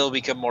team, and they'll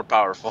become more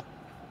powerful.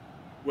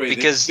 Wait,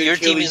 because they your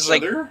kill team each is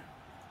like. other?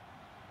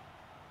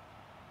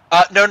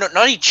 No,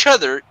 not each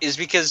other. Is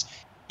because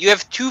you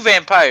have 2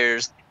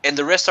 vampires and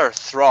the rest are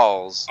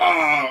thralls.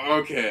 Ah,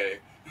 okay,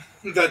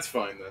 that's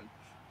fine then.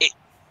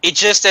 It's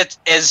just that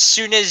as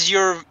soon as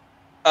you're,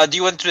 do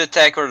you want to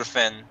attack or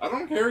defend? I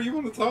don't care. You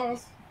want to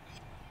toss?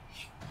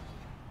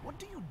 What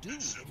do you do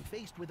when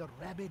faced with a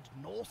rabid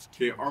Norse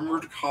Okay, team?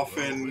 armored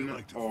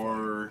coffin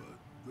or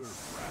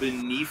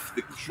beneath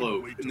the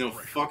cloak. No,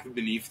 fuck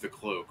beneath the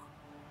cloak.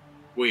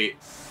 Wait,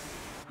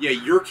 yeah,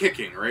 you're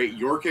kicking, right?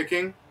 You're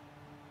kicking.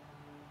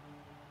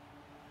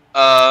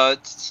 No,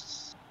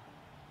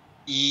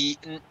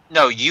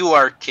 you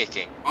are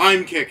kicking.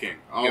 I'm kicking.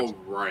 All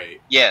right.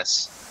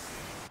 Yes.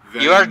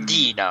 Then, You are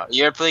D now.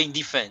 You are playing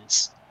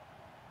defense.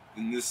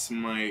 And this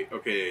might.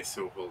 Okay,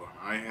 so hold on.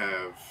 I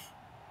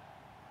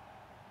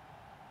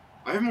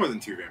have more than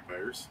 2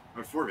 vampires. I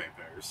have 4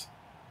 vampires.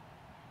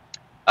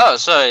 Oh,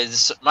 sorry.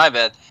 My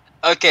bad.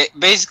 Okay,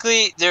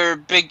 basically,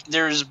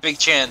 there's a big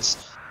chance.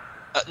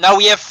 Now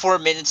we have 4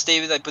 minutes,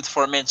 David. I put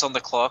 4 minutes on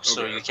the clock,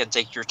 so Okay. you can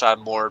take your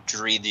time more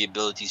to read the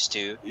abilities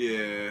too.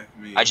 Yeah,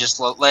 me.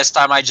 Last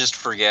time I just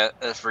forgot.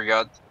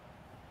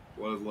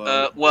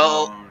 Bloodlust,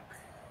 well- Monk.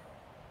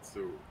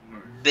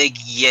 Big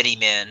Yeti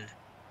man.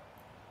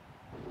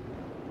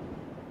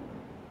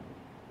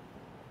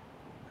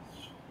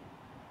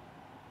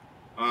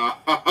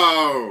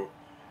 Oh,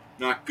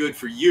 not good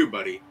for you,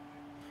 buddy.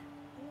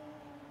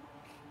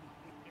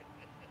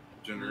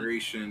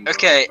 Generation.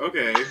 Okay.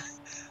 Okay.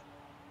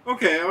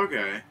 Okay.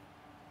 Okay.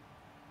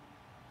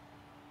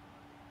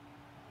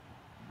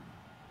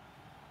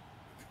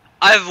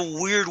 I have a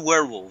weird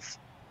werewolf.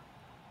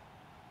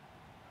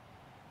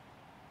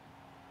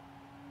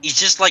 He's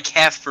just like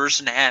half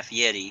person, half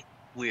Yeti.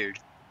 Weird.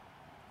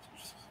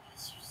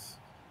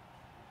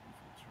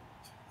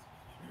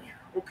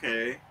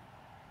 Okay.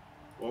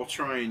 Well, I'll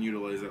try and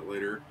utilize that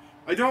later.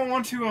 I don't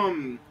want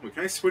to, wait,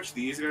 can I switch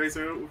these guys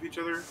out with each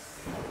other?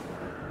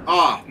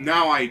 Ah,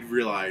 now I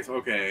realize.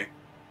 Okay.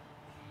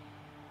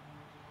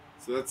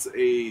 So that's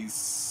a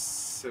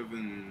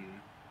 7-3.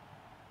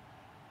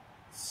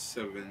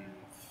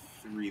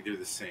 They're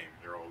the same.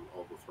 They're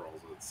all the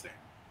thralls are the same.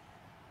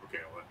 Okay,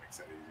 well, that makes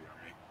that easy on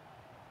me.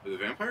 Are the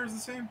vampires the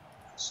same?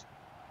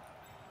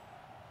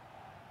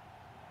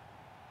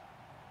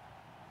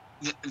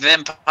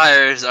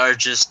 Vampires are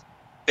just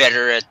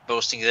better at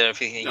boasting than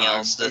everything No,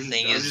 else. The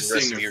thing I'm is just the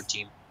rest saying of your if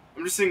team.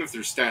 I'm just saying if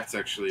their stats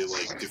actually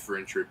like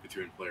differentiate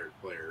between player to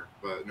player.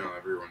 But no,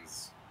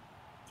 everyone's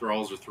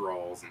thralls are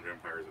thralls and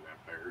vampires are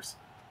vampires.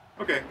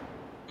 Okay.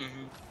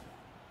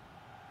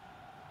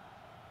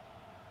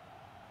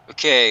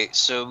 Okay,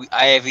 so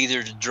I have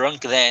either the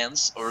Drunk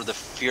Dance or the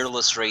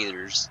Fearless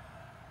Raiders.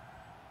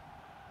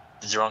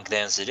 The Drunk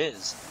Dance it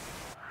is.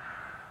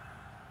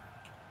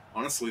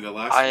 Honestly,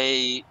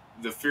 the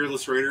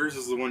Fearless Raiders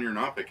is the one you're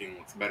not picking.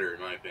 Looks better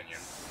in my opinion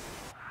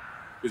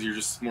because you're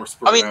just more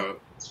spread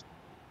out.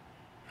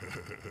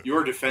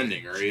 You're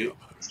defending, right?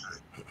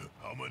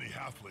 How many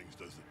halflings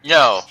does it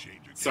No.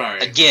 change Sorry.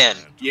 Again.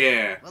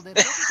 Yeah. Well,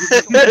 maybe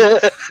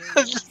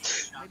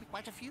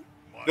quite a few.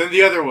 Then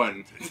the other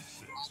one.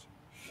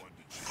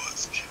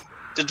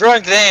 The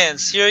Drunk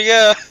Dance. Here you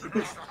go.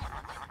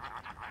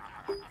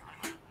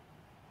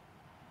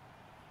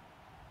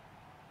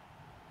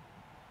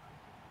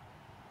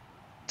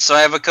 So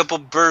I have a couple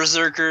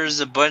berserkers,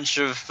 a bunch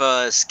of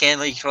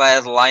scantily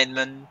clad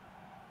linemen,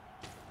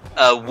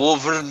 a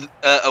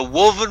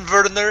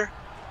Wolvenwerner,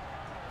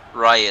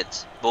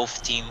 Riot.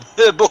 Both teams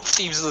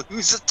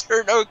lose a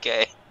turn.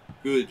 Okay.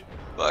 Good.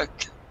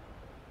 Fuck.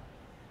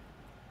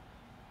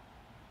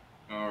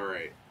 All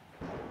right.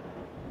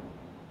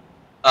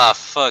 Ah,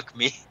 fuck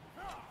me.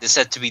 This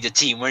had to be the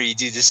team where you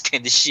do this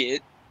kind of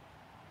shit.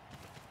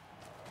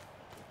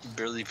 You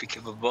barely pick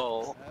up a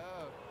ball.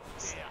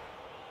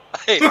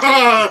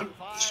 Fired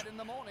in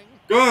the morning.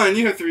 Go on,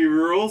 you have 3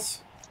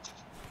 rules.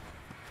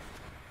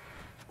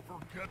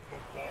 Forget the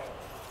ball.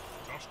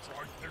 Just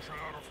try fishing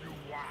out a few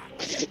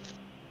whacks.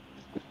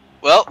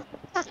 Well,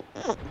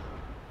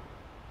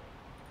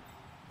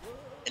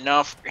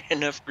 enough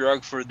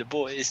grog for the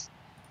boys.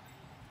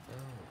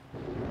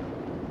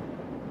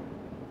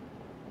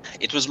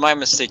 It was my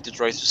mistake to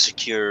try to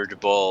secure the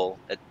ball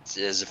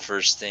as the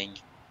first thing.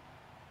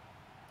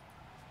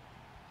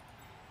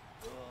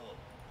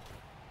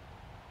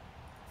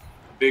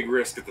 Big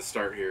risk at the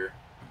start here.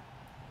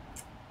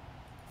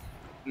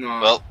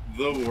 Not Well,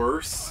 the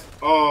worst.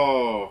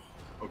 Oh,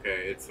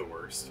 okay, it's the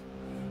worst.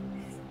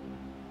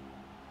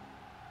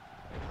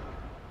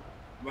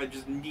 I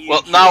just needed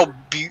well now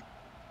I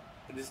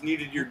just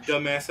needed your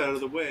dumbass out of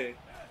the way.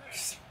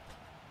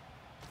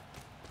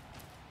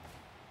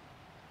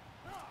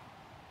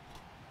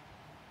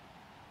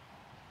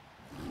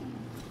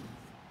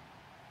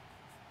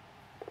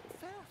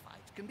 Fair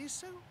fights can be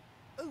so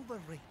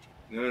overrated.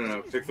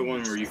 No. Pick the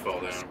one where you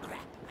fall down.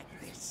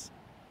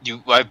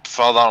 I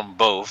fall down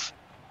both.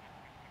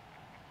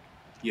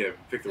 Yeah,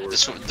 pick the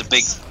worst. The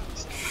big.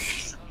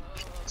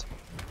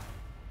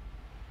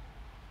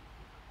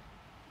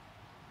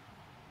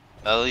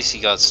 Well, at least he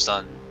got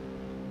stunned.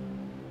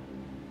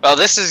 Well,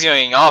 this is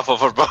going awful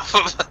for both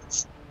of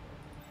us.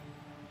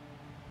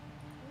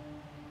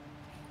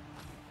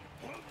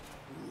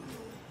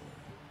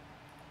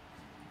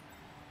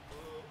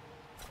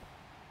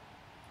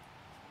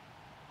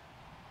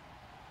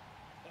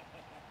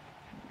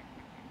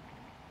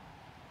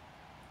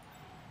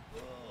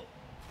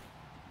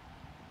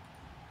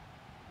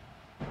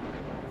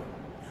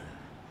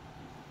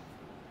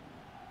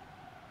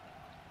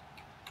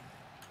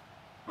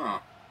 Huh.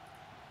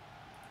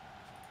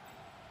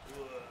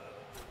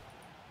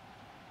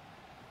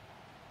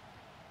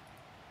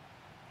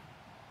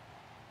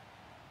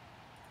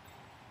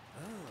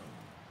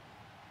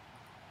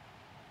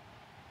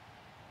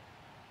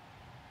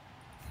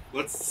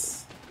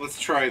 Let's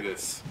try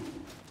this.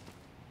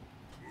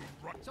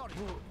 Sorry,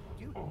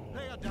 you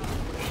lay her down.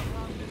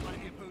 Surrounded by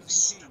the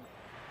opposing team.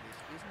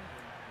 This isn't going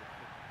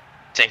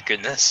to Thank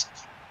goodness.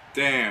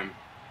 Damn.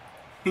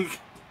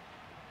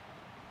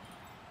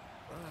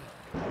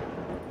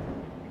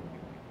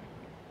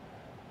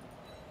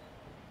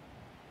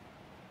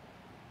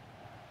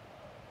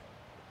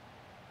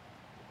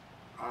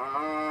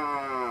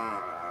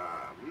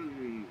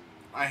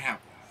 I have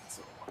that,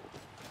 so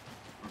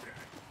okay.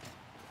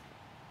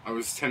 I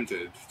was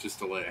tempted just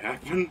to let it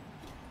happen.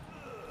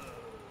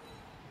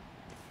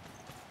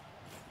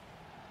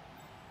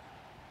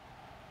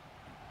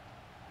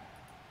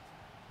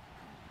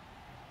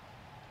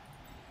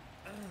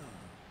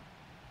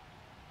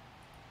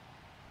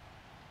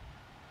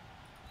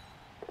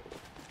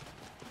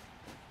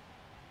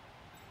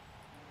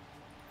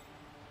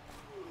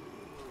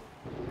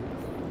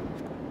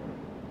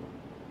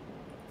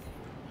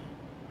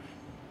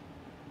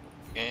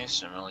 Okay,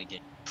 so I'm only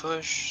getting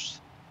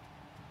pushed.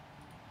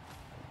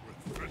 With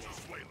vicious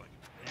flailing,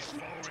 he's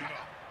following up,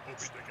 hoping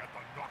to get the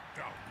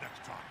knockdown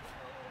next time.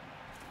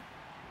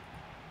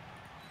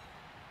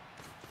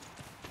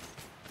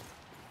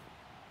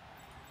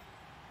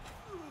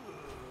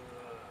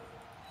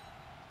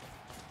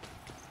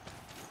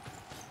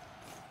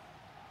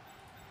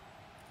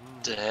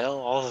 The hell?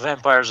 All the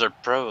vampires are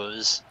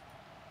pros.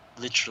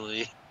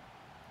 Literally.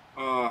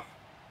 No,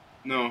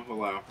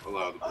 allow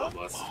the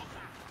bloodlust.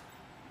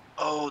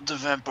 Oh, the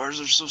vampires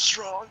are so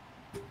strong.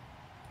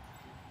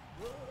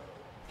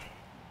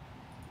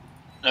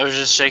 I was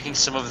just checking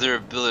some of their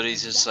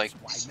abilities. It's like,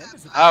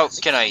 how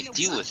can I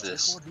deal with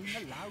this?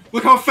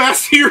 Look how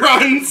fast he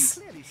runs!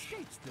 Clearly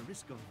states the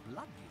risk of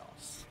blood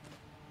loss.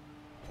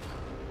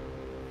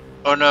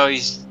 Oh no,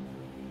 is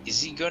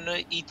he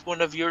gonna eat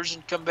one of yours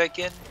and come back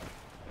in?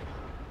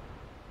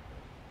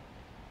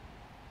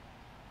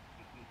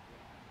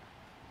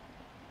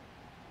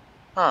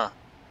 Huh.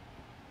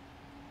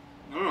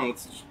 I don't know,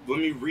 let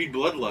me read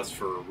Bloodlust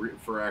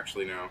for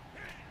actually now.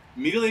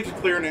 Immediately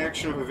declare an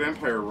action of a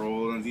vampire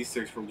roll, and a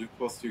d6 roll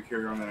 +2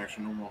 carry on that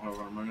action normal,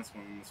 however,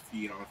 -1 must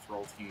feed on a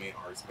thrall teammate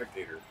or a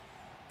spectator.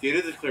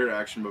 Data declared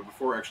action, but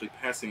before actually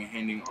passing,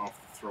 handing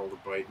off the thrall to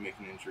bite, make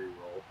an injury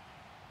roll.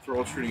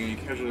 Thrall treating any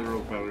casualty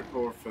roll battle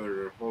or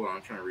feather. Hold on,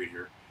 I'm trying to read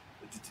here.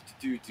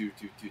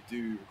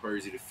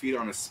 Requires you to feed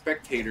on a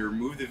spectator,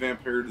 move the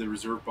vampire to the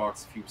reserve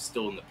box if he was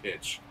still in the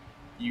pitch.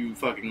 You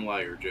fucking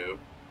liar, Joe.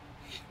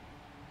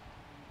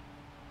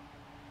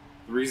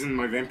 The reason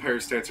my vampire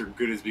stats are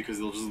good is because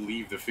they'll just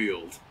leave the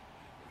field.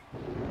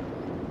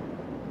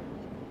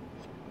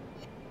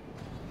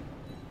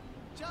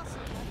 Just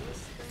like the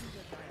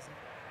Spender guys.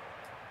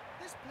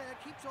 This player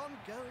keeps on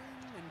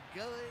going and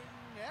going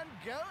and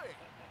going.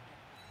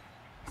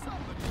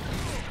 Somebody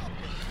stop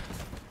him.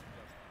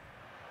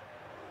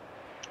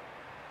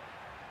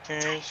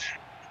 Okay,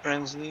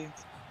 frenzy.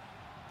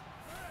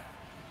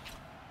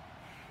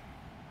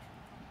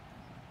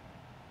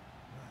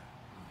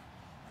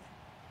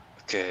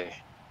 Okay.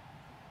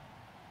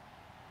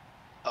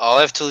 I'll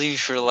have to leave you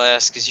for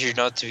last because you're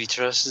not to be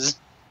trusted.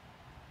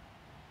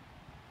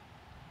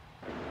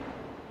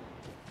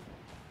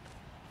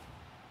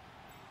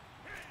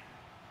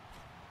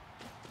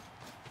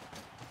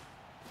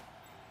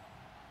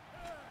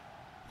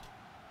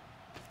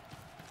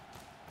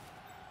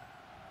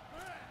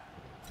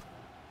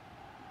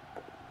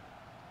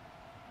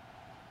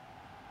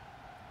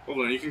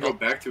 Hold on, you can go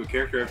back to a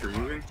character after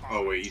moving?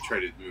 Oh wait, you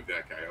tried to move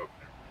that guy. Okay.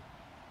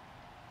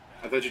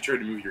 I thought you tried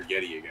to move your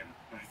Yeti again.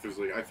 I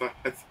thought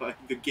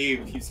the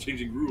game keeps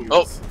changing rules.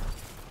 Oh.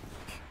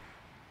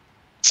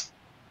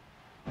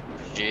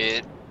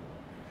 Shit.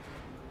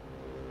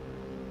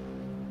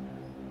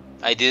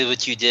 I did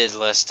what you did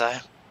last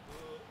time.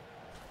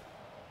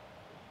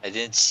 I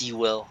didn't see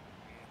well.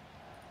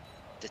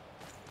 That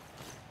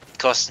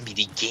cost me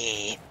the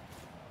game.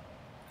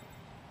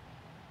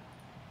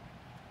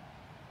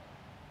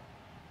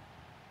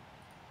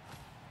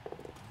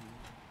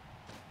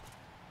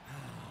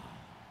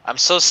 I'm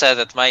so sad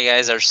that my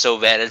guys are so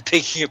bad at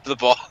picking up the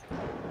ball.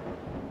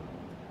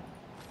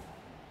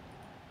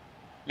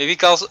 Maybe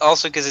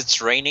also because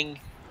it's raining.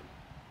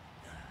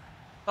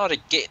 Not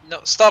again.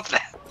 No, stop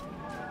that.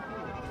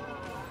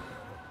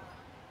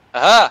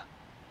 Aha!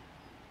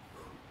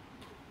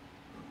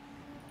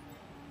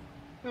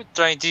 You're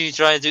trying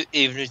to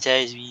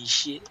hypnotize me,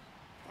 shit.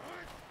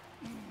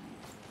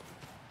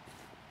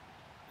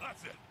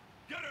 That's it.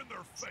 Get in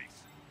their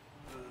face.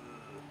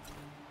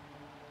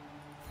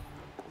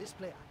 This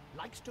player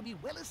likes to be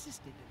well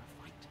assisted in a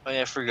fight. Oh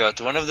yeah, I forgot.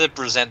 One of the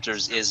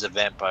presenters is a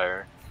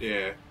vampire.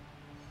 Yeah.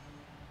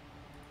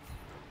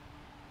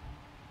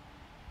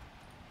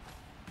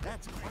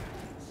 That's quite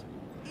nice.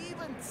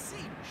 Even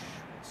Siege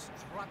would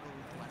struggle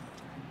to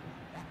understand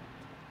that.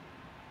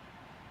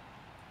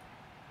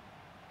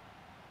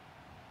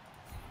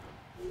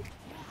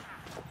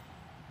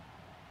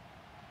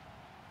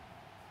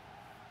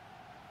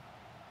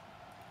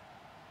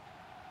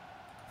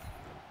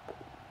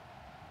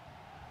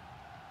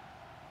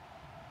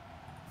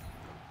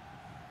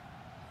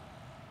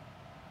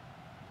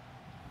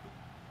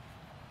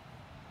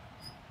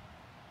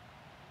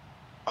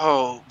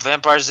 Oh,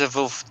 vampires have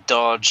both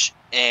dodge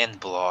and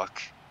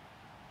block.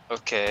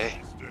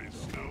 Okay. Stay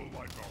still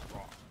like a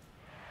rock.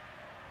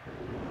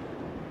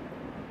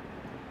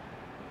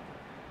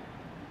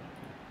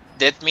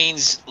 That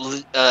means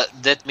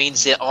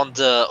that on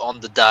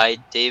the die,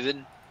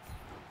 David,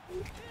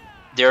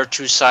 there are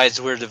two sides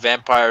where the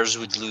vampires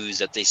would lose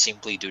that they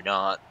simply do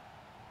not.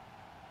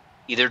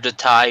 Either the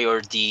tie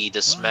or the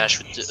smash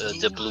with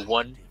the blue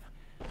one.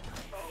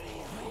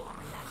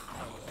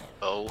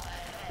 Oh.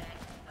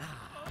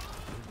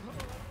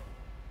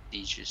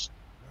 He just.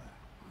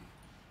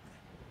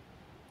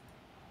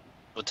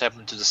 What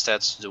happened to the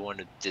stats to the one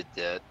that did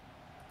that?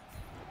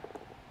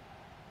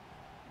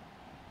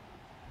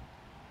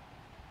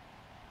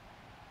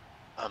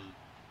 Um.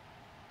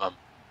 I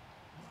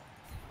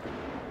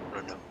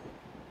don't know.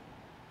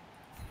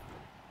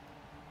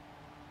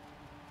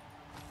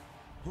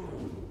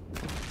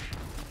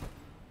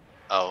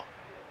 Oh.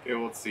 Okay,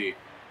 well, let's see.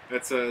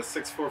 That's a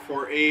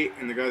 6448,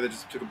 and the guy that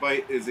just took a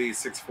bite is a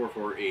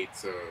 6448.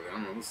 So I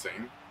don't know, the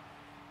same.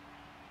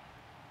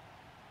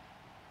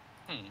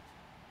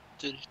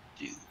 Did it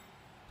do?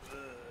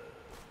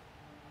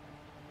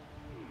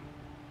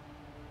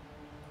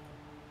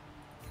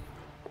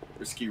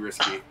 Risky,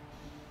 risky.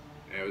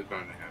 Yeah, it was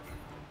bound to happen.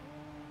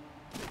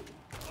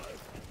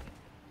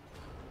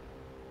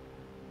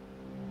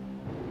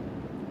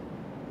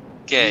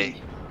 Okay.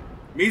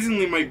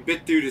 Amazingly, my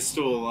bit dude is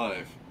still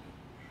alive.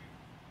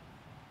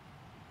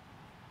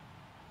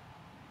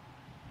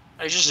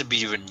 It's just a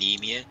bit of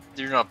anemia.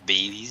 They're not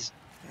babies.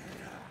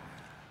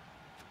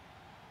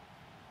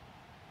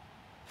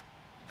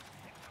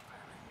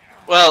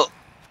 Well,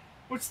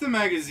 What's the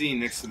magazine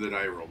next to the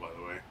die roll, by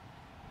the way?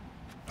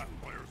 That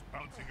player's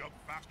bouncing up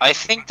faster I than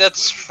think that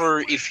that's blade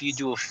for swings. if you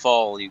do a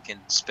fall, you can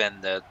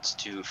spend that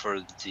to for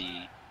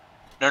the.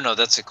 No,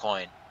 that's a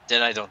coin.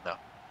 Then I don't know.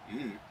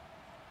 Mm.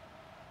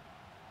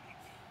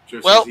 Joe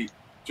says Well, he.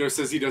 Joe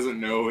says he doesn't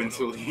know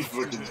until he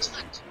fucking.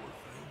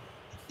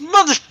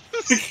 mother.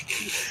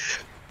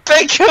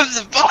 Back of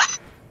the ball.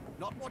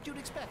 Not what you'd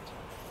expect.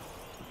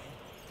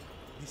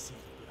 This is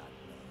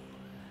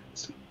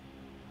blood.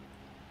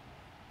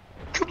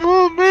 Come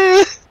on,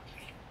 man.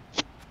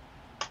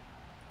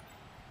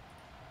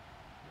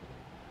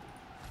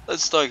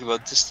 Let's talk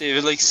about this,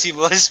 David. Like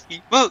civilized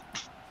people.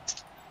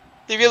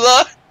 Leave me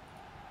alone.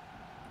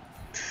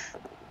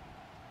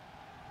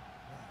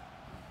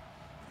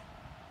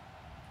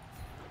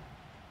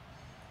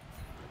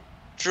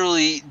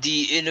 Truly,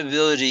 the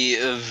inability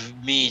of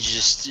me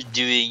just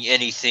doing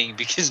anything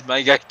because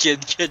my guy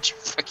can't catch a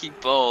fucking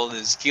ball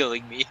is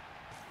killing me.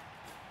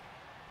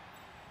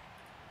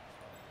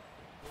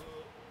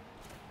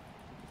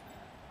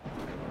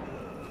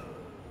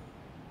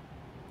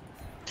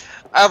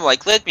 I'm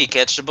like, let me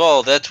catch the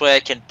ball, that way I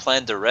can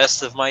plan the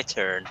rest of my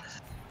turn.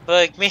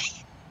 Like me.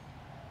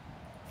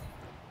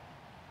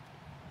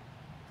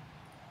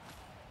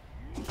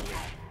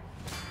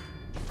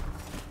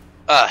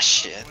 Ah,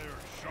 shit. Player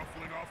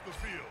shuffling off the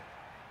field,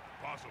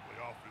 possibly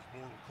off his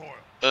mortal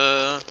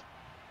coil.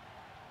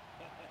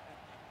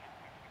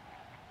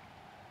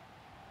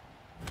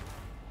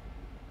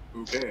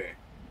 Okay.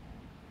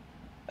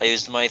 I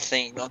used my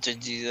thing not to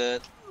do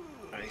that.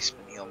 I'm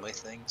expending all my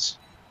things.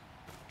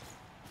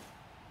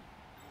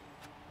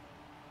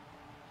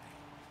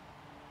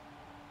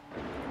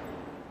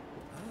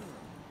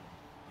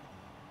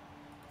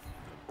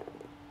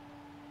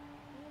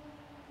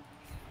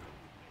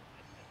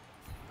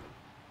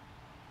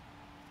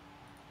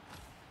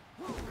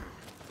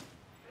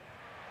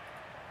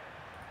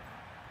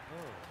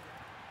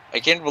 I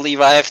can't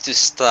believe I have to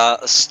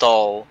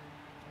stall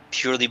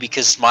purely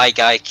because my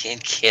guy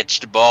can't catch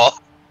the ball.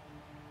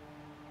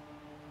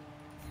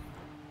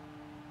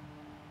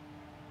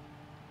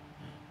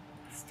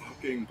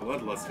 Stop getting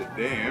bloodlusted,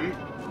 damn.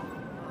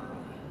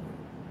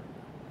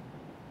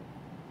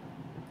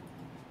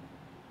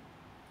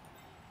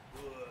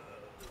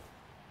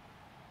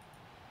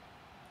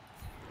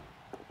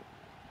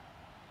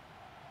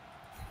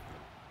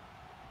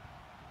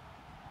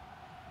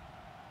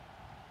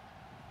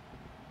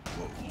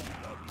 Whoa,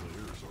 that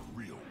player's a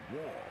real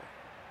wall.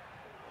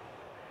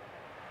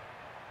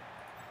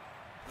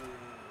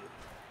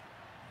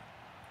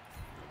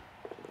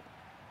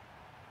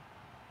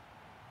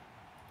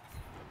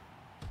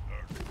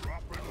 They're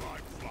dropping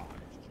like flies.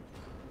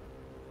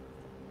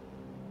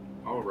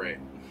 Alright.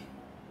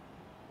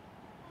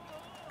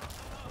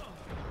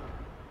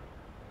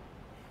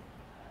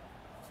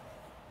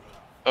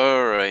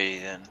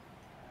 Alright then.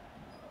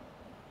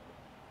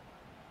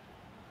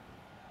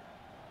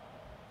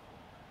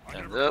 I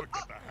And never up. could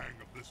get the hang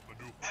of this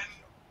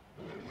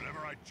maneuver. Whenever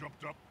I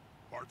jumped up,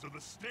 parts of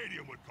the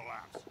stadium would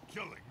collapse,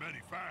 killing many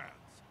fans.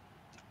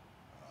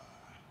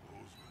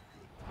 Those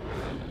were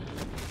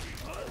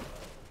good.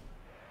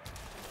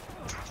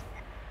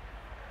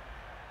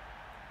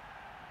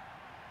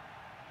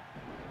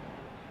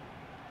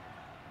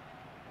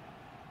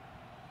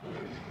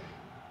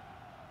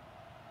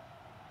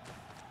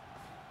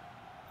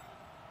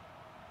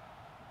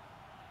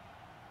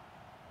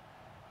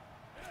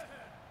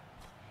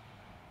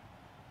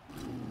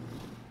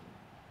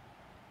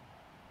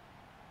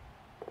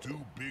 Two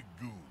big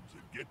goons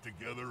that get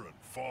together and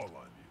fall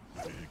on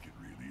you. It can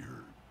really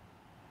hurt.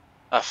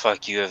 Ah,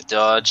 fuck you, have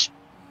dodge.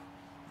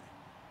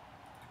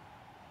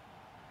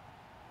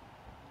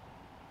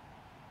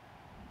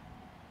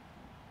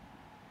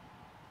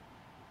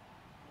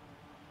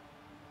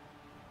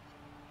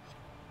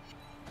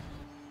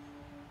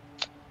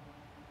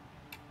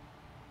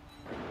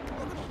 Look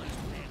at all those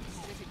men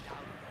sitting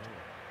down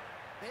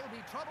there. They'll be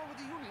trouble with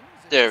the unions.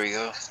 There we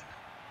go.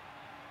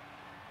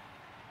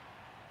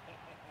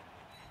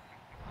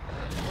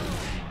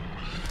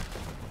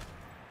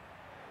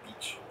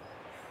 Beach.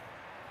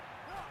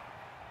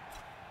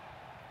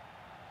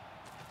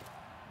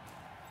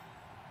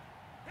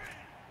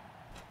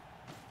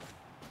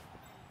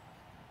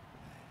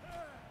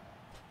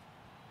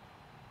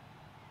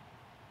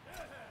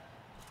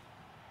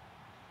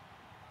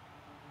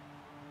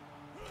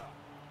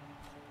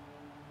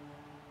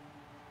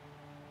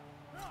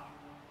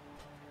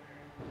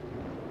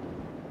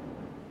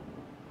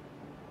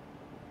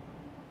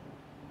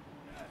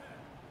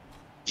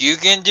 You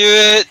can do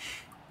it.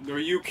 No,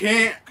 you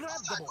can't. Grab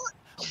the ball.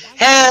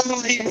 Hell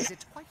Why? yeah.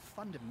 It's quite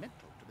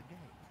fundamental to the game.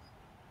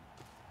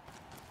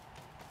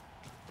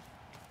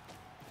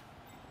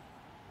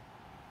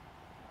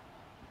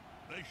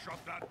 They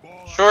shot that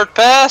ball out Short of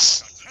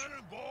pass. a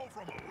cannonball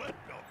from a lead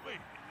belt. Wait,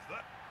 is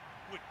that...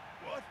 Wait,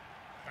 what?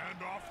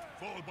 Handoff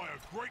followed by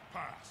a great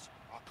pass.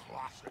 A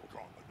classic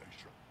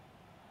combination.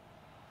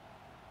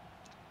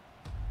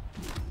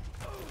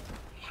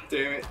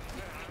 Damn it.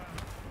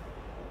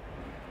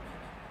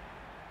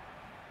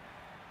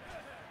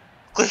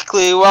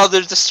 Quickly, while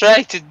they're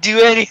distracted,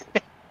 do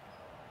anything.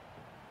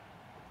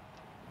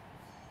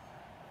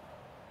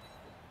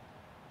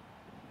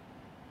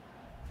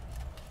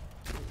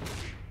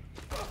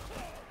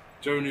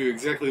 Joe knew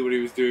exactly what he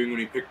was doing when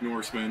he picked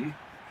Norseman.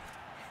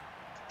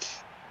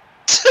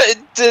 I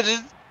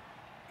didn't.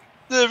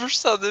 Never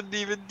saw them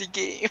even in the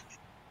game.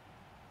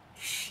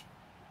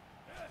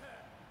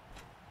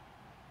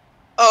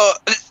 Oh,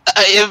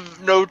 I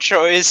have no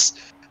choice.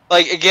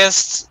 Like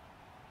against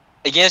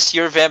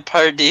your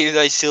vampire David,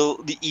 I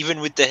still, even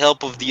with the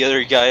help of the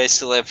other guy, I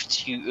still have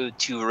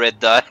two red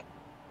die.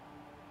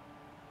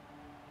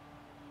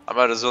 I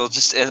might as well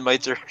just end my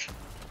turn.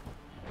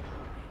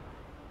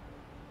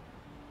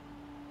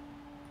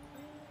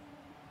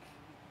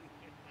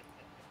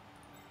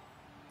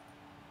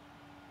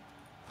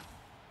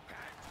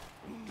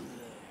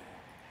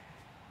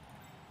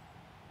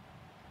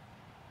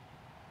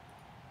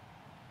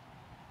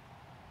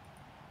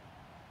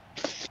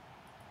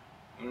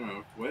 I don't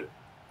know. What?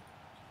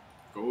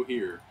 Go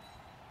here.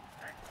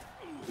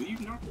 Will you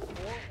knock the ball?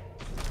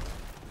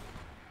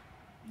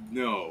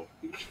 No.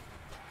 A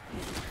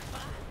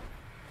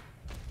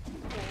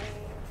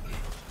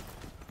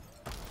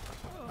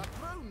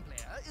prone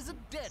player is a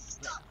dead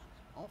player.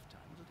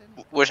 Oftentimes at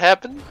any What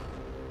happened?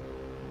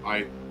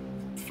 I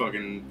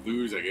fucking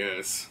lose, I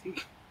guess. I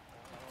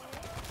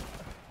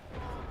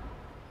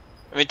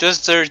mean, it was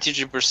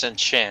 32%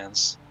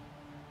 chance.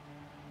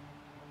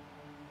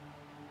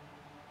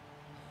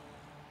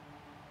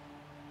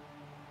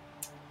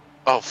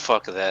 Oh,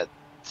 fuck that.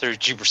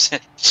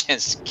 32%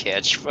 chance to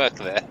catch. Fuck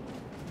that.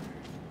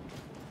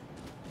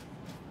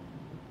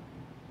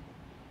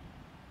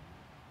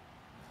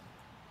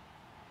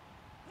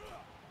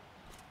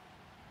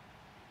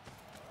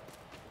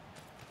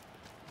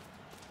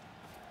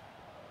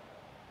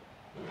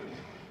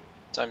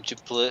 Time to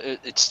play.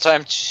 It's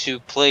time to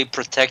play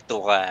Protect the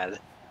Lad.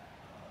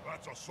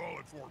 That's a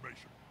solid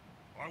formation.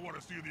 I want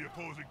to see the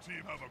opposing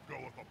team have a go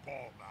at the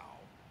ball now.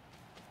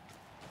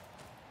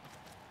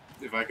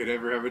 If I could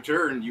ever have a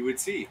turn, you would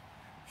see.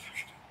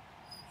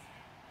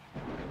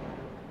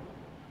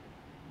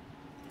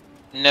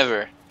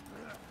 Never.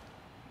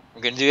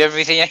 I'm gonna do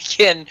everything I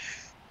can.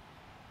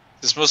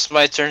 Because most of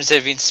my turns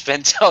have been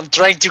spent on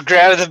trying to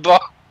grab the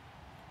ball.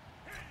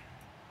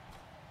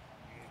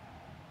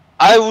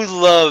 I would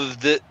love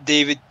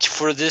David,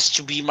 for this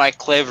to be my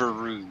clever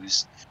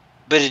ruse.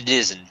 But it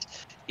isn't.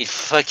 It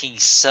fucking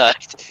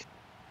sucked.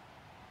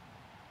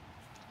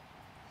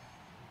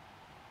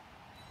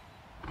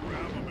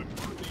 Grab them and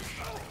put these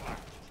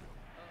relax, Jim.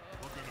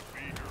 We're gonna be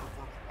here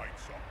for quite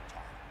some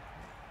time.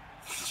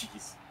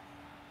 Jeez.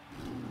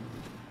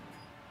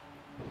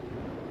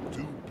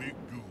 Two big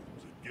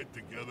goons that get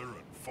together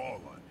and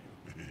fall on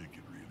you. It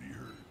can really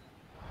hurt.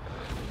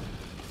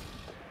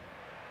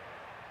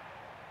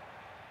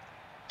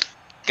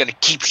 Gonna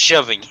keep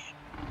shoving.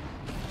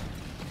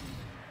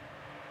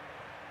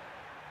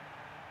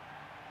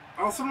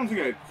 I also don't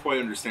think I quite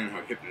understand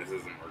how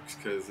hypnotism works,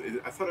 because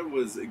I thought it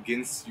was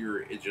against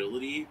your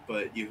agility,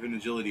 but you have an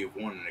agility of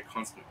 1 and it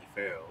constantly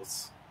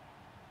fails.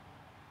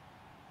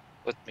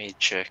 Let me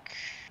check.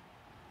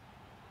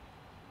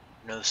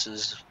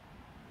 Gnosis.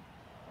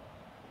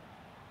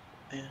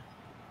 Yeah.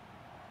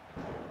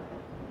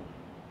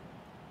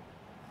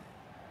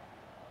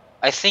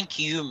 I think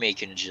you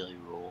make an agility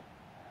roll.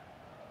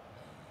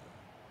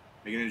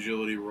 Make an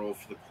agility roll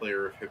for the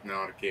player of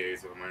hypnotic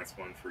gaze of a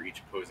 -1 for each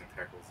opposing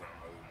tackle zone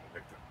other than the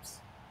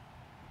victims.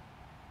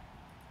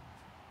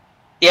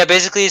 Yeah,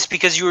 basically it's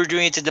because you were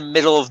doing it in the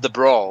middle of the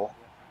brawl.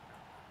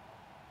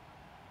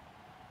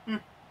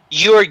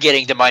 You're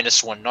getting the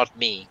 -1, not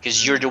me,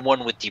 because you're the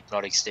one with the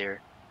hypnotic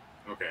stare.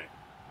 Okay.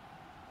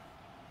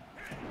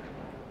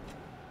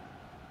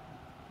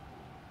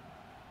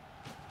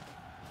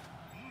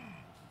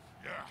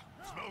 Yeah,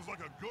 smells like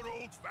a good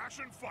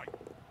old-fashioned fight.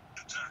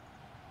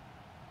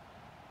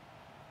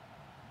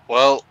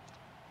 Well,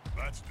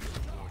 That's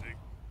disappointing.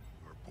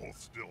 both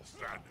still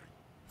standing.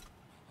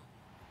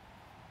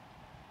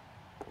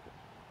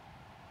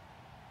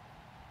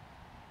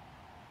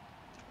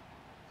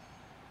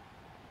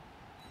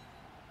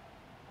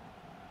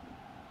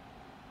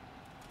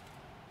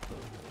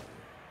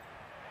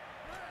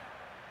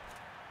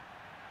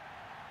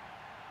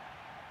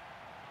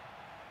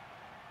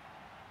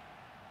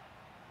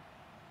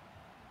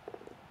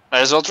 Might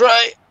as well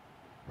try.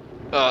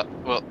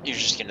 Well, you're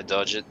just gonna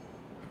dodge it.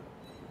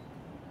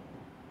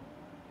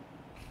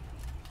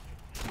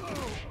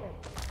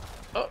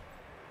 Oh,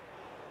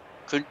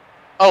 could.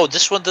 Oh,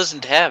 this one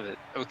doesn't have it.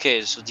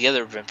 Okay, so the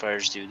other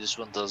vampires do. This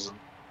one doesn't.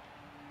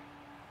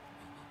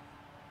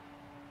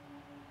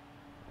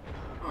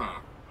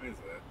 Huh. Why is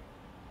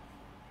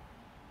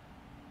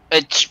that?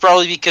 It's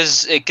probably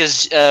because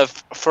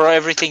for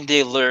everything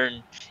they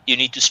learn, you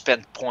need to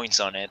spend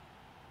points on it.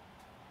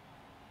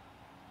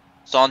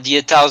 So on the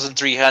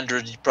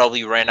 1,300, you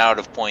probably ran out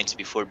of points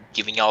before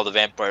giving all the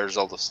vampires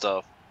all the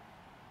stuff.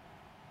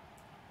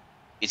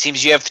 It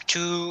seems you have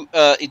two.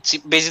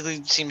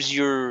 Basically seems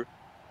the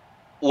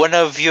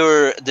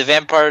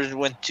vampires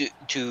went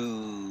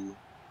to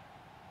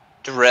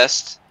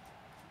rest.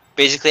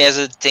 Basically has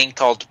a thing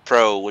called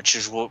pro, which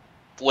is what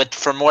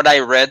from what I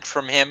read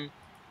from him,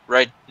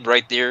 right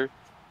there,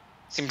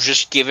 seems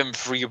just give him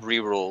free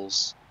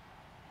rerolls.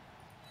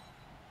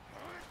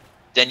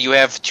 Then you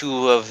have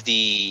two of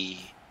the.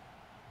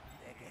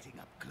 They're getting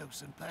up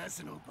close and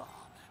personal, Bob.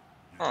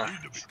 Huh.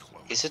 Need to be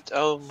close. Is it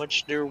how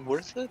much they're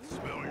worth it?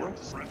 Smell your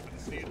breath and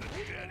see the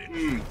dead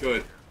in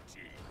Good.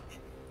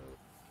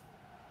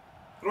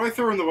 How do I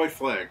throw in the white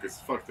flag? Cause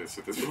fuck this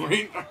at this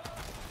point. I'm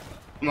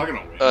not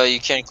gonna win.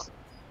 You can't.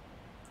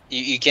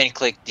 You can't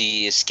click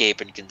the escape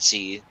and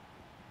concede.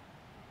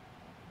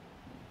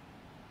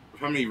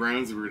 How many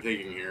rounds we're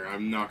taking here?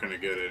 I'm not gonna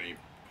get any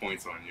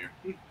points on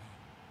you.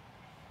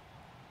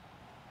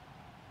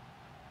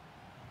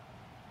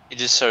 It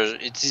just starts.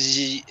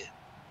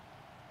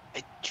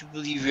 I do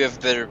believe you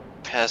have better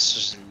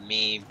passes than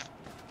me,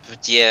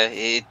 but yeah,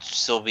 it'd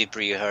still be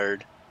pretty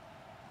hard.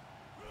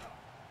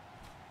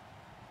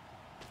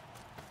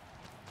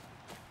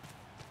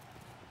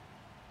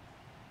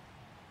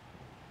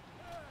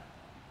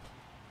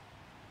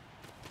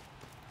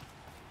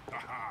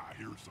 Haha,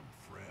 here's some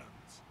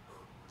friends.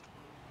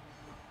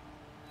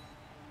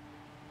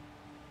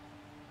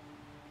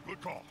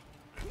 Good call.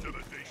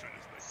 Intimidation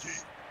is the key.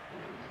 It's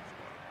one of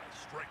my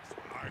strengths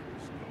when I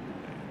was still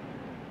dead.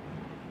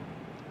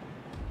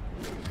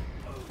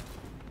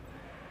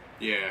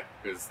 Yeah,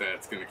 because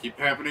that's gonna keep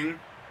happening.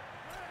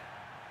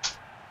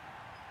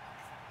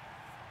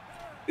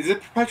 Is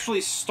it perpetually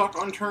stuck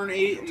on turn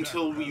 8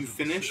 until you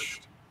finish?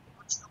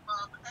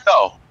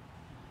 No,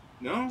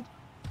 No?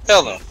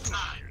 hell no.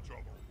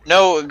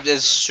 No,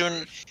 as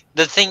soon.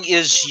 The thing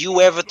is, you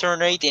have a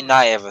turn 8 and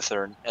I have a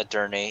turn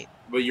 8.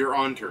 But you're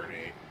on turn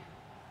 8.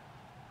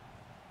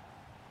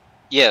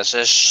 Yes,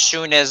 as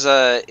soon as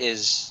I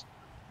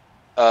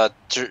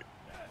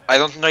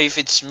don't know if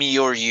it's me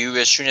or you.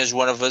 As soon as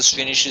one of us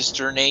finishes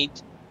turn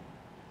 8,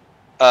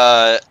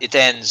 it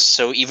ends.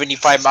 So even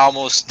if I'm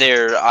almost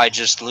there, I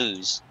just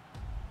lose.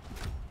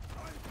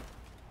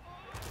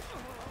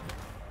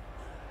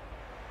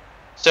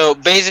 So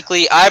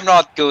basically, I'm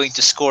not going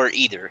to score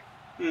either.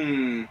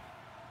 Hmm.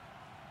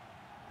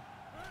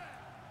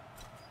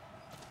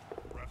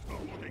 Rat's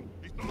not looking.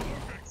 He's not looking.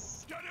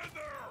 Get in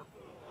there!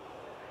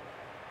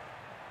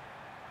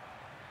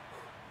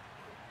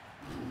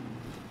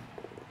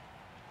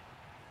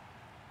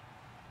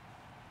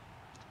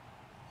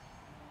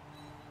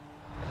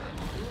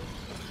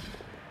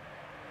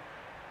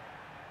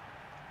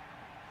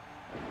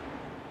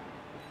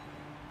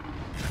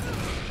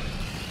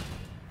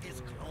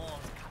 His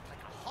claws cut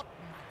like a hot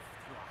knife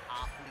through a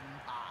halfling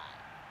pie.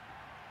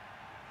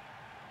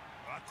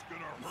 That's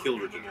gonna hurt He'll in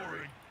the regenerate.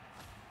 morning.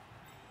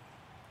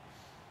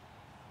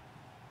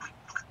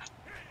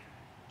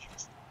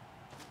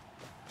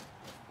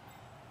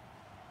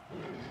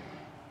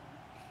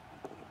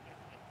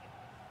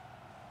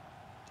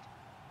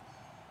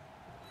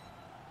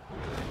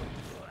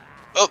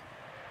 Oh,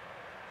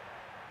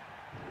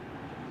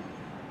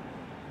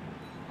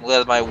 I'm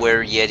glad my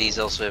were Yetis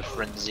also have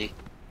frenzy.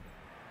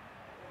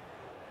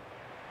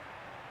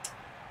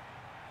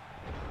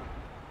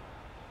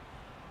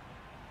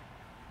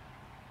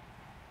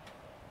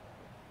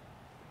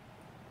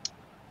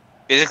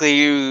 Basically,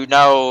 you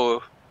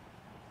now,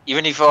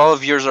 even if all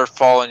of yours are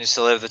fallen, you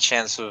still have the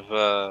chance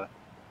of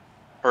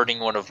hurting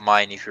one of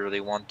mine if you really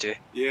want to.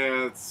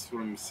 Yeah, that's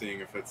what I'm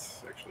seeing, if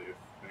that's actually a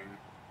thing.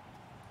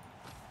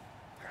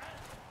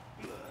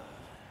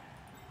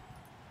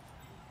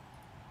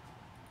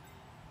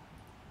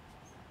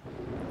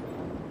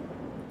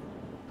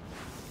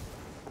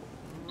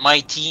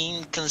 My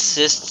team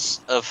consists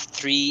of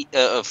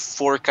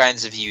 4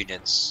 kinds of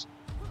units.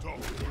 Tough,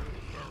 very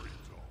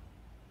tough.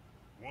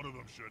 One of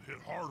them should hit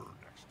harder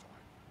next time.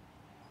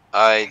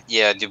 I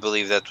do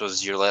believe that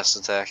was your last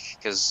attack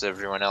because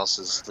everyone else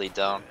is laid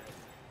down.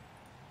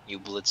 You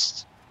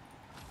blitzed.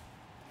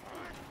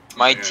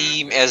 My Yeah,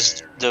 team yeah,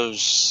 has yeah.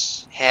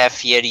 those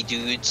half Yeti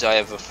dudes. I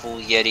have a full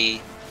Yeti.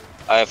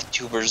 I have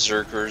 2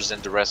 Berserkers,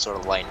 and the rest are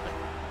linemen.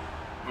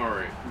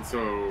 Alright,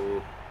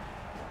 so...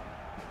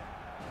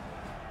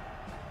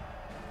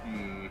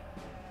 Hmm.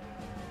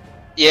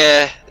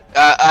 Yeah,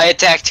 I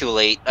attacked too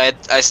late.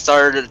 I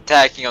started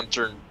attacking on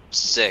turn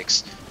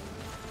 6.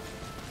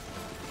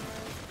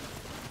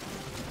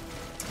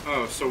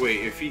 Oh, so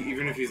wait,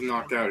 even if he's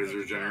knocked out, his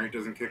regenerate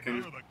doesn't kick None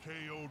in? of the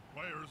KO'd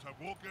players have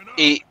woken up.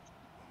 It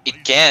The it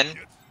lazy can.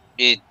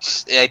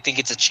 idiots. I think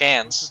it's a Both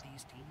chance. of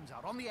these teams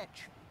are on the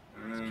edge.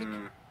 His kick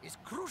is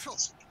crucial.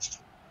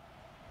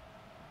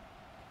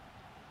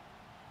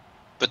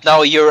 But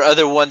now your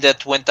other one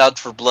that went out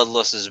for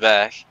Bloodlust is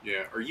back.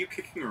 Yeah, are you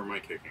kicking or am I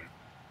kicking?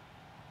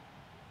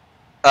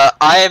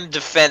 I am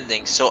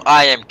defending, so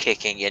I am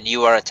kicking, and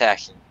you are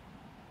attacking.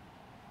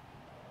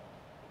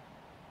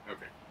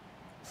 Okay.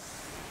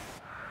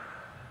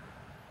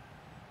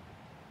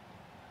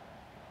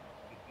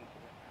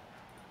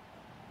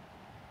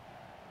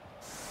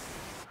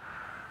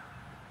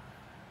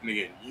 And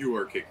again, you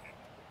are kicking.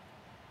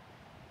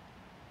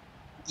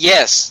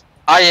 Yes,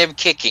 I am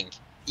kicking.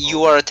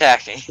 You Okay. are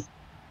attacking.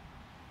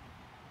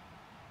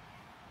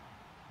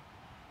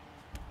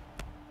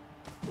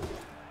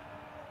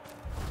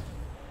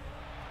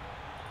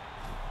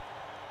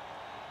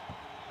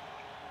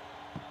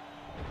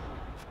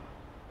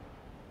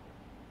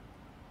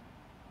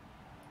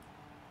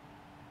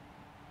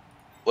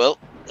 Well,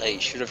 I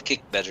should have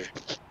kicked better. Those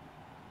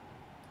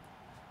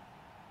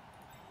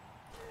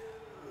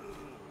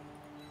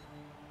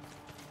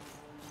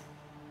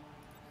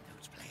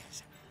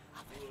players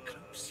are very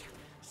close.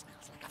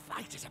 Smells like a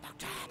fight is about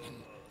to happen.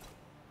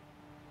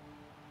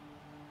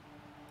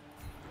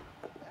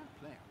 That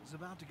player is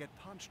about to get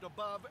punched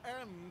above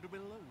and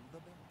below the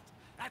belt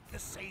at the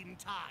same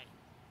time.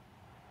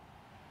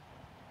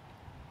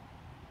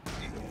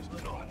 He is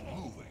not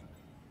moving.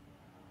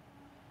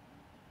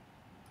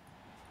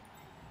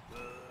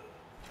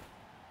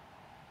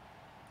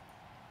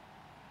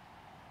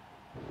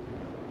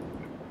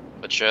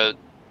 Watch out.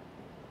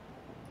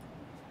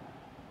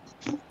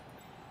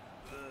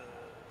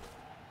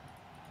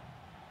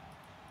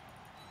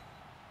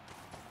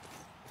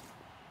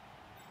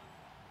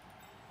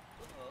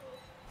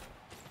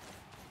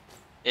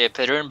 Yeah,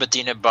 Pedro and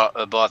Bettina bought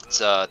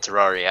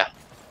Terraria.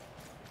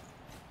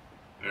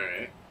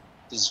 Alright.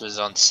 This was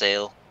on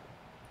sale.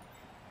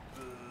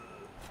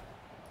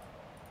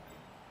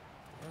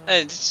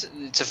 It's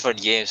a fun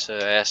game, so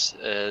I asked,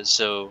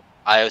 so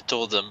I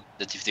told them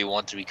that if they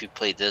wanted, we could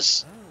play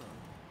this.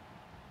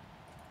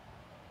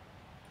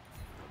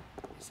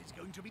 This is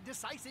going to be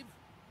decisive.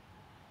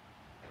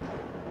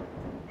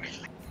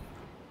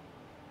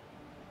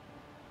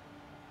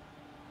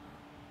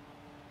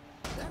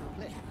 That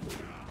player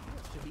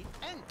appears to be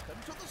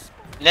anchored to the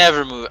spot.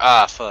 Never move.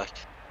 Ah, fuck.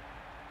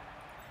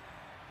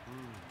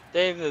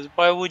 David,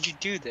 why would you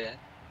do that?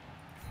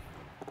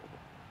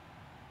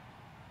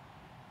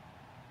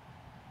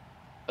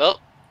 Well,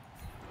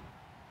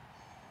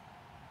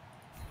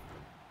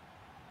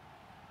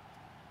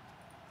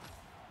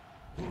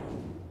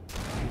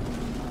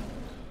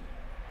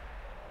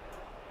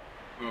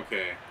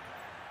 Okay.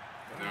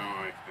 Now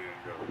I can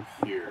go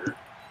here.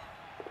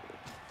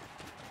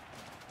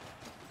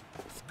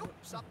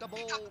 Scoops up the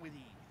ball with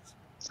ease.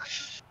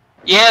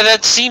 yeah,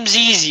 that seems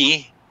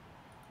easy.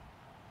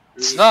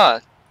 It's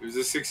not. There's a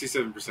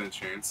 67%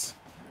 chance.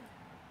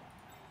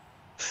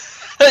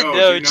 No,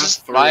 No, do it's not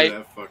just throw my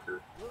that fucker.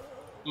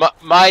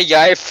 my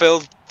guy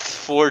failed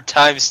 4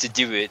 times to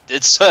do it.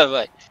 That's why I'm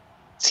like,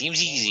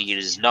 seems easy. It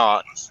is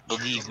not.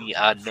 Believe me,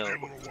 I know. Steal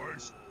it away.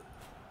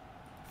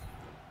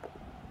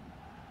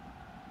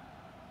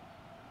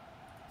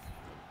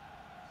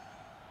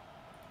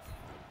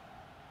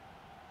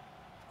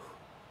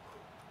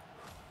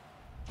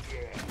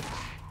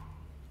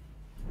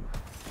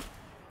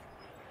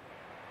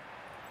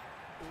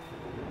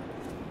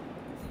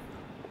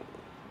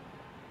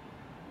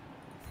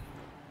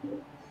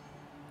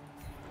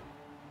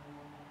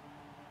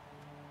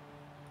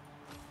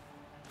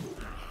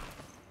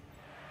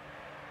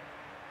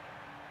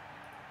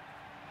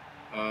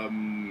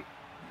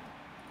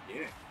 Yeah.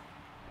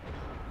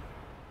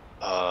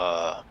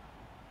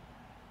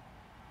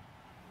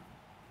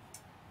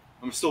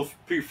 I'm still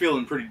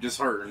feeling pretty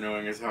disheartened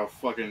knowing as how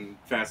fucking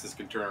fast this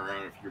can turn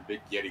around if you're a big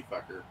Yeti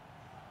fucker.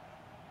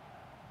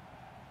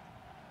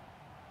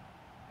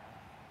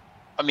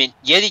 I mean,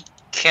 Yeti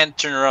can't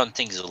turn around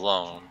things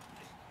alone.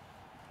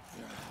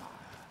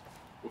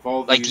 With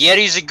all Like, these,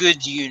 Yeti's a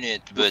good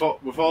unit,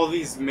 but with all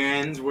these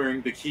mans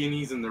wearing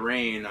bikinis in the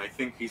rain, I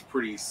think he's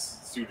pretty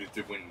suited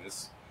to win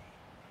this.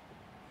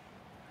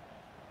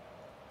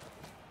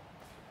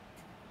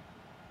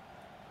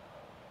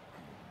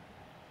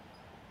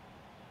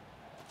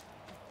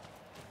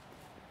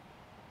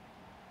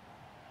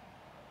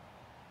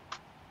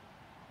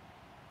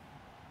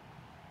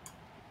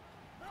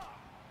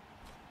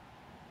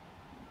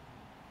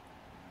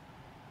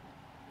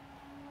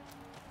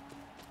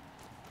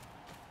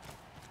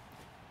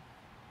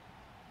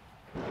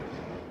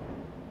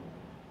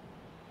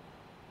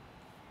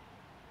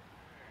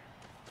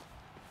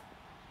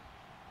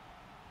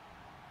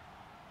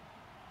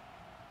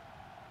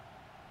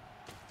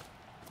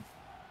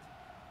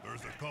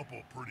 There's a couple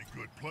pretty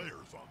good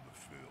players on the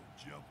field,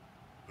 Jim.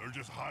 They're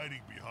just hiding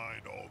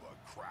behind all the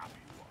crappy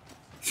ones.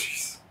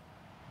 Jeez.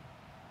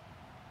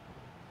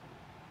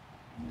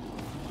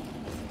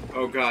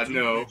 Oh god,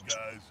 no. Big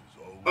guys is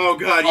always Oh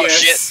god, Oh,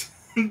 yes.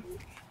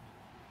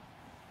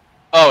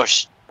 Oh,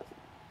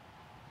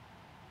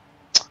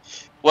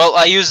 well,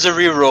 I used the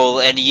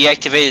reroll and he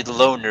activated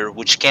Loner,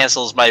 which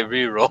cancels my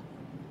reroll.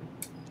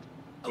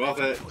 Well,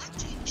 that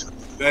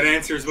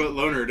answers what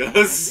Loner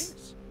does.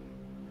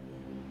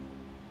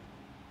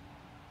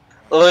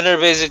 Loner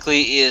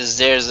basically is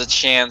there's a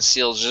chance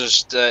he'll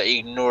just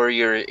ignore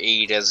your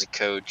aid as a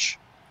coach.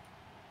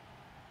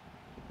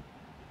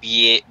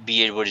 Be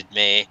it what it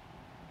may.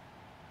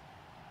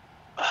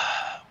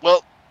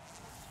 Well,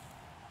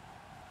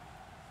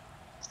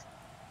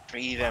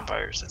 3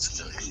 vampires,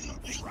 that's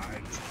right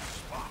in the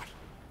spot.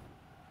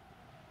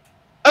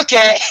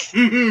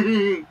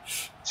 okay.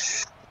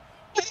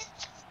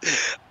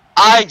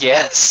 I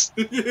guess.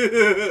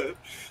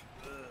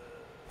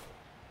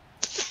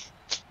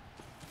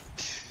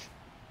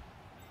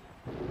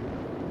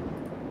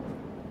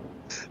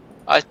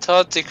 I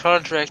thought the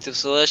contract of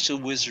Celestial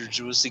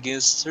Wizards was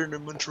against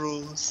tournament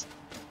rules.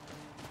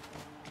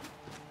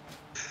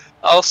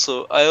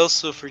 Also, I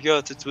also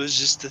forgot it was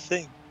just a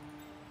thing.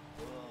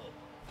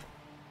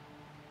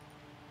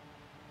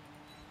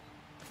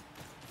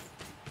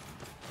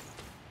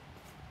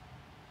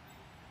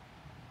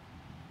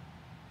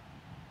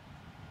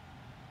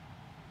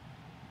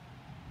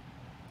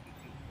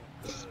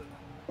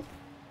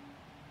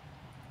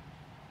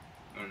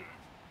 Oh no.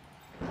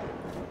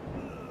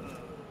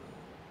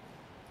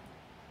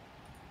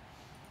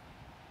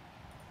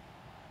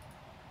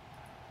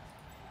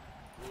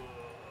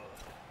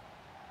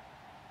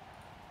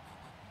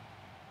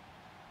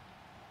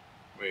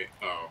 Wait,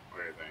 oh,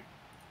 okay, thank.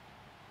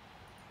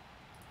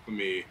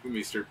 Let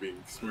me start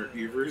being smart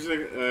here for a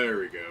second. There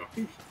we go.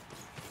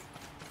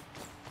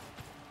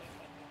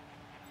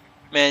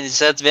 Man, is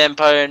that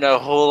vampire in a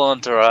whole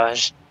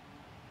entourage?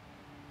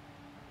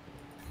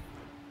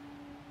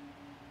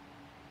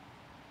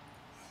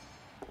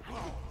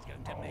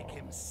 Going to make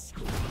him sick.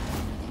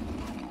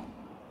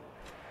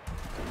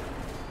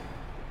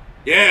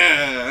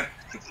 Yeah!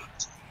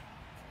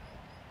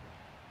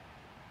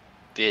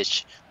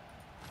 Bitch.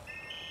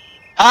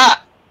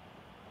 Ha!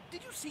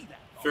 Did you see that?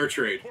 Fair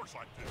trade. Of course I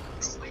did.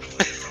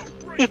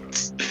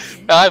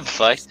 I'm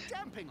fine.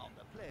 Stamping on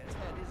the player's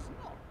head is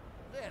not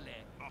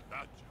really. Not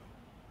that, Jim.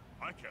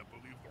 I can't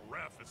believe the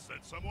ref has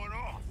sent someone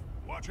off.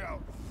 Watch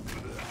out.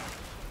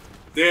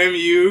 Damn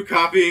you,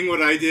 copying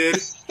what I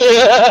did.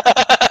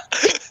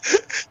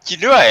 You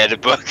knew I had a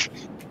book.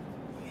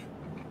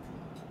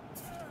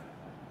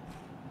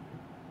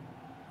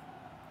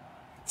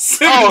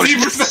 Oh,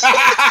 70%!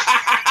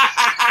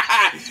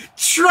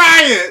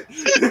 Try it!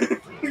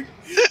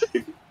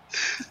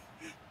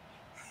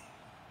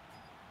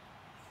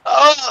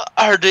 Oh,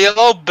 are they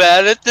all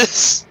bad at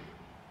this?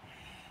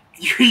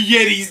 Your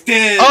Yeti's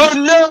dead! Oh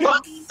no!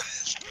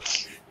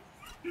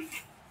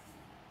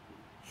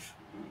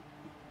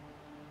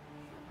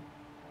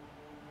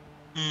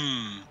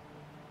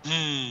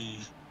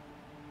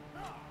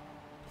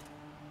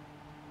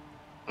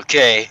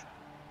 Okay.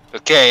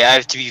 Okay, I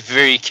have to be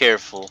very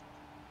careful.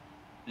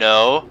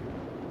 No.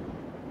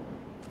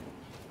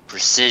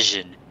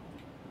 Precision.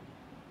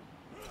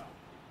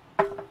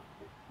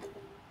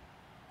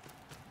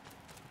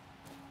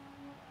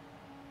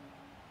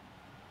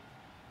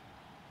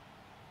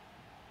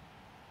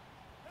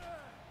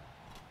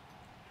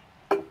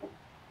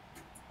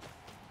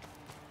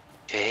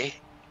 Okay.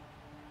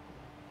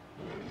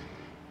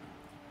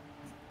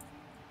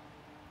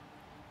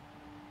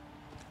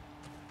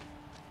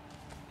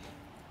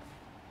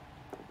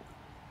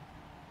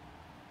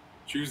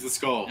 Choose the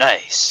skull.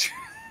 Nice.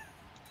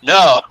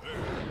 No.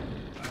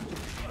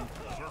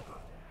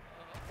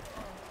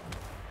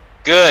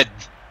 Good.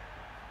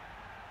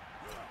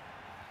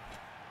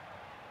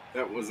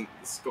 That wasn't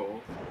the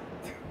skull.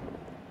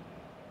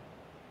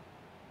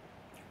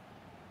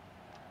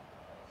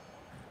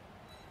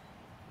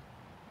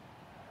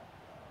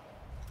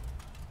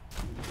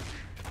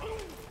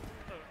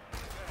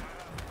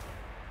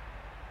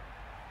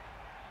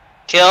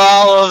 Kill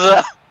all of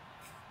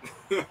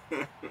them.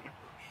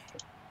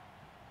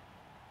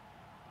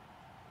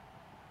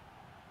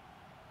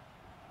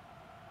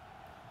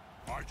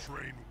 I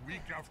trained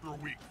week after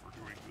week for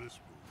doing this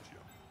move, Jim.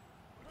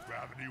 But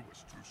gravity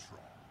was too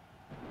strong.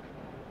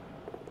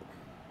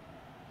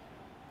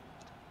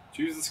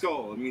 Choose the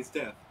skull. It means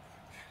death.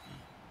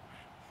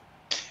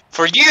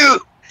 For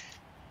you.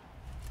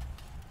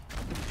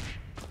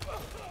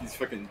 These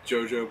fucking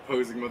JoJo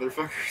posing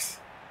motherfuckers.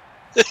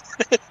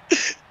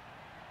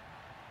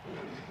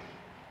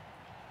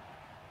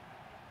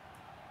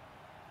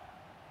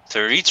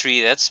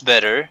 33, that's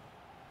better.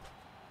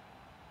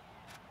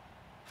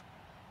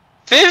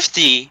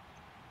 50?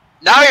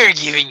 Now you're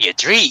giving me a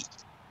treat.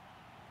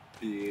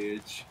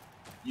 Bitch.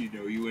 You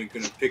know you ain't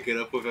gonna pick it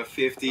up with a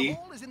 50. The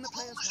ball is in the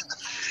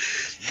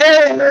player's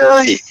hand.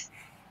 Hey!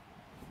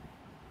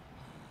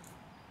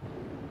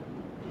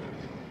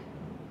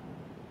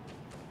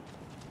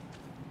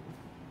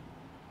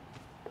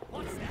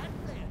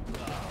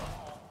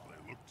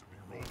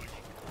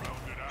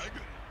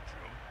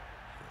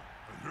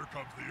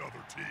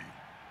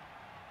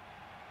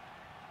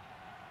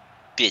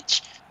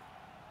 bitch.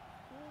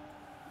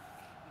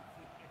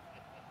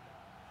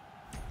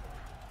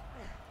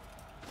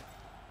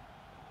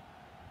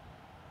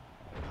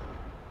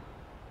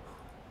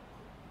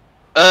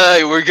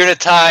 We're gonna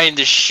tie in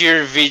the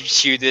sheer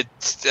virtue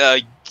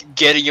that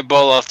getting a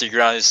ball off the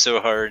ground is so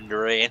hard in the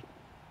rain.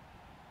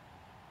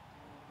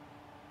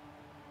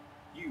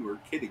 You are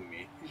kidding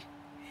me.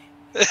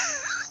 Let's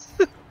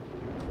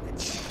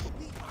see what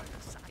the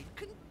other side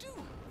can do.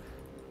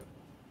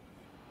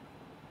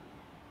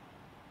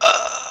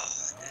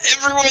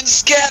 Everyone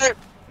scatter!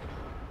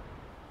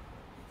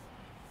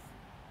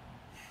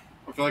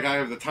 I feel like I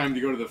have the time to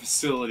go to the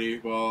facility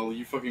while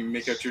you fucking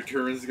make out your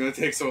turns. It's gonna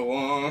take so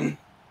long.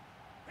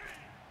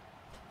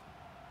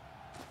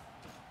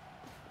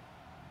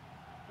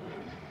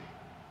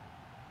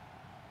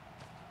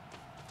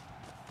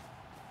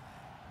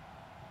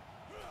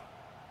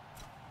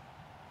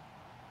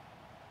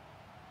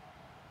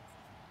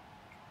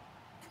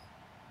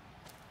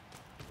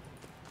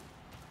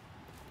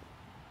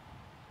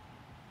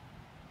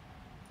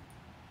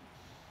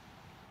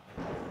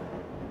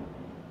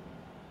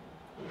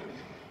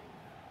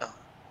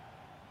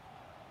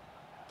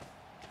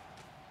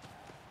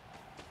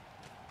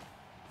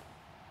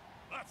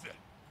 That's it.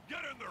 Get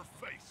in their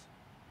face.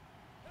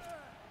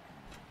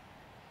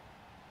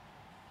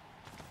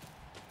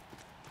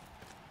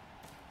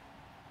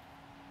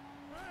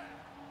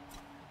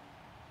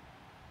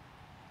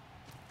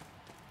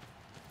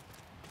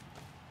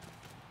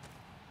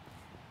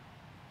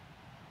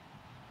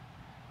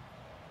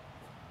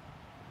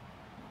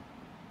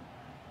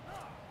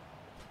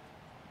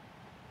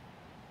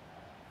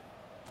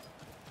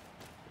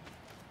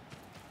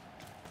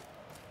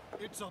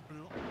 It's a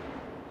block.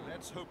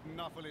 Let's hope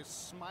Nuffle is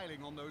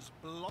smiling on those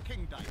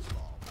blocking dice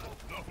bombs.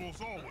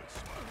 Knuckles always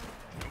smiles.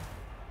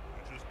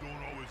 You just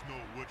don't always know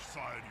which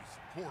side he's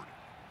supporting.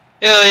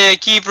 Hell yeah,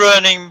 keep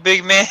running,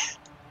 big man.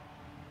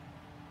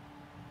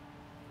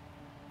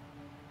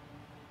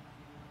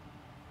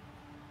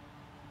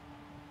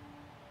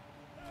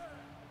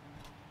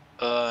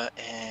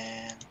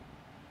 And...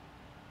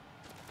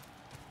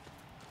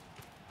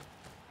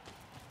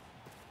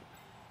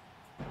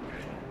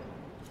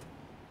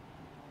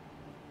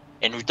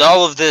 And with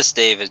all of this,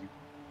 David,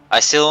 I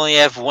still only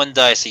have one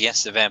dice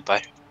against the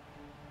vampire.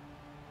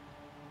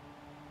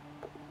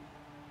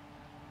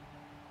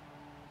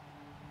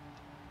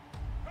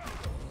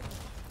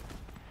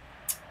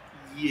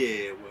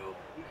 Yeah, well.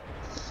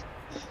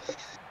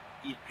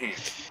 Eat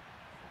pants.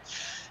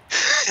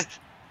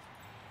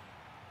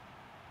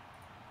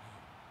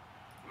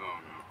 Oh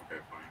no,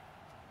 okay, fine.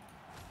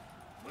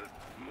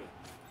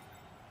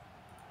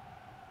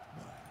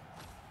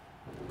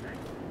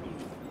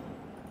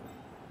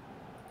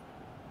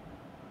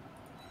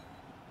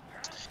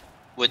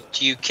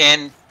 What you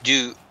can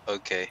do...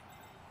 Okay.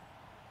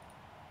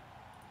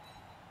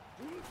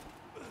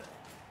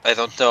 I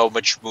don't know how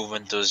much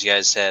movement those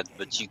guys had,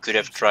 but you could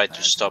have tried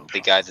to stop the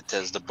guy that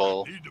has the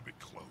ball. Need to be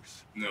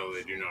close. No,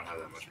 they do not have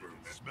that much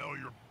movement. Smell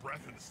your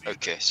breath and see.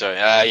 Okay, sorry,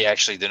 I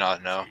actually do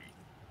not know.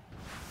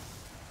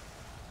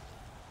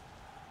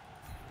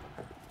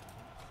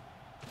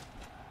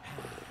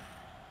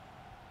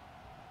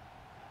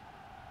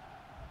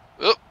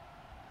 Oh.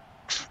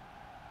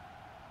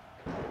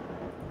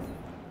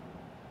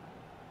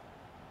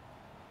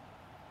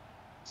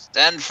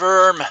 Stand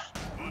firm!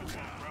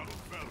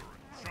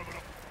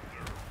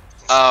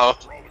 Oh.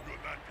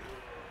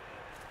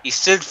 He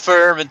stood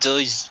firm until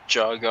his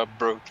jaw got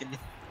broken.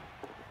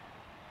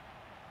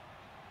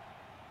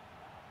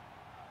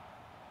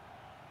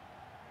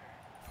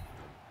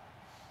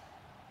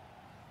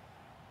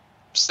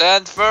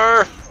 Stand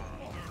firm!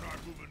 They're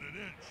not moving an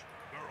inch.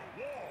 They're a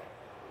wall.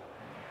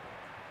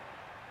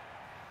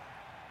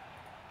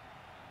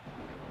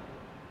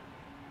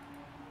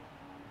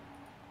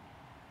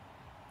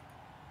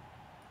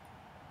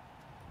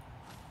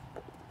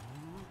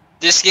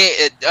 This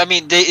game, I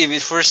mean,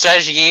 for a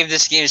strategy game,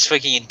 this game is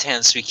fucking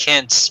intense. We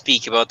can't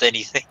speak about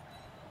anything.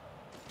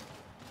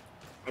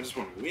 I just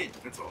want to win,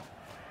 that's all.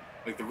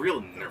 Like the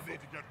real They nerf need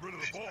it. to get rid of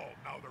the ball.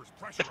 Now there's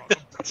pressure on them.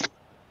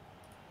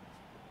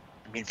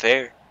 I mean,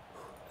 fair.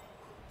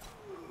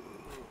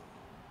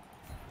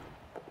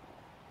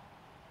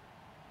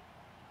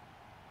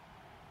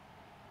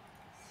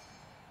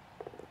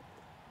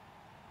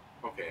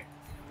 Okay.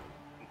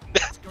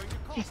 It's going to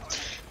cost.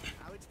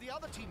 Now it's the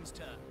other team's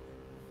turn.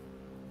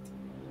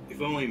 If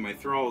only my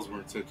thralls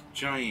weren't such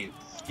giant,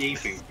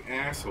 gaping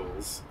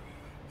assholes.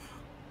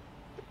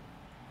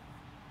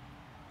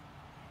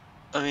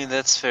 I mean,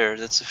 that's fair.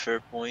 That's a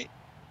fair point.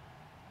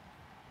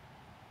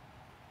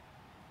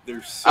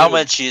 They're so, How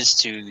much is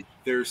to...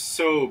 they're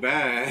so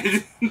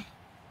bad.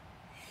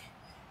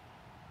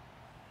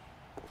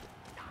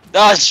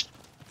 Dodge!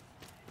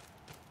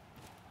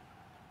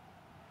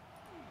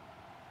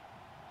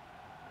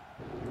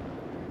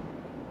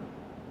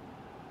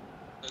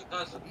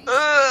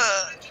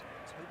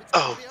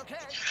 Oh,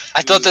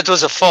 I thought that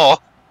was a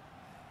fall.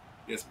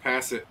 Yes,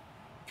 pass it.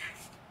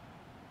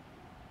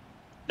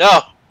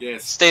 No,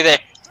 Yes. stay there.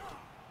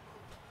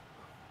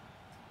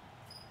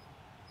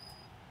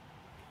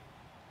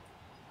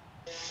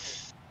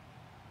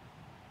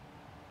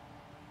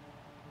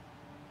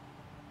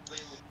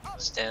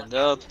 Stand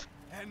up.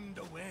 And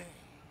away.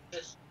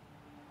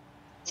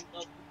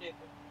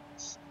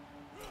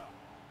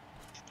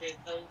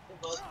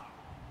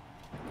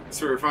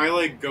 So if I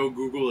like go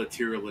Google a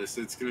tier list,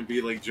 it's gonna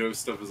be like Joe's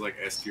stuff is like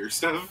S tier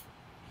stuff.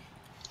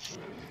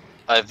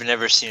 I've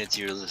never seen a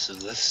tier list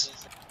of this.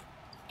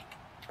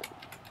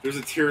 There's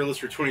a tier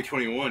list for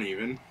 2021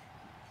 even.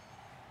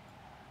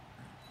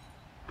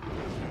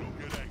 Don't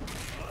get angry.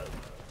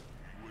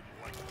 You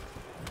wouldn't like it.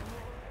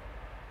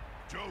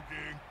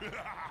 Joking.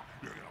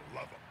 You're gonna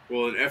love them.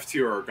 Well, an F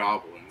tier are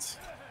goblins.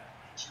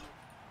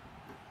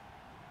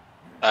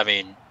 I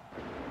mean,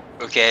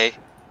 okay,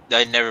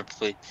 I never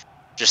played.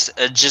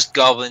 Just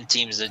goblin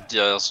teams that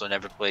I also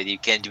never played. You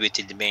can't do it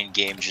in the main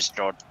game, just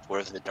not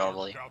worth it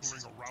normally.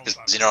 Gathering around Because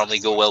that they normally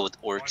go well with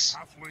like orcs.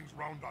 halflings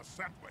round a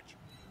sandwich.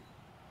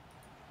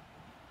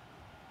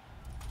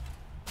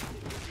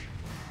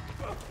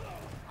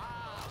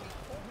 Ah, we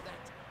call that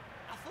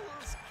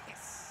Athel's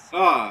kiss.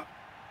 Ah,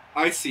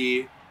 I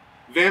see.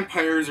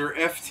 Vampires are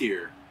F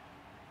tier.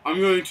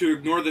 I'm going to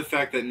ignore the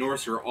fact that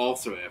Norse are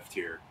also F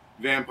tier.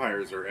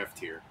 Vampires are F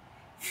tier.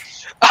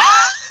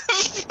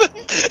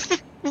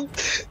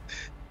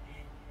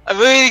 I'm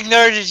going to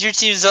ignore that your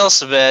team's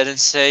also bad and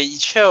say,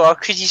 Joe, how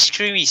could you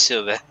screw me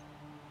so bad?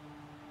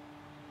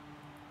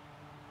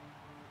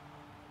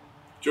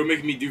 Joe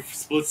making me do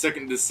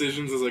split-second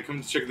decisions as I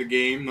come to check the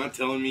game, not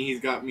telling me he's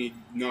got me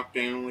knocked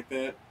down like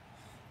that.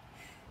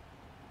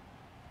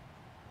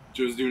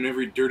 Joe's doing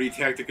every dirty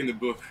tactic in the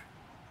book.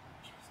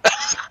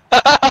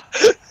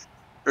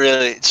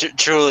 Really,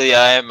 truly,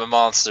 I am a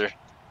monster.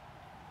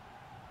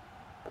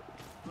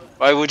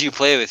 Why would you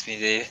play with me,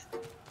 Dave?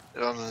 I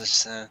don't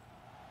understand.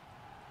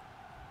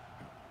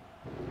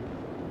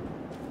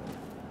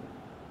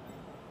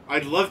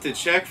 I'd love to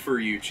check for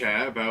you,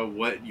 chat, about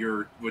what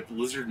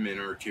lizardmen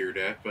are tiered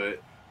at,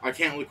 but I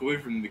can't look away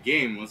from the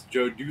game unless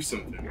Joe do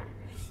something.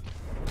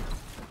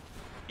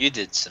 You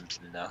did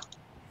something, though.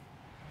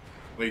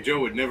 Like, Joe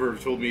would never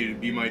have told me it'd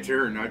be my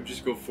turn. I'd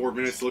just go 4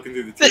 minutes looking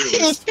through the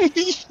tier list.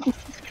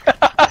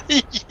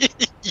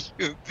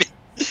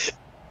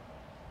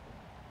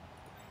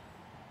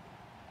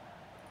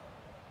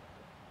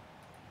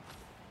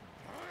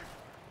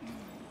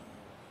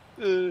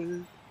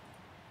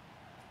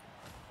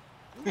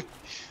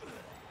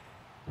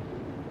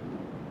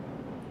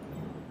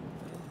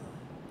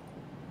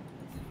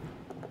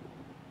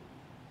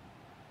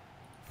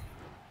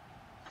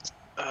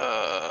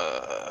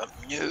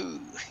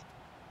 You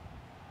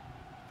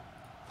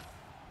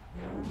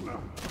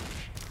no.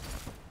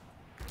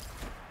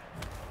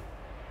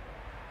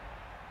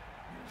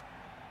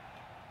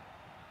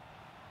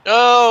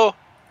 No!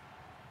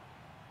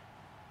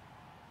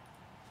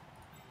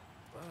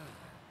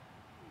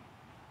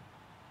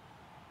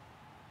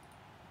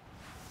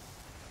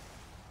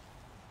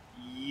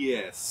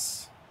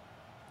 Yes.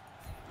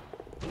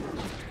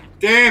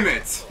 Damn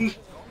it! Gone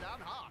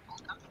down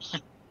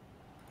hard.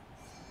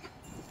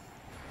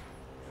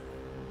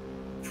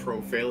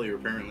 Pro failure,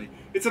 apparently.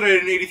 It said I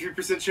had an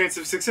 83% chance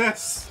of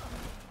success.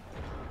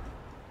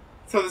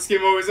 That's how this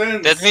game always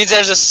ends. That means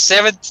there's a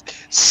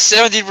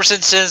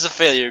 70% chance of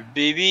failure,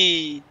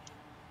 baby.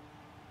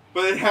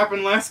 But it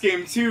happened last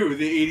game too.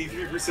 The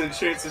 83%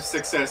 chance of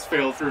success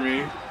failed for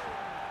me.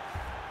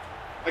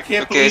 I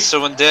can't Okay, believe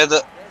so when dead.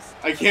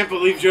 I can't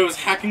believe Joe's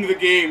hacking the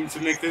game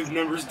to make the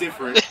numbers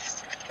different.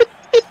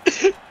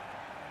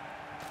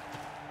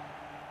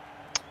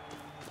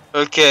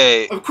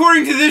 Okay,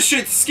 According to this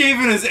shit,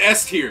 Skaven is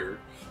S tier.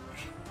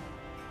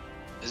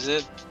 is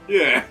it?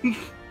 Yeah.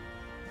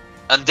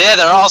 Undead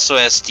are also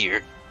S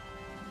tier.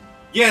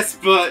 Yes,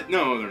 but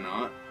no, they're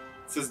not.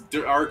 It says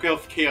Arc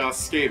Elf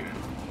Chaos Skaven.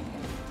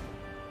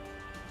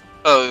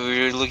 Oh, we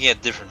were looking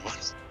at different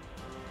ones.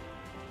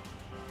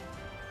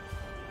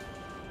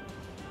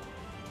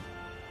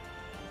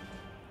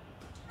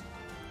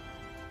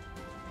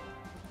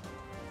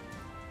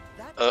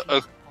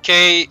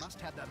 Okay,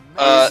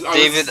 I was-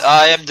 David,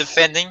 I am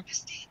defending,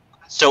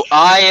 so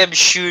I am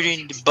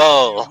shooting the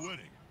ball, Winning,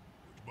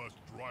 which must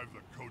drive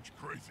the coach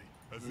crazy,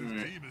 as his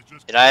Alright. team is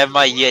just and I have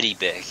my Yeti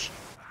back.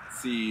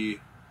 Let's see.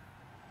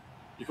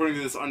 According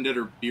to this undead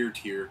or beer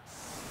tier.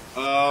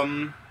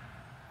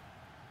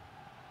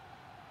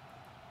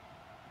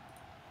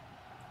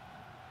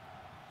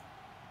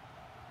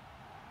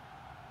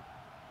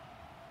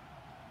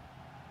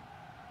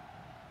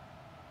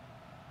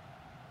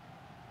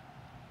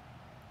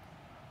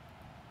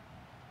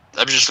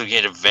 I'm just looking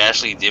at a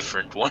vastly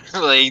different one.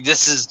 Like,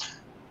 this is...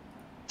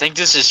 I think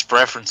this is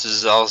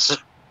preferences also.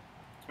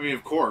 I mean,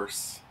 of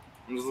course.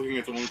 I'm just looking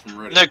at the one from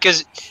Reddit. No,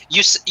 because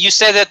you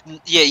said that...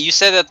 Yeah, you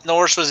said that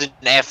Norse was an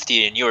F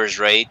tier in yours,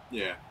 right?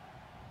 Yeah.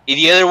 In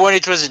the other one,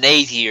 it was an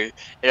A tier.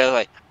 And I was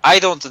like, I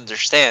don't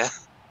understand.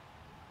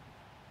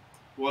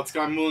 Well,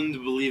 I'm willing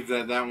to believe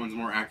that that one's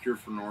more accurate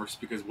for Norse,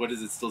 because what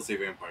does it still say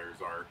vampires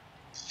are?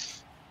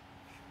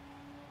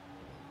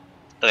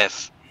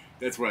 F.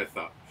 That's what I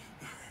thought.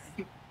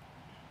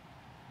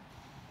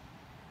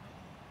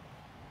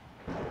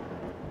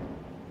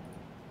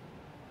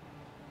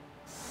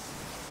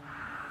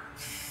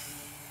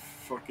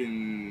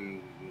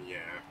 fucking yeah.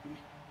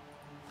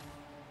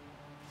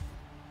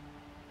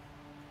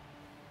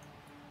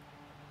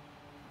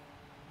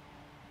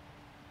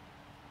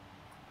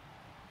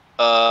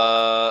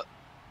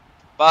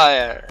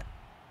 Fire.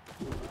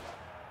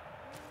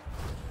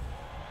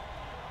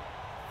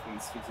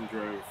 Instinctive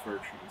drive of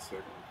friction in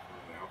second.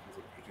 The outcomes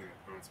of hitting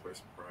opponents by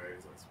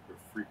surprise. That's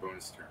a free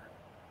bonus turn.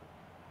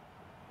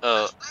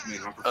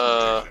 Main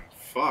opportunity action.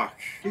 Fuck.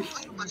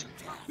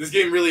 This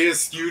game really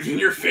is skewed in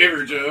your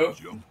favor, Joe.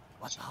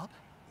 What, Bob?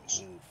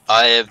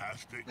 I have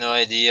no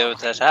idea what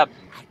that happened.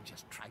 I'm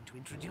just trying to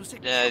introduce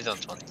it. Yeah, I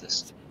don't want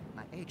this.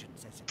 My agent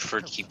says it Prefer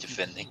to helps keep a few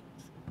defending. things.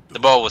 The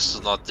ball was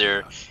still not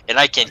there, and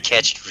I can't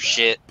catch it for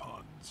shit.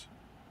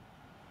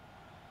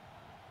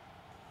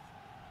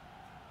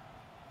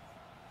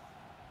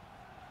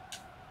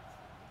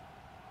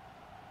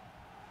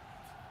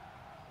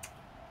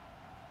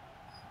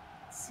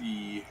 Let's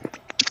see.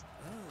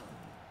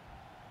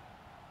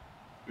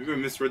 Maybe I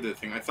misread that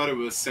thing. I thought it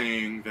was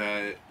saying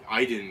that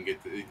I didn't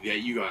get that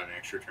you got an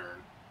extra turn.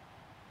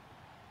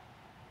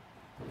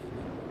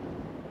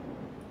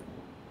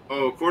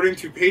 Oh, according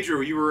to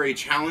Pedro, you were a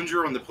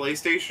challenger on the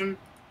PlayStation?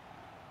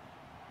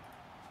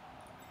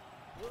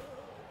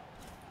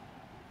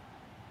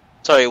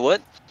 Sorry,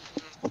 what?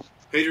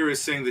 Pedro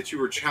is saying that you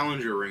were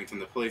challenger ranked on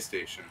the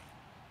PlayStation.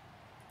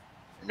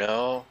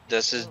 No,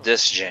 this is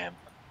this jam.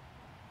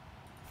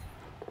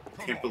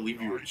 Can't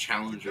believe you were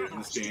challenger in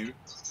this game.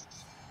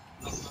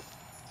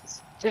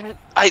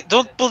 I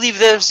don't believe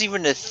there's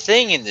even a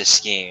thing in this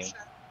game.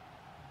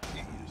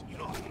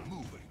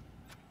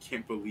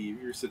 Can't believe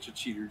you're such a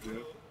cheater,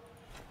 Joe.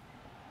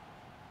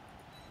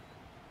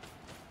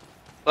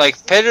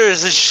 Like, Pedro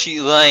is actually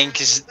lying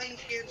because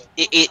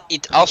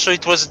it also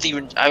it wasn't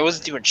even I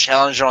wasn't even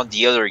challenger on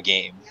the other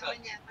game.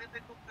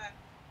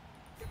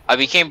 I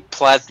became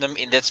platinum,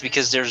 and that's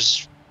because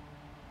there's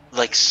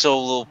like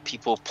solo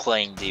people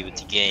playing the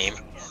game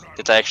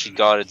that I actually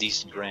got a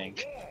decent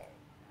rank.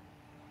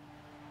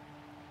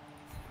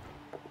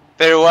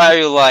 Pedro, why are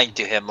you lying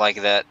to him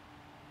like that?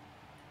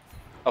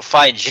 I'll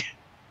find you.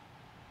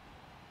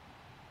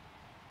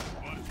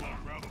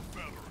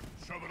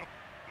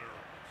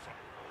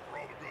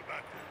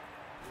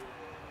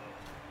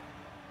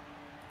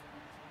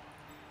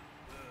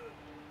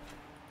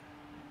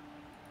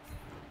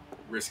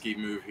 Risky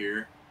move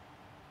here.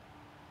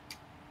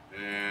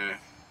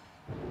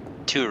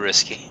 Too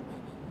risky.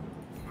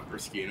 Not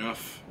risky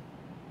enough.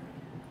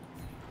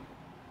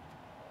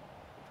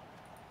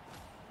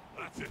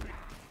 That's it.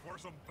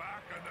 Force them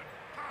back and then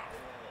pow.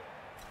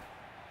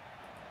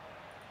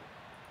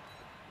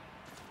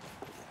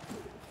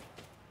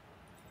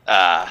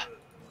 Ah.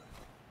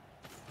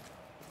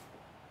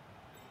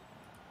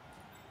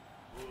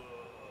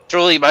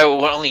 Truly, my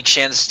only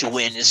chance to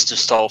win is to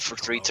stall for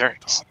 3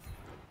 turns.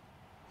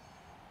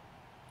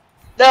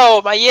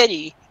 No, my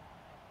Yeti!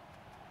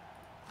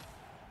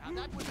 Now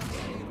that was a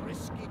very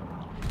risky.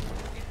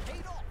 It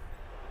paid off.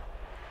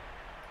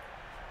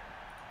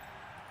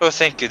 Oh,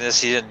 thank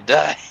goodness he didn't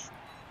die.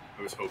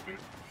 I was hoping.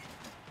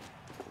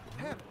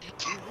 Apparently,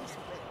 this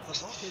player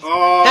forgot his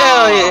Oh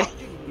Hell yeah!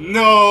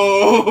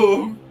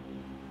 no!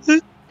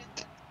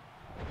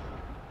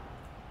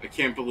 I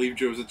can't believe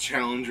Joe's a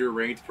challenger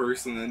ranked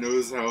person that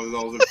knows how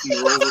all the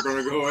rolls are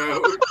gonna go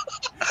out.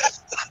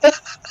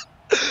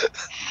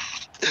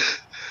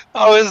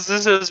 How is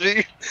this has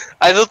been?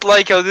 I don't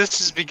like how this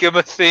has become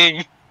a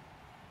thing.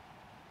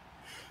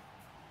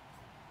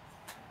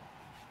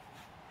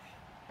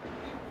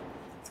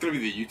 It's gonna be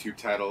the YouTube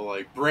title,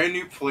 like, brand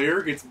new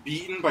player gets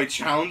beaten by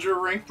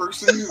challenger ranked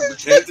person who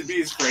pretended to be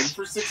his friend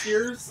for 6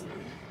 years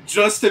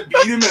just to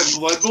beat him at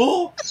Blood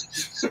Bowl?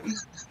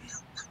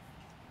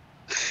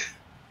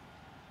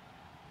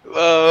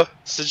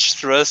 Such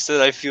trust that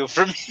I feel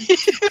from you.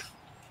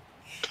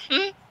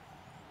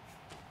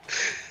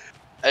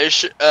 I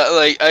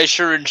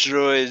sure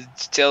enjoyed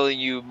telling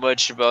you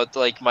much about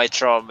like my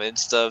trauma and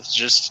stuff.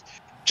 Just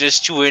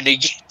to win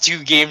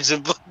 2 games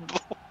of Blood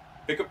Bowl.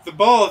 Pick up the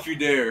ball if you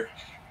dare.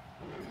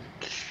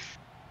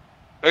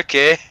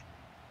 Okay,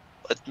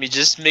 let me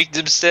just make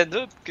them stand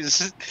up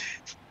because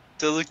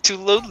they look too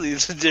lonely.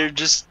 They're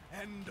just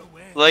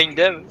lying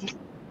down.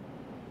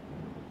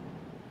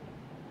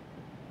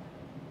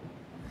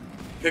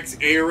 Picks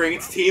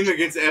A-ranked team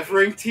against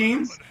F-ranked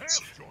team?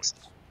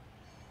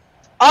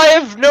 I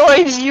have no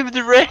idea of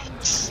the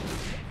ranks.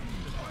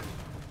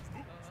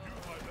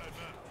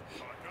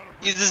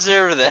 You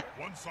deserve that.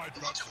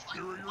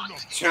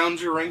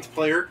 Challenger ranked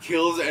player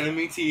kills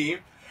enemy team.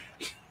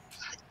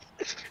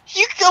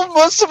 You killed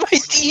most of my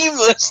team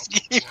last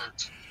game.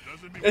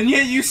 And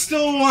yet you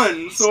still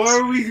won, so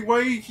why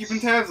are you keeping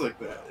tabs like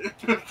that?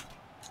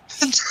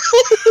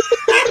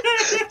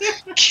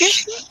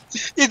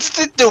 It's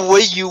the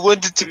way you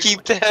wanted to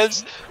keep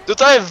tabs.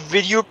 Don't I have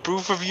video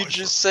proof of you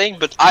just saying,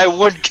 but I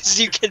won because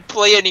you can't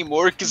play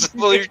anymore because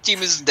all your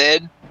team is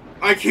dead?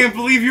 I can't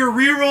believe your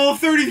reroll of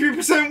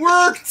 33%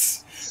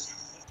 worked!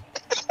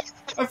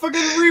 I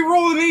fucking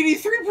reroll an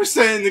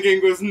 83% and the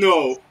game goes,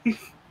 no.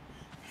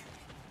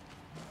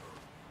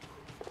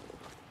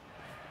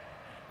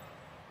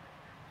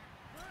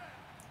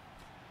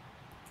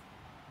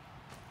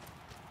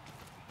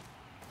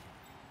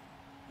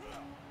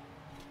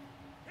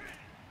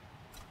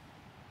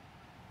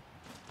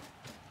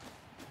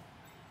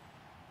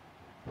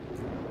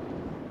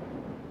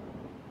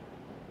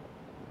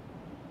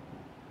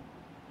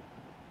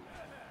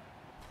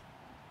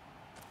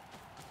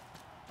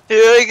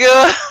 Here we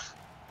go.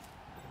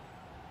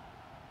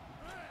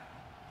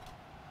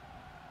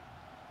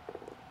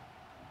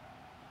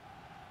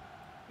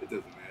 It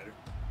doesn't matter.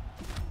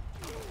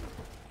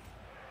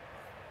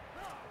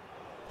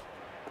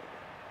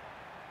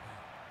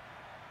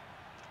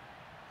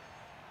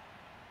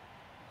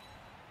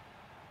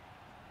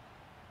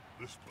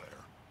 This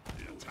player,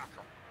 the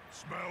attacker,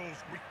 smells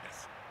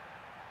weakness.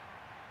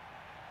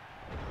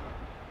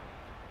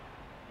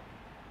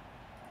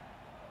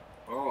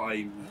 Well,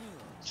 I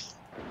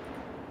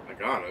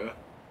gotta.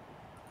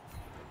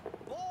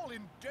 Ball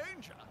in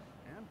danger.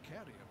 And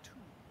carrier too.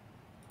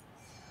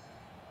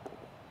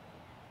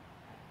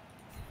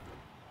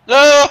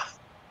 No.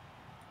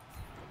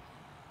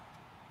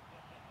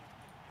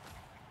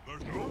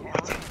 There's no harm in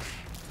taking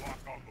block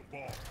on the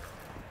ball.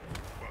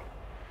 Well,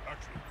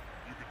 actually,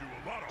 you could do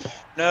a lot of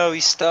harm. No,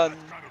 he's stunned.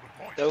 That's kind of the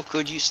point. No,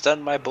 could you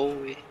stun my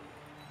boy?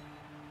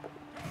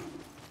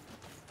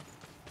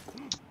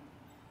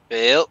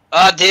 Fail.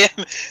 Ah, damn.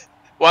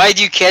 Why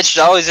do you catch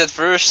dollies at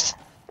first?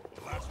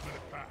 Last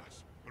minute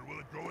pass, but will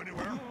it go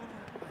anywhere?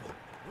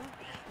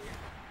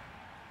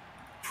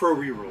 Pro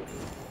reroll.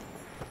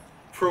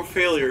 Pro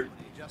failure.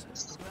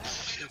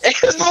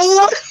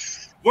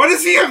 Why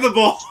does he have the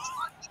ball?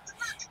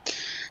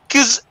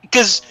 Cause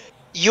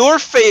your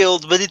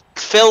failed, but it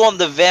fell on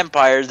the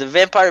vampire. The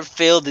vampire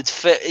failed. It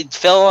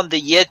fell on the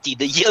yeti.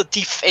 The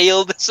yeti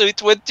failed, so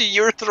it went to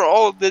your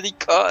thrall. And then he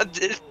caught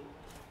it.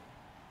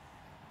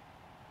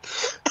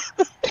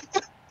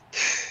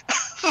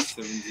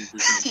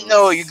 17%.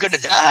 No, you're gonna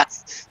die.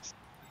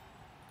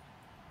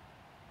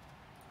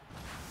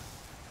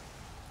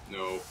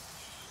 No.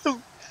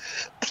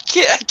 I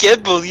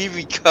can't believe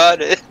he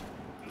caught it.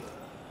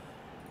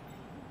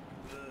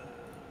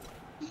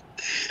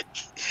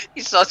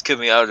 He's not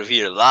coming out of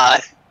here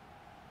alive.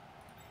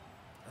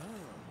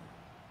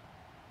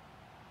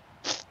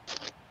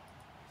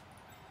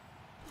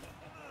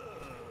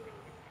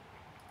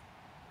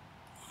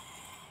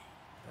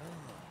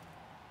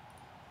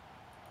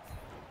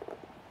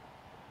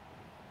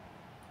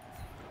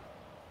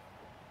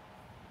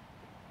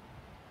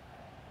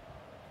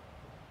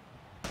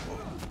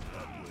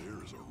 That player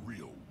is a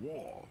real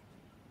wall.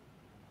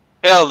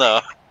 Hell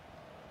no.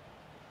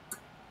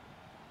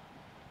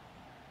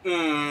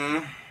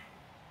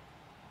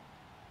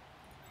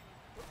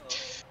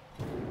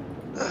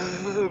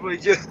 Oh my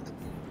god.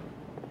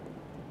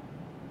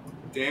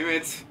 Damn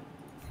it.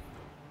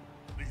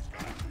 These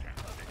guys can't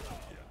take it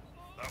yet.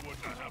 That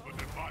wouldn't have happened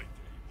in my day,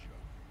 Joe.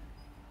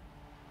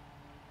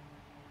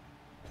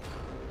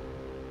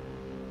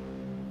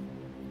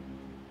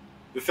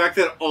 The fact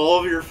that all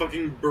of your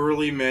fucking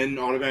burly men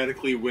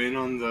automatically win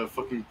on the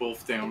fucking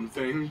both down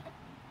thing.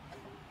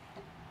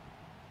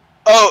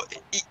 Oh,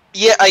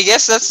 yeah, I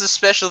guess that's the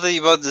special thing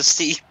about this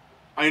team.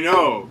 I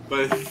know,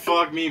 but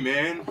fuck me,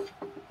 man.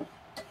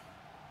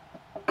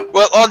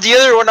 Well, on the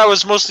other one, I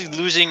was mostly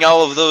losing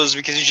all of those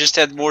because you just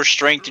had more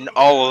strength in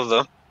all of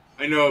them.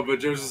 I know, but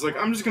Joe's just like,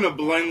 I'm just gonna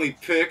blindly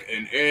pick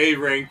an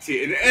A-ranked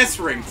team, an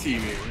S-ranked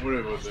team,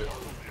 whatever was it.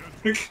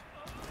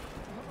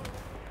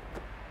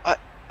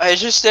 I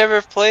just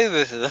never played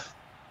with them.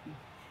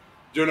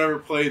 Joe never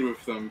played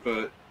with them,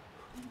 but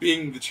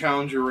being the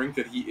challenger rank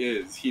that he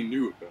is, he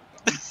knew about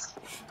them.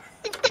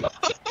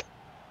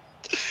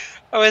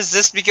 How has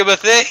this become a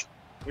thing?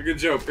 Look at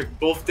Joe, pick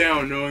both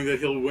down knowing that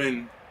he'll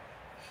win.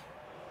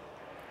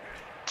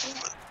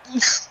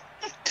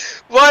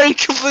 Why are you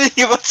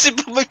complaining about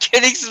simple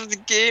mechanics of the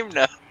game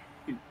now?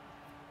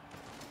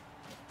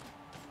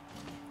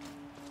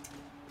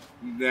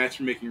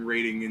 Matchmaking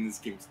rating in this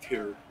game's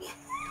terrible.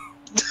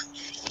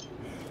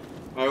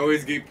 I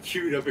always get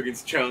queued up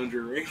against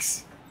challenger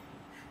ranks.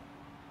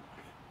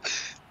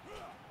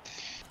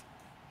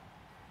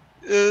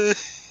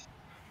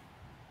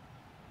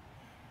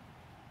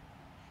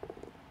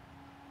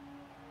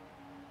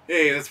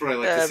 Hey, that's what I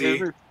like to see.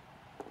 Remember.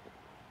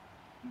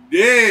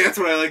 Yeah, that's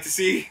what I like to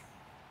see.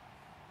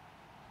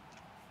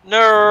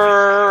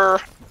 No.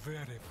 Very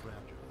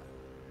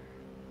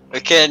fragile.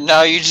 Okay,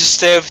 now you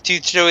just have to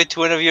throw it to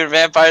one of your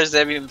vampires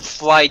that even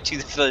fly to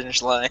the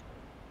finish line.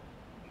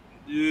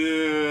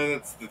 Yeah,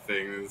 that's the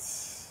thing.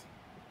 Is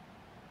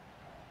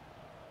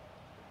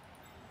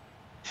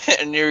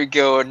And here we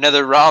go,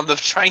 another round of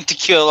trying to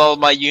kill all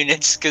my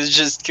units, cause.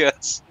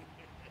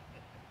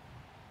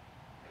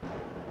 I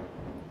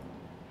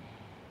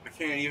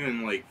can't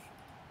even like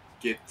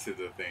get to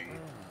the thing.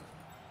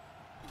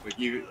 Like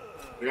I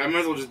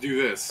might as well just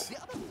do this.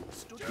 The other one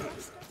stood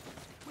against it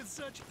with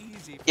such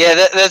easy. Yeah,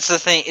 that's the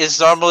thing. It's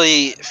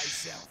normally,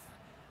 Myself.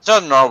 it's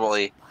not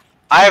normally.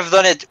 I've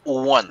done it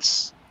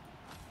once.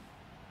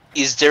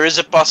 There is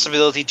a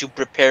possibility to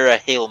prepare a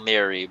Hail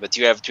Mary, but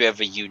you have to have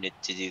a unit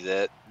to do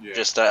that. Yeah.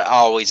 Just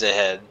always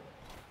ahead.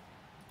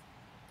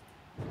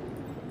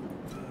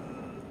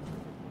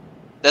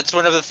 That's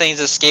one of the things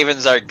that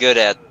Skavens are good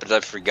at, but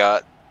I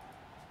forgot.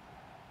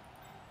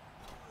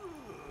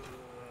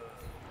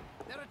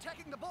 They're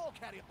attacking the ball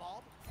carrier,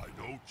 Bob. I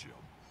know, Jim.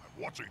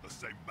 I'm watching the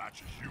same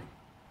match as you.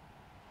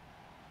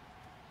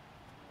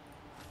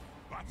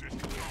 Back That's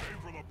it. Aim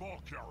for the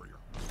ball carrier.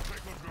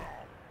 Take them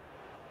now.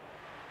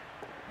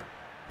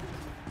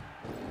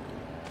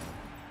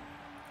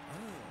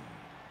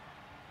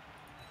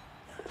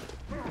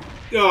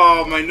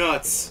 Oh, my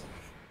nuts.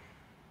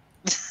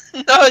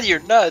 No,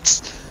 you're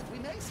nuts. We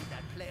may see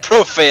that player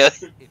Pro fail. if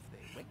they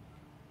win.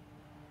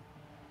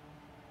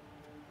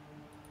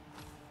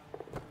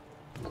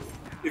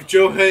 If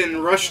Joe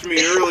hadn't rushed me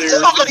earlier...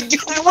 Oh my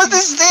god, what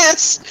is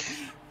this?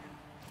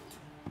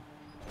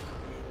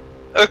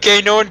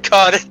 Okay, no one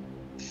caught it.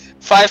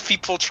 5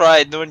 people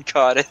tried, no one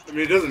caught it. I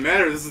mean, it doesn't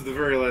matter, this is the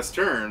very last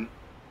turn.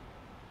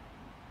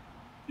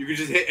 You could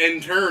just hit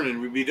end turn and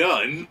we'd be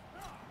done.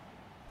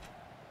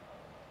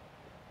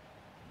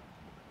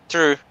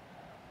 True.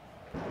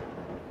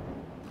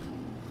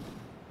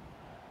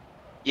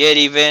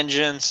 Yeti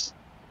vengeance.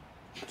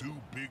 2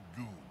 big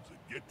goons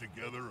that get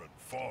together and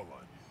fall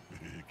on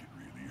you. It can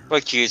really hurt.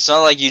 Fuck you, it's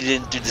not like you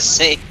didn't do the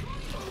same.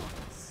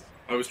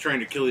 I was trying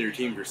to kill your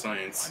team for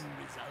science.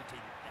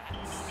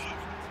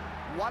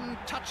 One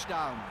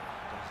touchdown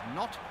does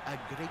not a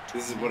great.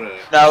 This is what a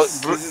Now,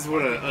 this is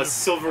what a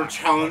silver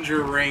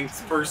challenger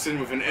ranked person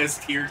with an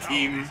S tier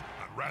team. And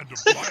random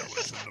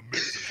violence in the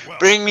mix as well.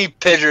 Bring me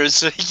Pedro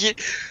so you...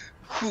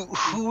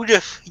 Who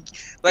the...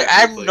 Like, Yeah,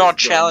 I'm not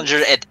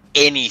challenger at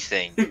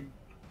anything.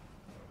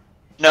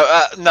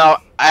 No,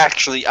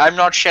 actually, I'm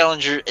not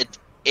challenger at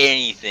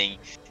anything.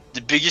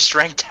 The biggest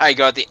rank I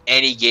got in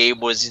any game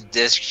was in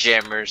Disc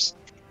Jammers.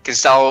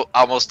 Because that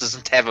almost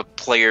doesn't have a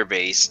player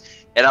base.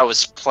 And I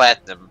was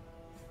platinum.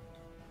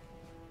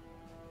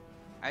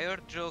 I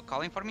heard Joe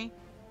calling for me.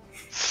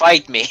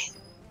 Fight me.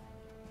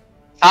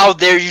 How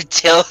dare you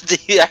tell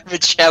me I'm a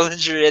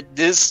challenger at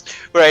this,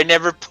 where I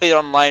never played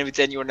online with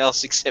anyone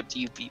else except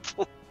you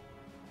people.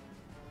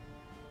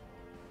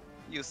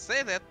 You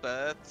say that,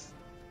 but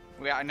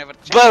I never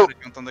checked But- the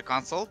account on the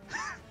console.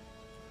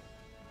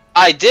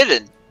 I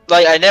didn't.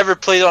 Like, I never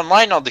played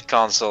online on the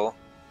console.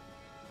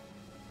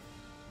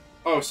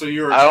 Oh, so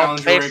you're a I don't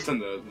challenger pay ranked on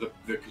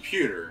the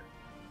computer.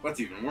 That's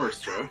even worse,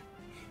 Joe.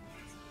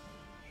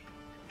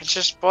 I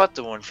just bought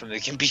the one from the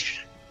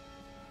computer.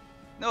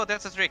 No,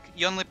 that's a trick.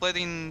 You only played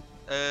in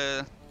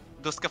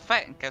those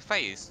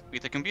cafes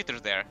with the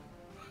computers there.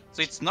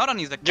 So it's not on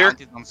his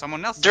account, it's on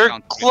someone else's They're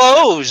account.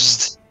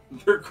 closed!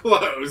 They're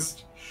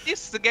closed.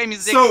 This the game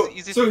is So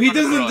is he on the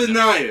doesn't road.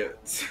 deny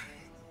it.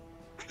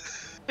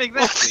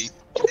 Exactly.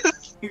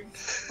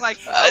 Like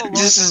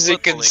This is a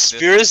football like this.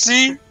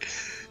 conspiracy?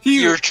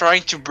 He You're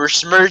trying to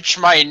besmirch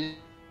my...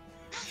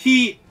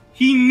 he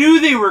knew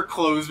they were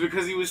closed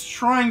because he was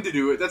trying to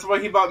do it. That's why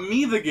he bought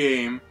me the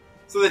game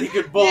so that he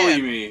could bully Yeah.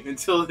 me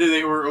until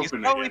they were He's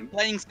open probably again.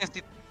 playing since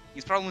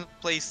he's probably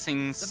played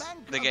since The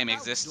bank the game club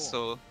exists,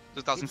 outdoor.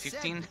 so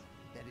 2015.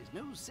 There is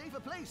no safer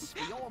place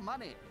for your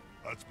money.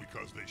 That's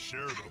because they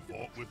share the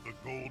vault with the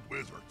Gold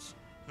Wizards.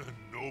 And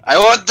nobody I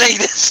won't take can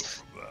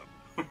this.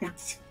 from them.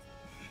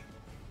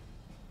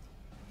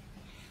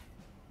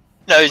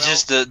 No, it's Well-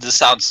 just the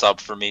sound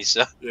stopped for me,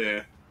 so...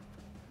 Yeah.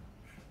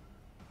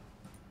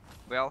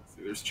 Well,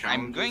 See, there's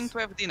challenges. I'm going to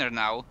have dinner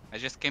now. I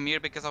just came here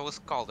because I was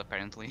called,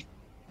 apparently.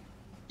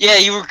 Yeah,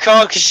 you were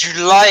called because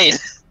you're lying.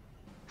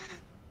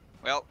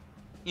 Well,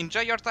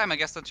 enjoy your time, I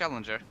guess, the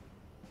challenger.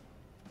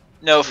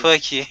 No,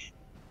 fuck you.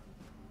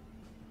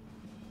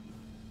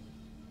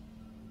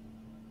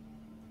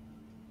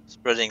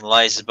 Spreading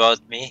lies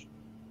about me.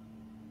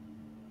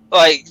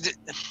 Like,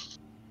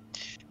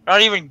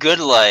 not even good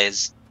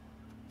lies.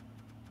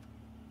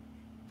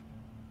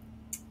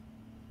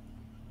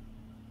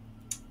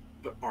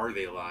 But are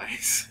they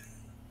lies?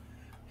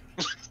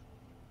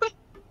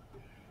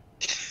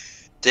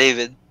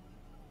 David,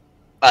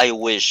 I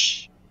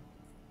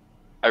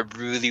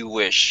really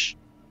wish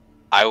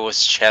I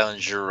was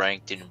challenger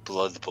ranked in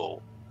Blood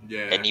Bowl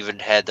Yeah. and even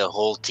had a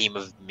whole team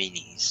of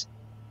minis.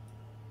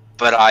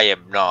 But I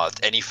am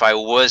not, and if I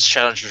was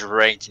challenger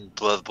ranked in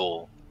Blood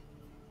Bowl,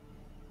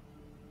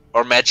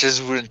 our matches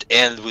wouldn't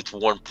end with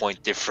 1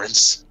 point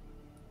difference.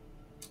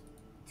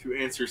 To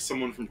answer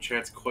someone from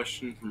chat's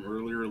question from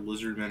earlier,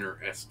 Lizardmen are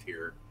S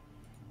tier.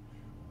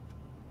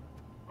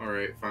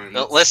 Alright, fine.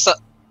 No, let's-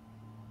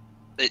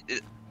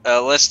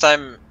 last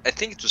time, I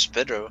think it was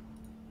Pedro.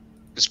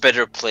 Because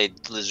Pedro played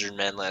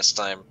Lizardman last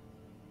time.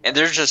 And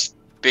they're just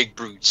big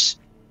brutes.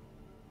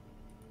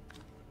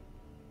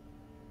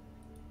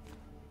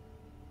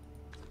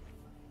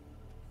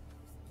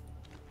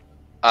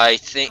 I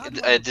think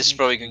this is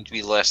probably going to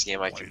be the last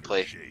game I can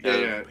play. Yeah,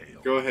 yeah.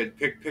 Go ahead.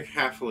 Pick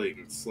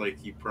halflings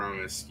like you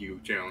promised, you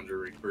challenger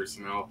rank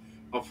person. I'll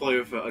play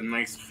with a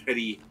nice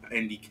petty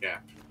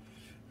handicap.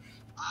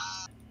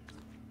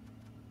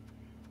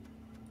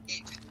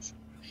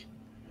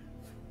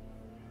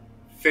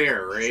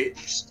 Fair, right?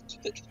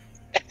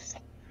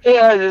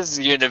 Yeah, this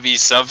is gonna be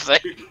something.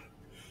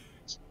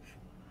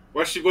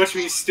 Watch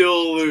me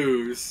still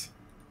lose.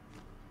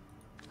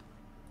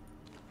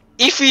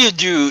 If you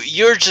do,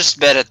 you're just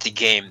bad at the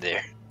game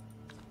there.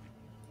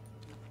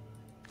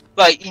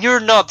 Like, you're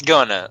not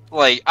gonna.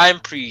 Like, I'm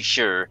pretty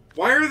sure.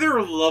 Why are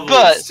there levels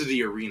But- to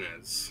the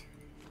arenas?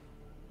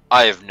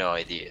 I have no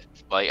idea.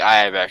 Like, I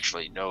have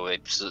actually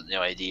absolutely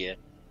no idea.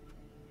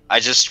 I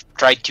just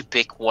tried to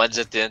pick ones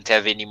that didn't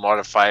have any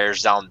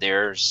modifiers down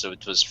there, so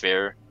it was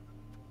fair.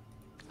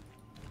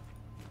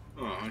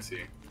 Oh, I see.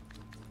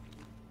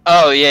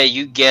 Oh yeah,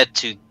 you get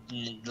to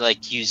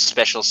like use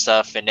special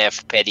stuff and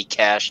have petty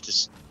cash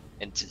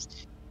and to,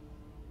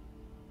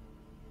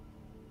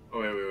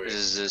 Oh, wait. what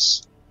is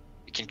this?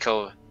 You can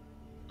call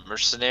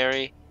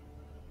mercenary.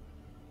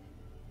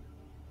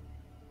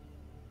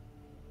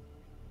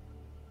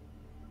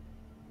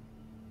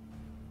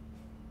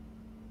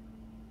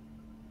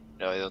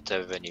 No, I don't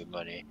have any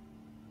money.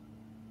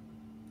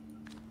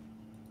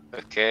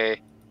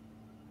 Okay.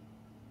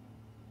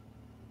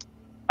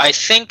 I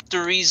think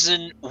the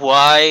reason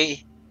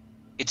why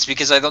it's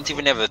because I don't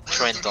even have a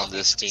Trent on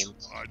this team,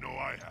 I know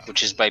I have.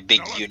 which is my big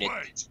Now let's unit.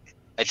 play.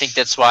 I think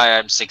that's why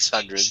I'm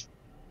 600.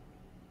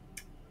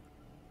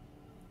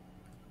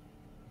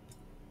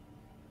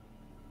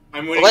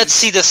 I'm waiting. Let's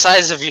see the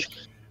size of you.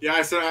 Yeah,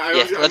 I said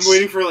Yeah, I'm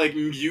waiting for like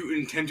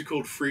mutant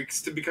tentacled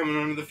freaks to be coming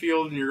onto the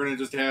field, and you're gonna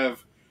just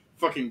have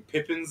fucking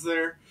Pippins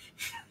there.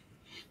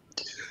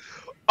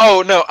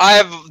 Oh no, I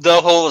have the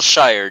whole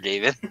Shire,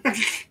 David.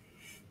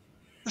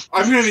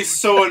 I'm gonna be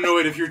so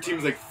annoyed if your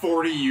team's like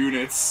 40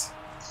 units.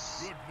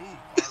 Good move,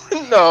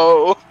 Pirate.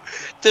 No,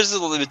 there's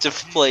a limit of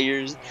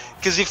players.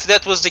 Because if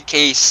that was the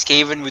case,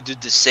 Skaven would do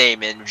the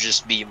same and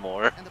just be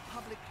more. And the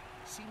public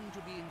seem to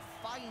be in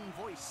fine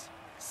voice,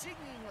 singing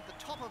at the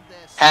top of their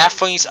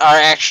Halflings are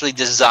actually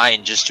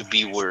designed just to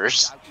be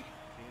worse.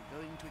 They're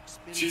going to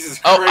experience Jesus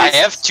Oh, Christ. I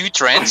have 2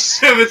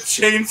 Trents. I have a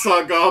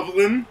chainsaw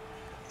goblin.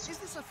 Is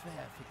this a fair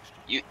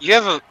fixture? You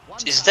have a...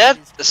 Is that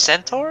a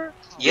centaur?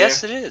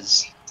 Yes, it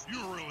is. You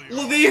really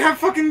Well, are they have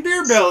fucking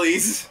beer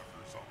bellies.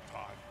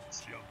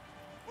 sometimes, Jim.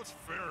 What's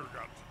fair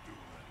got to do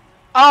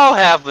with All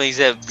halflings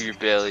have beer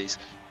bellies.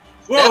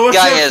 Whoa, That what's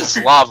guy that has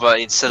fucking- lava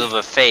instead of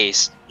a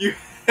face. You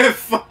have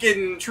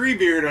fucking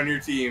Treebeard on your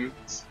team.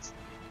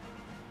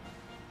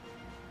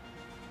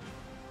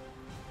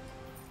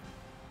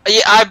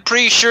 Yeah, I'm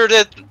pretty sure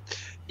that...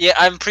 Yeah,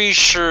 I'm pretty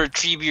sure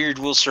Treebeard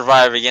will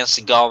survive against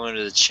the goblin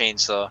with a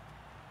chainsaw.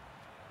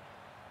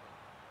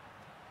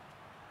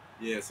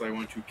 Yes, I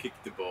want to kick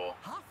the ball.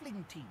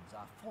 Halfling teams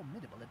are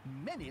formidable at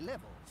many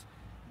levels.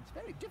 It's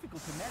very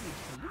difficult to manage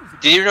to lose.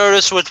 Did you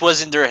notice what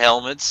was in their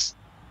helmets?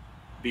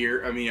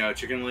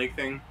 Chicken leg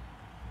thing.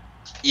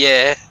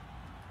 Yeah.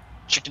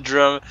 Chicken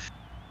drum.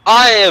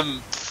 I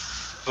am...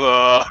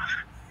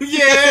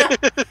 Yeah!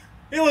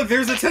 Hey, look,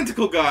 there's a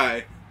tentacle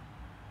guy.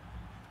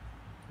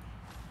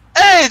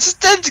 Hey, it's a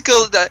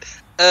tentacle that...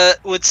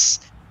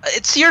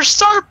 It's your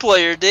star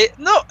player.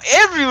 No,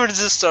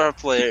 everyone's a star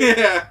player.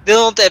 Yeah. They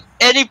don't have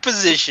any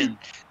position.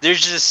 They're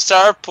just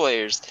star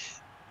players.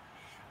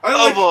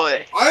 Oh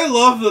boy. I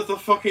love that the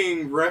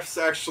fucking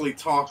refs actually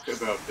talk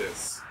about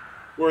this.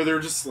 Where they're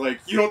just like,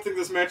 you don't think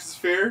this match is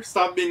fair?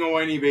 Stop being a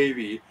whiny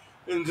baby.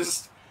 And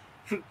just...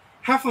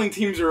 Halfling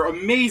teams are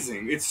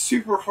amazing. It's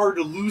super hard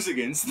to lose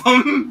against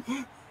them.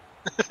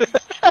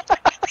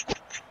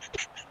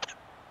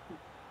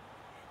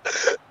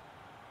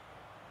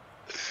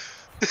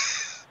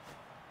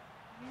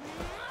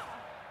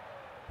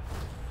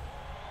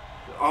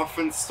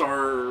 Offense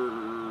start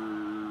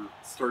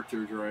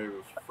their drive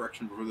a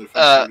fraction before the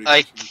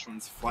defense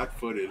becomes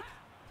flat-footed.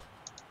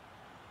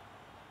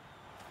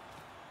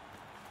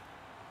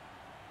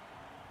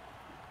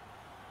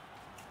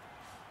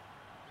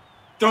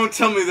 Don't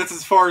tell me that's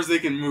as far as they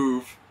can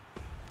move.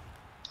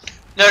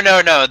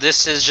 No.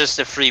 This is just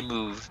a free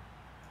move.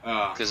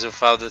 Because of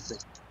how the thing...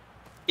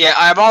 Yeah,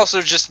 I'm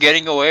also just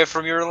getting away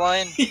from your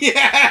line.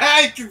 Yeah,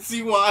 I can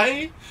see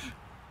why.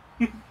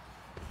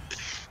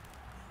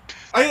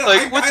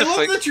 I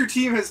love that your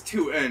team has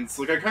 2 ends.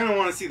 Like, I kind of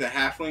want to see the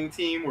halfling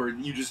team where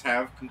you just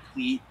have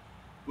complete...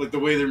 Like, the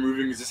way they're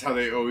moving is just how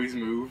they always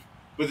move.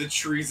 But the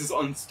trees is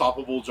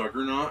unstoppable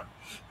juggernaut.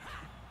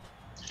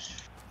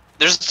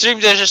 There's a team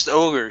that's just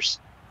ogres.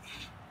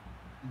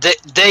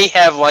 They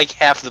have like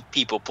half the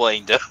people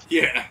playing them.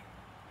 Yeah.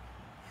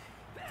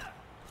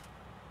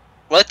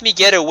 Let me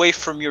get away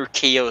from your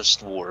Chaos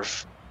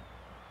Dwarf.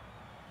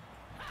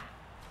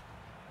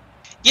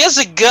 He has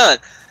a gun!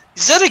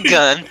 Is that a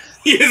gun?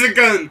 He has a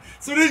gun!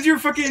 So did your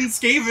fucking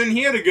Skaven,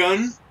 he had a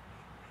gun.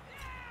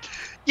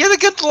 You had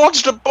a gun to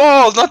launch the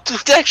ball, not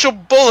the actual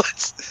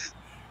bullets!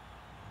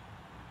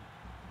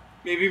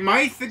 Maybe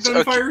my gun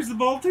Okay. fires the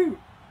ball too.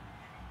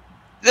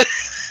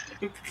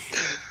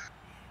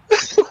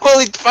 Well,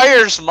 it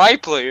fires my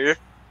player.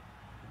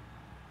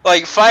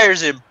 Like,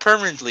 fires him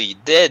permanently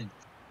dead.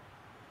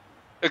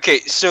 Okay,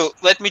 so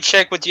let me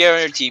check what you have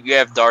on your team. You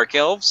have Dark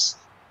Elves,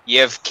 you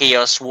have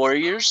Chaos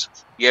Warriors,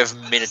 you have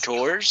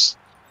Minotaurs,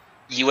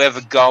 you have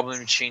a Goblin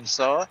with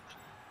Chainsaw,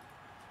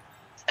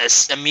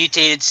 a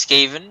mutated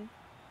Skaven,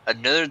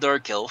 another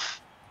Dark Elf,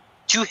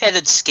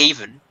 2-headed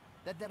Skaven.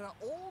 That there are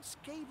all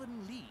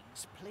Skaven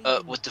leagues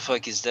playing What the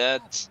fuck is that?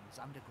 caverns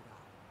underground.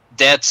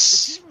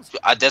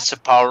 That's a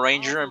Power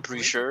Ranger, I'm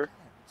pretty sure.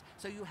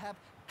 So you have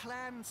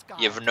Clan Scar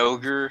You have an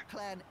Ogre,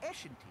 Clan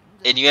Eshin teams,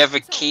 and you have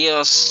a so-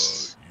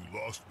 Chaos...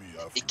 lost me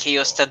after The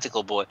Chaos all.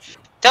 Tentacle Boy.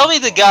 Tell me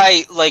the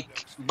guy,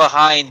 like,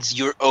 behind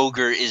your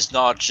ogre is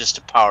not just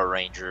a Power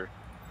Ranger.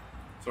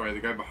 Sorry, the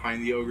guy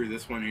behind the ogre,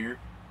 this one here.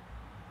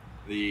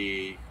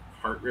 The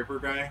Heart Ripper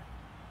guy.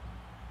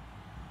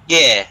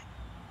 Yeah.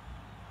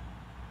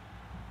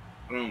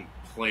 I don't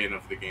play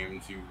enough of the game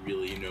to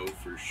really know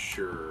for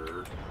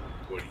sure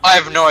what he I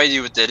have is. no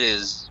idea what that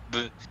is,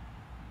 but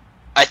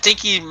I think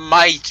he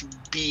might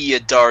be a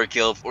Dark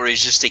Elf, or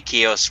he's just a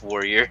Chaos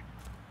Warrior.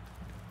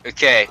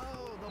 Okay. Oh,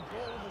 the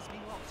ball has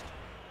been lost.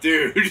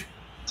 Dude.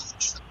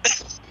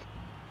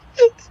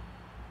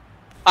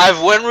 I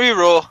have one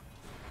reroll.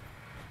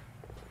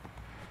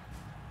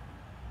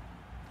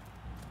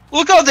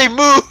 Look how they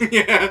move!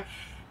 Yeah.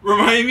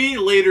 Remind me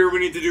later we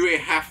need to do a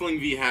Halfling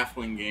v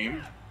Halfling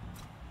game.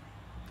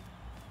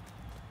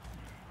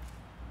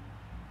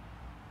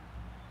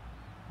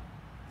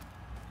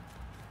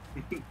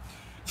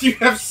 You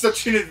have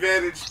such an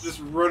advantage to just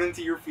run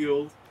into your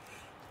field.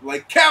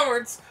 Like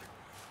cowards!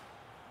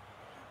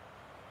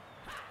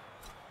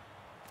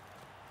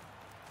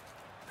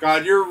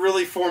 God, you're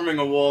really forming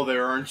a wall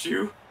there, aren't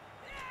you?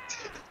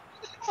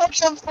 What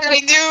the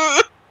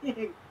I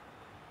do?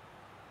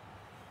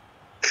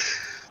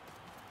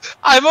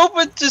 I'm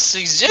open to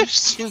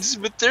suggestions,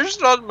 but there's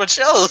not much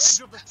else.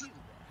 Edge of the field,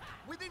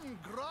 within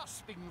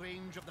grasping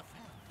range of the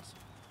fans.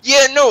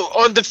 Yeah, no,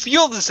 on the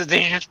field is a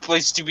dangerous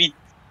place to be.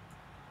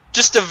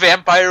 Just a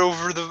vampire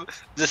over the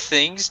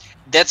things,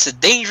 that's a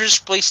dangerous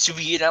place to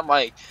be, and I'm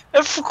like,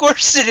 of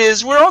course it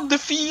is, we're on the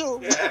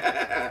field!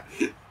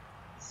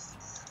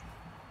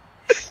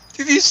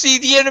 Did you see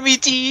the enemy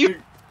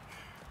team?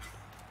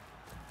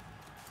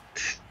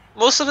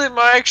 Most of them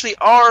are actually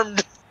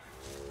armed.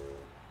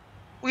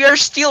 We are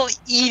still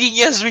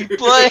eating as we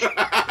play.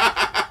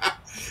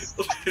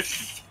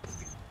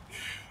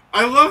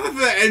 I love that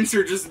the Ents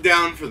are just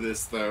down for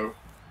this, though.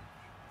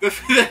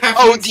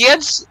 Oh, the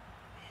Ents...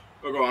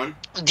 Oh, go on.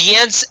 The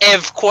Ents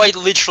have quite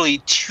literally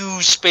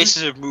 2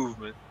 spaces of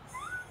movement.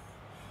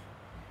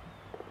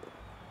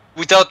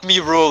 Without me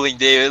rolling,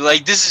 David.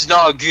 Like, this is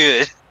not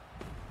good.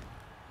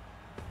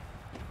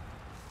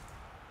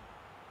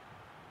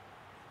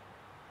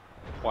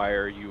 Why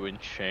are you in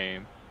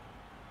shame?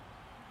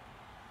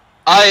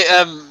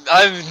 I'm...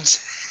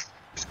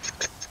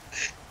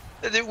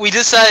 We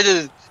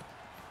decided...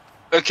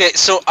 Okay,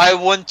 so I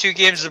won 2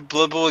 games of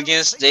Blood Bowl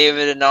against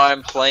David, and now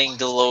I'm playing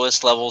the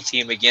lowest level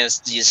team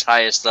against his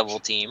highest level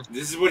team.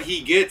 This is what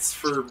he gets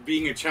for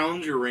being a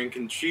challenger rank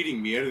and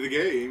cheating me out of the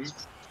game.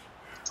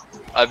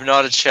 I'm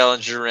not a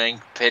challenger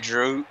rank,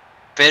 Pedro.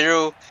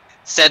 Pedro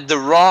said the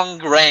wrong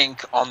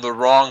rank on the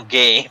wrong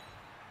game.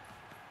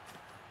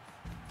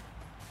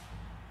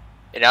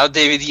 And now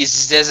David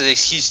uses this as an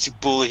excuse to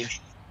bully me.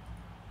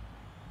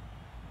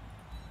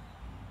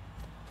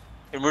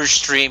 And we're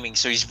streaming,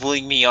 so he's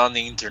bullying me on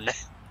the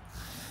internet.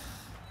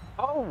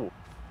 Oh!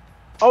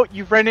 Oh,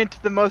 you ran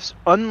into the most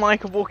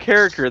unlikable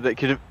character that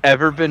could have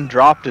ever been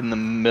dropped in the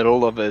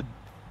middle of a...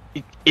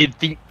 in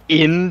the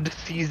end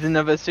season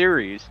of a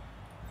series.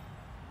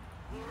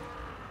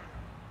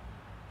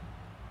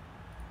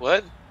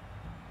 What?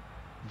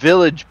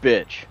 Village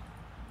bitch.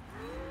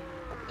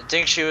 I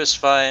think she was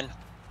fine.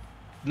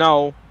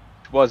 No,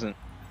 it wasn't.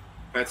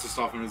 Pat's just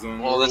off in his own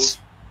Well, world.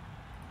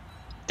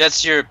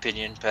 that's your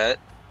opinion, Pat.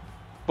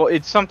 Well,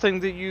 it's something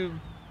that you...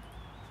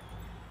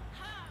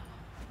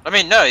 I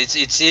mean, no, it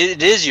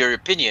is your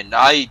opinion.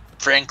 I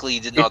frankly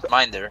did not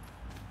mind her.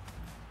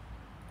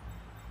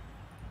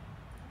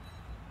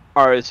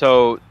 Alright,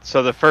 so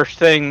the first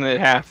thing that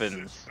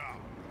happens,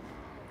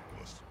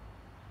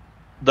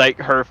 like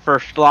her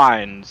first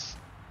lines,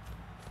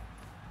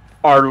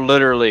 are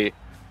literally,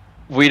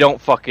 "We don't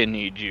fucking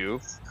need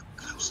you."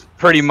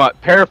 Pretty much,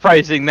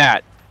 paraphrasing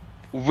that,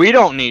 "We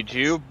don't need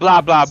you, blah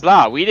blah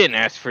blah, we didn't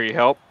ask for your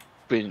help."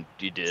 But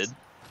you did.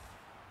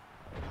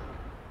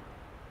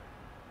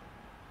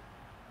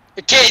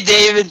 Okay,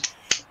 David.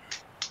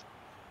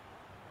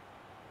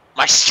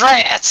 My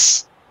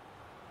strats.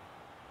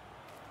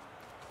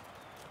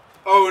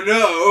 Oh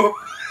no!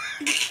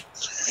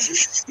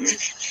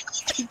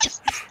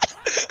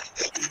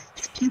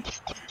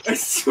 I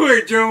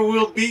swear Joe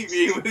will beat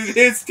me with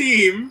his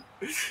team.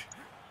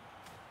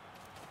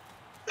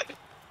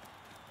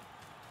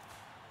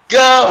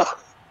 Go.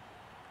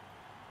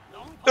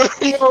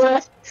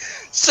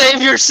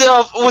 Save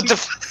yourself. What the?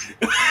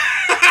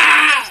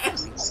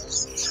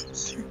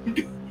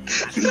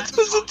 That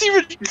wasn't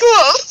even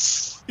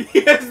close.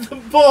 He has the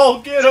ball.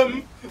 Get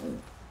him.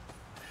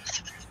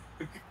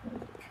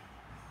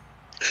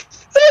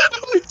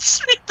 It's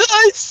 3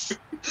 dice.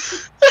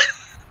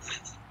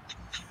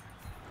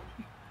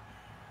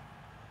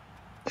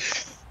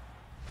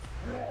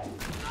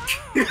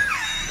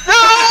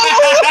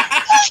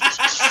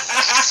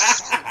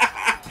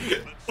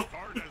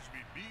 Start as we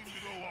beam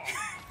it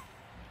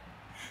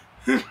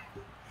along.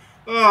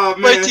 Oh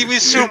man. My team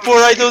is so poor.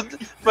 I don't.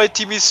 My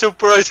team is so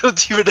poor. I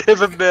don't even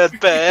have a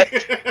mad pack.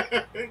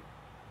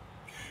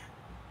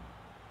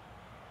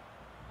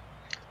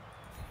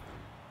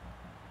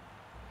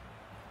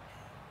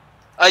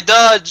 I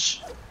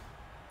dodge.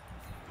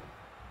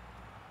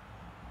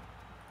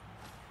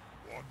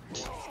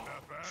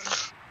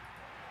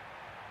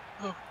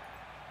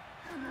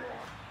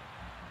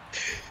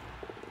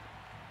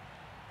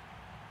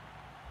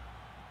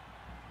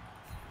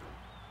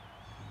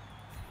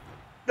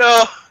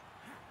 No.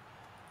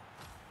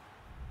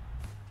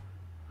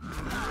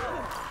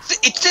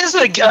 It says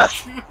like I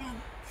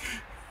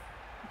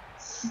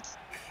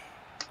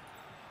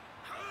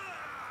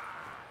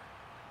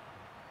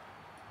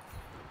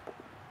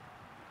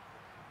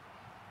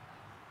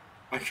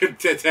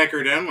could attack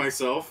her down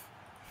myself.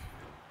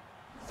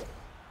 This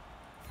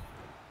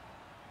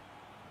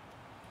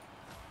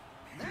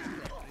player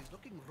is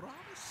looking rather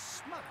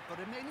smug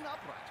for remaining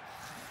upright.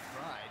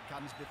 Pride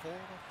comes before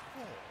a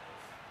fall.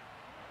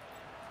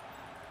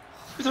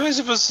 What am I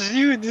supposed to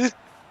do, dude?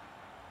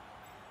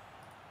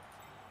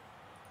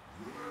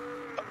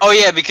 Oh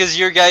yeah, because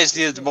your guys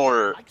needed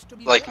more,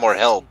 like, more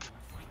help.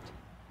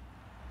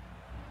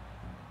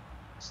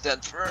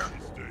 Stand firm.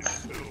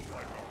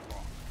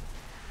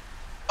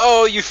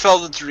 Oh, you fell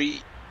the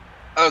tree.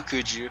 How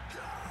could you?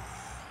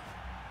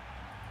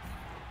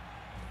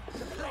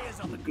 The players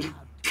on the ground.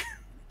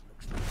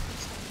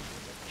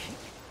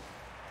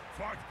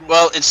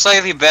 Well, it's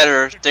slightly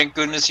better. Thank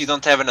goodness you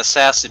don't have an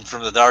assassin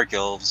from the Dark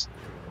Elves.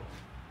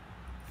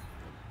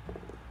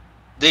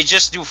 They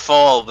just do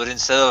fall, but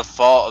instead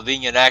of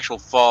being an actual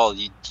fall,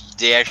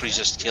 they actually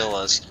just kill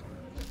us. To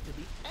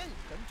be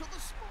anchored to the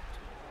spot.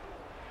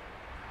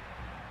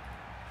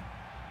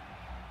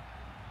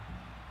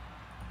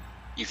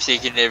 You've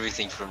taken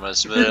everything from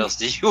us. What else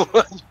do you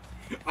want?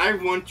 I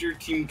want your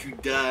team to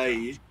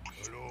die.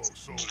 But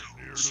also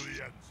near to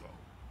the end zone.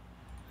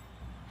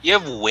 You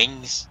have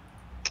wings.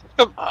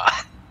 Come on.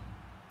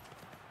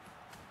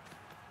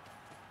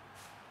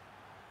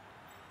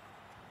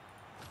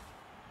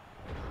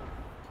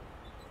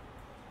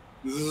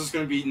 This is just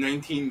gonna be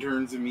 19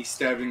 turns of me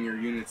stabbing your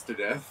units to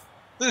death.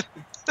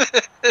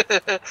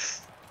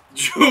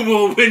 Joe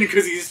will win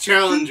because he's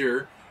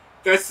challenger.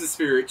 That's the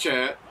spirit,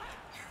 chat.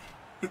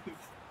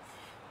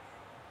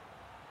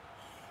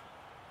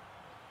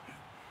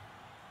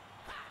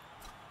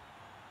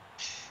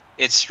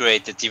 It's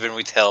great that even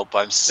with help,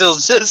 I'm still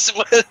just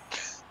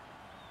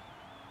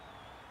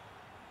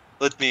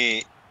Let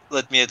me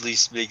at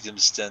least make them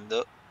stand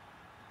up.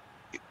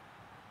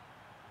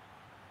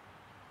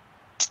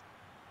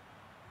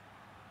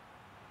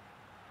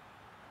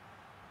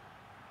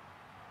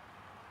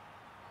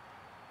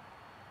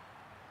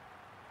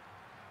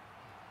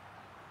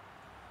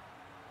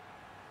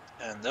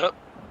 Stand up.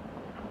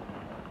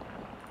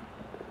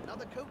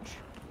 Another coach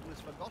who has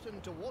forgotten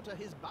to water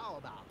his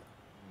baobab.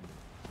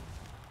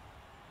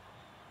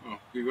 Oh,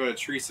 we got a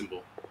tree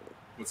symbol.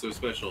 What's so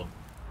special?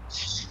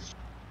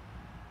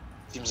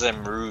 Seems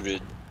I'm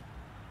rooted.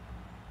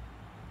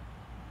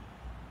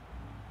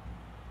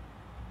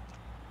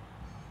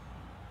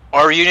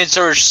 Our units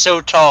are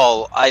so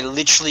tall, I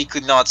literally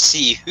could not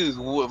see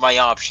who my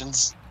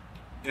options.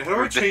 Yeah,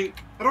 how do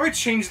I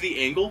change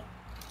the angle?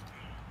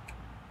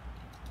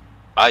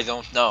 I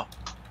don't know.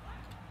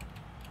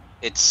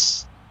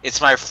 It's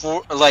my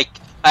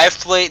I've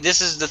played.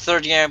 This is the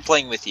third game I'm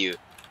playing with you.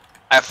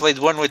 I've played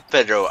one with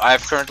Pedro.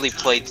 I've currently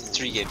played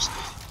 3 games.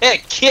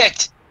 Hey,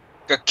 kicked!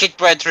 Got kicked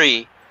by a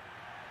tree.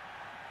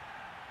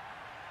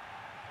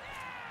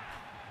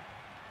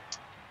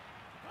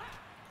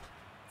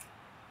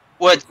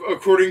 What?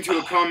 According to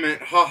a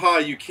comment, haha,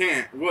 you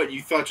can't. What,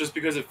 you thought just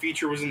because a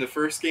feature was in the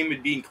first game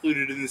it'd be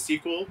included in the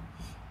sequel?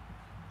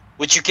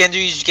 What you can do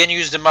is you can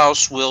use the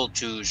mouse wheel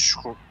to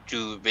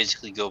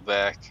basically go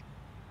back.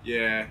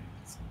 Yeah,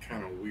 it's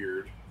kind of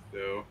weird,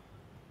 though.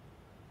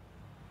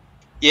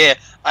 Yeah,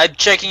 I'm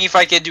checking if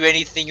I can do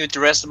anything with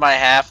the rest of my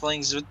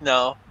halflings, but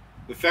no.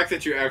 The fact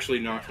that you actually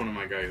knocked one of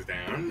my guys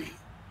down.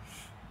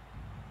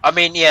 I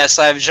mean, yes,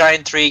 I have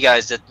giant tree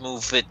guys that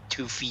move at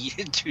 2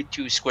 feet,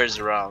 two squares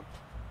around.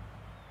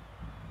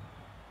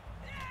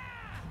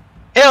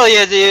 Hell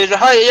yeah, dude!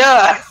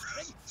 Hi-ya!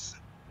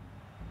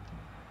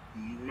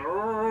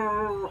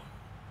 No.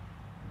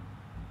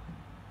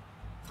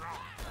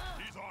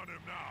 He's on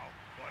him now,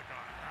 like a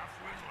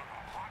halfling on a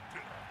hot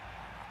dinner.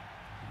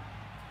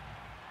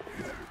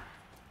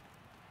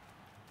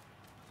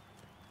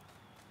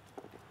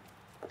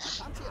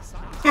 Fancy a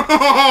sight.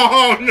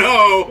 Oh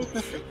no!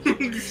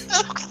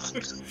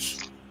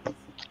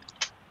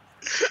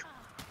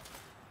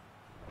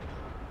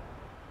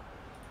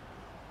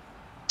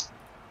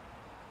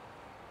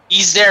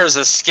 He's there as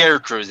a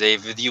scarecrow,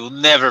 David. You'll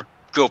never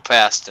go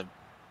past him.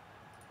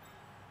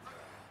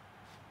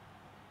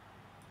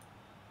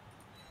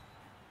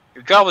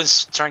 Your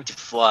goblin's trying to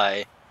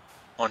fly.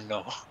 Oh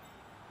no.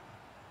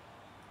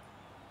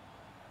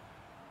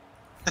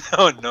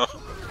 Oh no.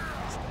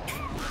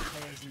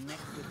 Players neck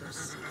with their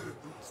silver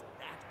boots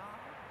that high.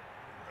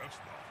 That's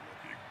not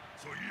looking.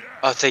 So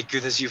yeah. Oh, thank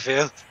goodness you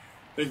failed.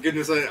 Thank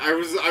goodness I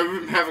was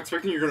half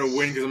expecting you're gonna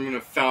win because I'm gonna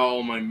foul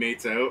all my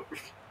mates out.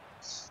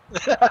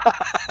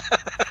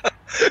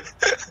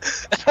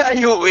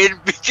 You win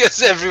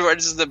because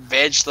everyone's on the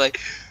bench like,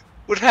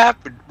 what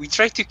happened? We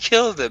tried to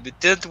kill them, it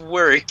didn't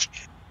work.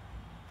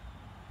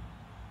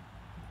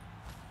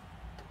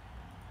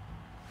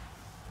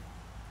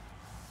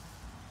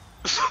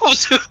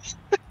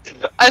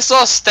 I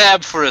saw a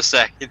stab for a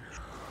second.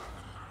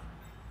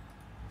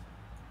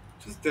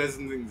 Just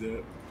testing things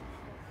out.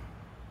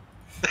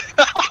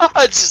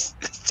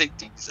 Just take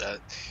things out.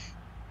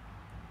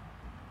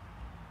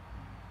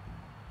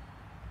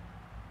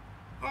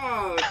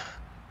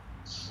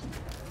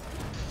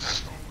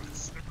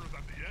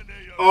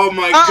 Oh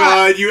my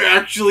god, you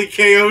actually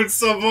KO'd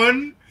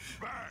someone?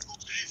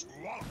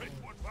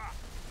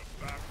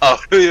 Oh,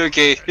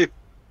 okay. And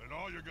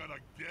all you're gonna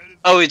get is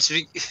Oh, it's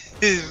Let's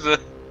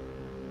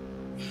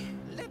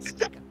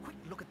take a quick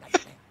look at that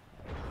player.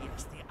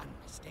 Here's the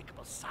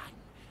unmistakable sign.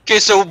 okay.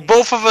 So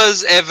both of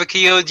us have a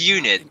KO'd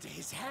unit. Into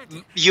his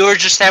head. Yours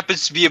just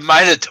happens to be a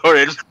Minotaur,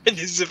 and mine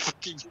is a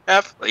fucking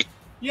halfling.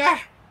 Yeah.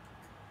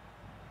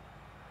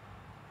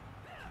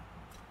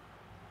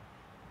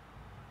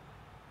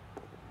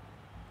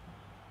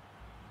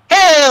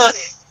 Hell!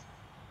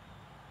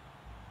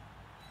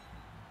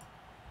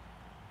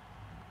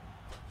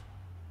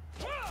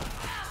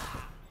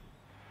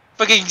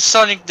 Fucking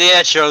Sonic the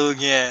Hedgehog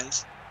looking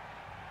ass.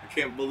 I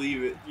can't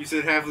believe it. You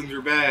said halflings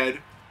are bad.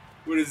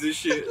 What is this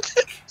shit?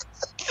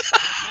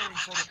 going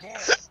for the ball.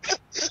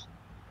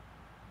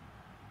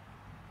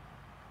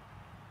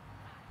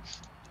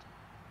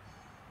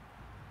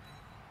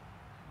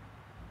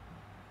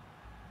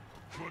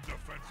 Good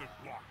defensive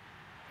block.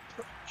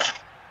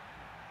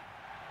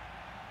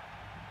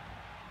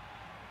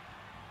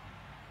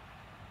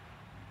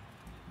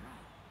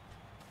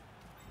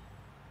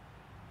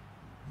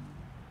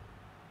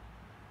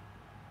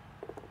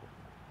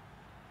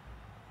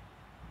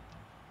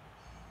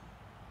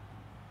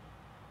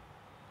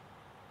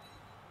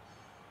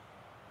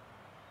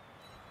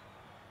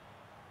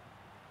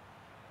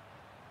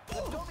 The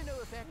domino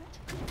effect.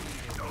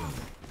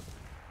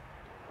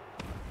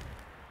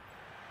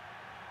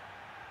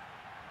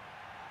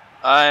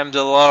 I am the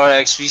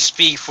Lorax. We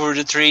speak for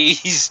the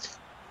trees.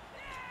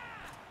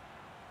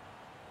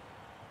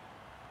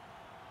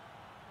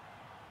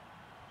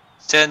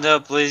 Stand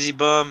up, lazy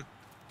bum.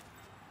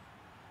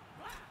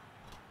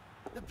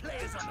 The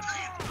player's on the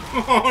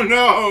Oh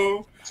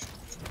no!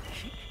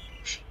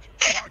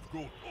 Five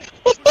goal.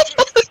 I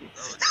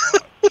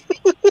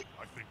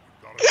think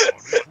we've got a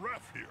honest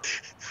ref here.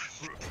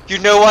 You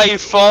know why you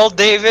fall,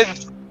 David?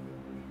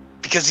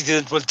 Because he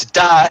didn't want to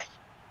die.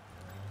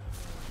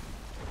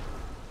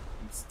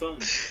 I'm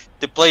stunned.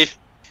 The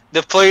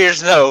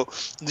players know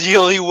the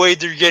only way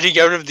they're getting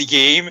out of the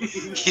game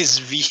is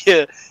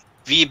via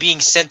being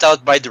sent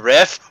out by the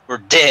ref or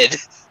dead.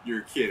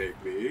 You're kidding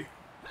me.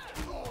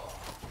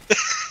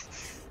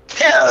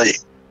 Hell yeah.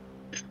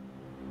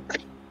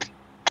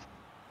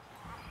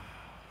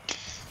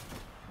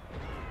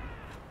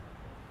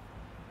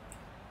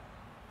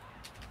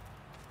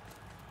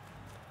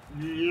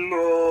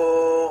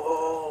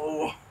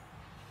 No.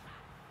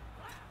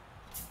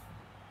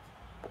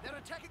 They're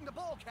attacking the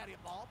ball carrier,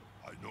 Bob.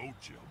 I know,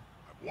 Jim.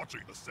 I'm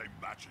watching the same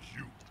match as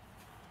you.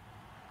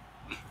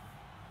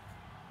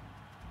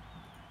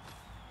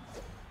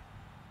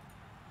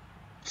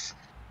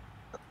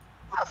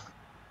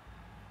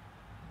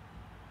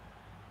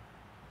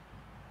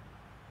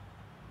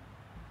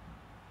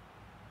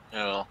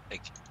 No,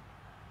 like,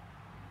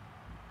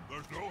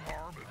 There's no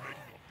harm in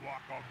making a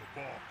block on the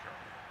ball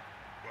carrier.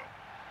 Well,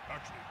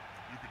 actually,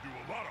 you could do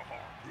a lot of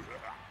harm.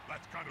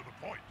 That's kind of the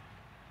point.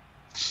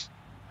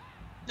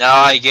 now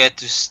I get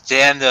to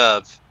stand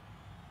up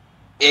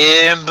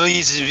and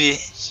please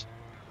bitch.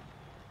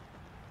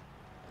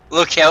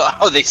 Look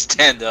how they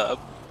stand up.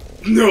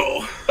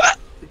 No.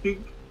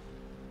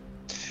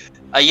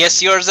 I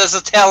guess yours has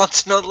a talent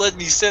to not let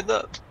me stand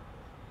up.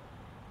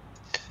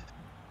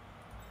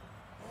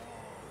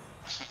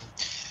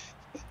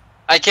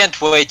 I can't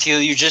wait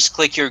till you just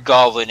click your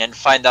goblin and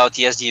find out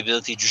he has the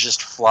ability to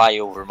just fly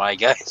over my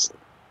guys.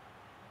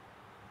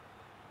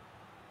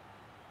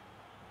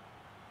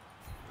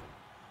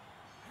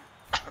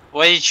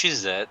 Why did you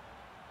choose that?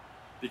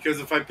 Because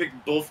if I pick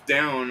both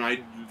down,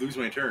 I'd lose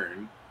my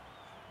turn.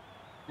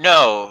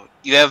 No,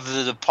 you have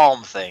the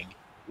palm thing.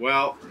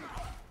 Well,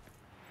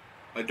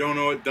 I don't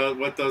know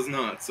what does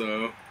not,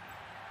 so...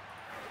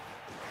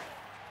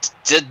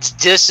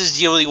 This is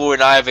the only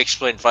one I've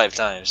explained 5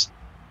 times.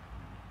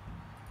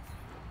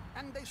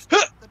 And they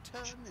stop the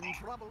turn in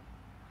trouble.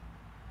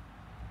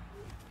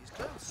 He's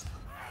close.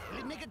 Will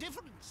it make a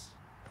difference?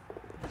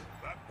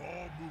 That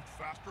ball moved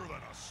faster than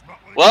a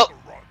snotling Well-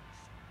 with the runs.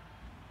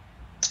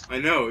 I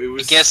know, it I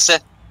was... guess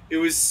that... It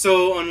was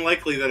so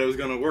unlikely that it was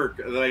gonna work,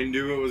 that I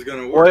knew it was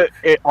gonna What? work.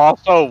 It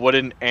also what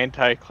an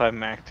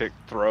anticlimactic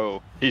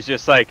throw. He's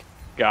just like,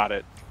 got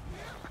it.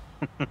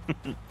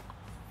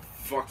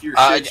 Fuck your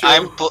shit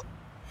show.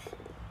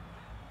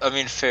 I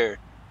mean, fair.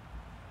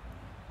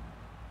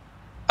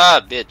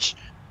 Ah, bitch.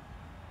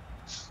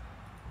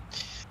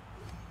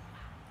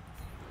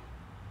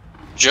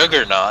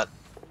 Juggernaut.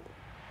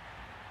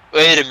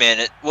 Wait a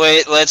minute.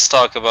 Wait, let's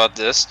talk about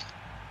this.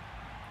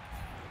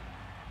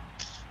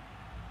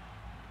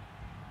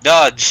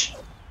 Dodge.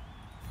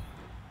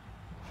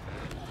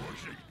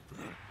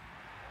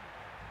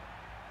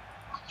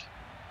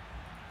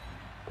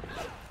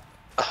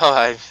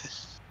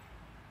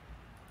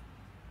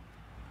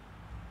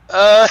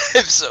 Oh,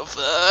 I'm so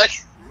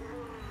fucked.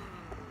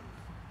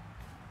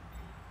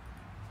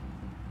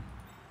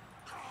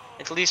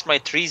 At least my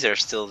trees are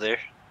still there.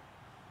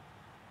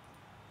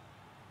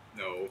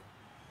 No.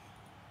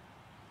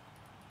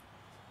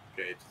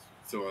 Okay,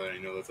 so I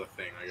know that's a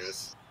thing, I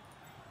guess.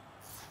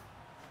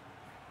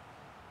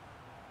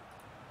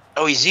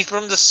 Oh, is he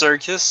from the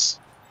circus?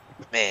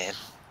 Man.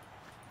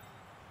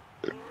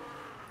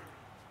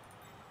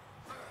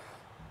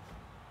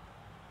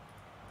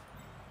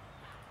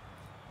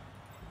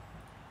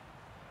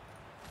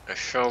 A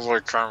shovel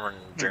charming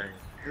journey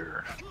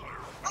here.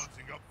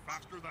 Bouncing up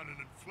faster than an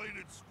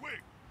inflated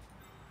squig.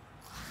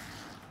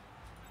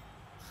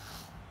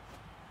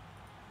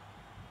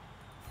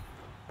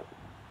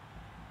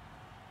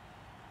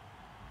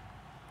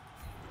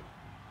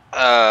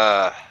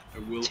 I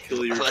will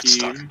kill your Let's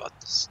team. talk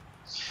about this.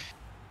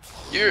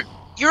 You're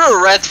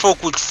a red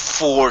folk with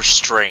 4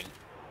 strength.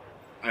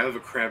 I have a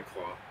crab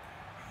claw.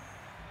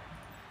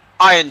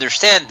 I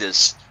understand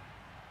this.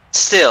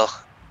 Still,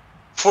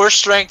 4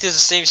 strength is the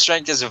same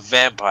strength as a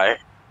vampire.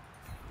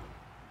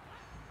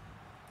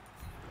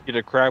 Get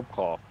a crab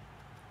claw.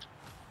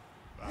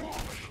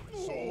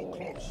 So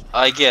close.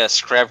 I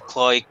guess crab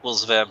claw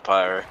equals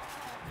vampire.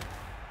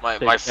 My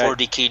Take that.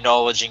 40k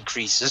knowledge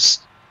increases.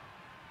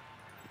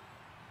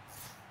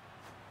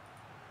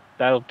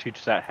 That'll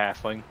teach that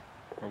halfling,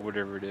 or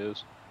whatever it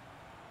is.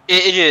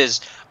 It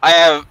is.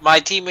 My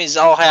team is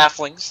all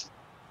halflings.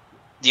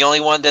 The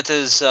only one that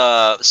is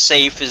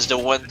safe is the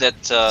one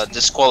that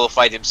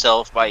disqualified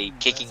himself by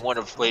kicking one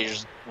of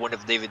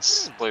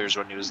David's players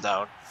when he was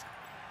down.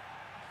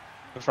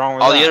 What's wrong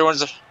with All that? the other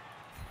ones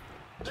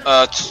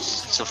are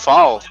to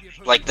foul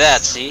like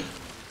that. See,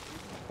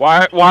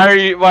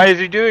 Why is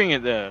he doing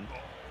it then?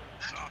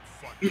 Not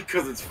fun.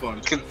 Because it's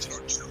fun.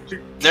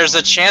 there's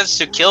a chance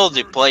to kill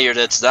the player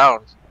that's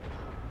down.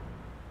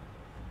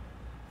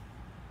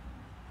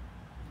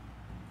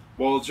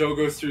 While Joe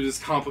goes through this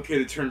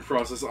complicated turn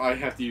process, I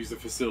have to use the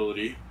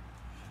facility.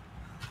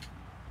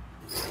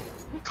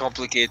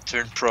 Complicated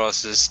turn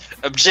process.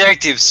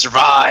 Objective: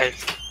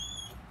 survive.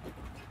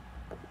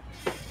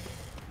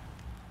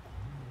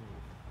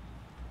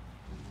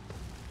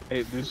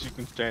 Hey, at least you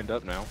can stand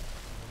up now.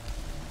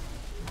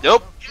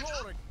 Nope.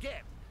 Floor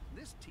again.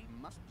 This team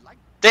must like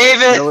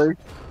David.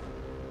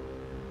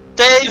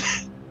 David.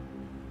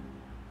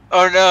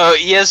 Oh no.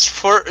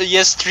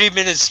 Yes, 3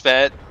 minutes,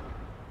 Pat.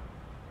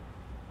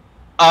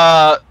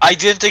 I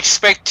didn't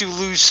expect to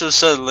lose so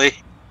suddenly.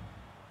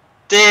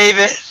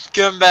 David,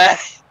 come back.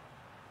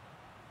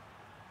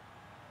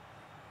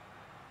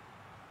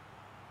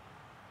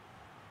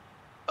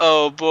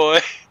 Oh boy.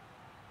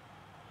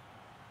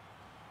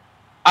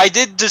 I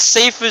did the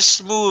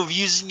safest move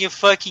using a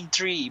fucking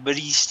tree, but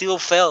he still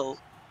fell.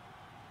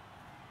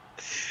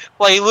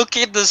 Like, look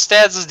at the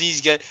stats of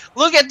these guys.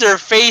 Look at their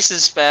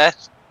faces,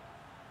 Pat.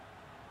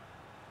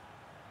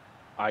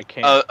 I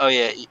can't. Oh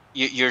yeah,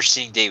 you're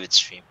seeing David's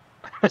stream.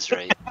 That's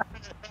right.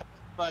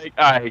 Like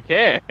I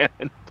can.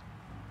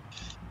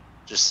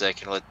 Just a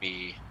second, let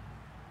me...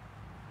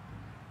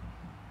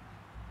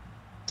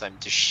 Time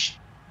to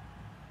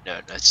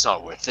No, it's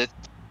not worth it.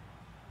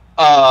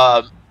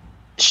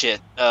 Shit.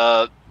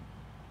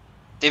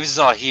 David's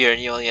not here and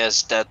he only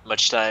has that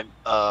much time.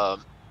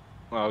 I'll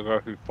go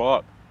who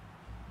fought.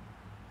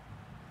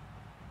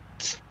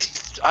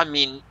 I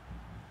mean,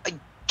 I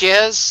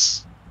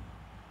guess...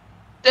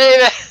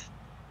 David!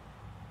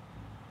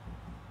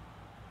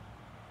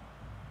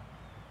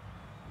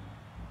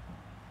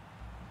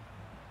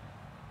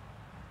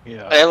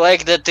 Yeah. I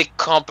like that the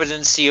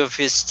competency of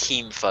his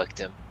team fucked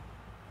him.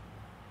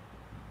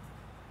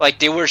 Like,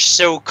 they were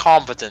so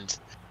competent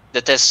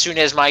that as soon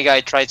as my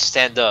guy tried to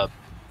stand up,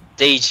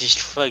 they just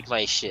fucked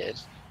my shit.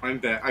 I'm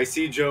back. I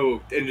see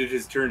Joe ended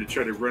his turn to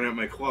try to run out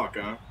my clock,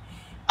 huh?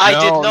 I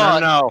did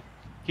not. No.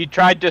 He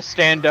tried to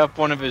stand up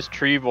one of his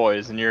tree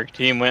boys, and your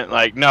team went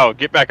like, "No,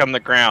 get back on the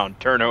ground,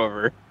 turn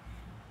over."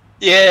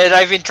 Yeah, and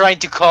I've been trying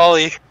to call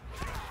you.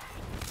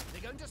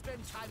 they're going to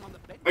spend time on the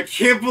bench. I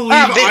can't believe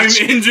Ah, I'm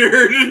bitch.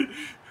 injured!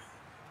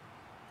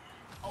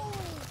 Oh,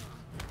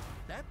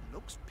 that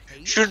looks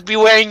painful. Shouldn't be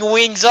wearing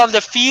wings on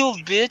the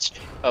field, bitch.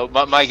 Oh,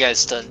 my guy's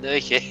stunned.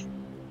 Okay.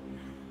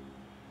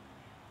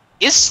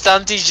 Is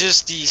Stunty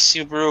just the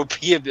super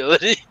OP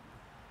ability?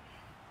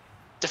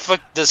 The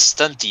fuck does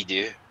Stunty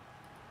do?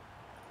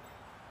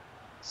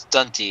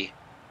 Stunty.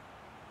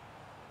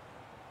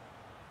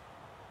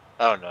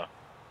 I don't know.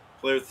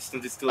 Player with the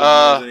stunty still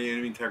ignores any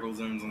enemy tackle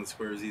zones on the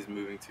squares he's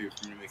moving to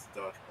from to makes a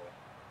dodge roll.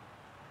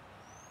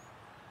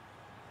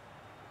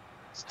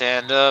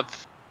 Stand up.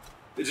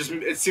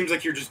 It seems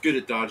like you're just good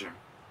at dodging.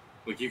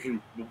 Like you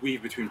can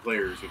weave between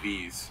players with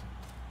ease.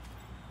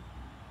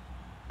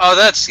 Oh,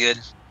 that's good.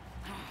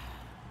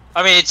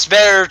 I mean, it's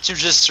better to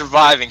just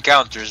survive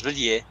encounters, but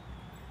yeah.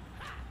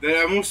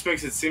 That almost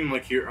makes it seem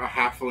like a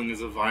halfling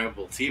is a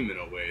viable team in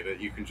a way, that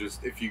you can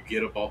just, if you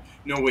get a ball...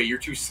 No, wait, you're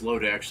too slow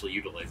to actually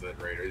utilize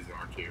that, right?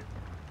 Aren't you?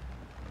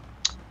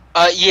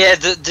 Yeah,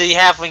 the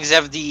halflings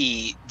have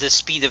the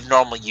speed of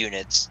normal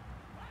units.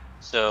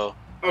 So...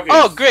 Okay.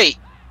 Oh, great!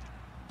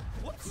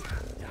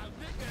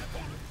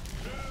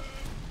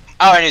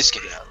 Oh, I need to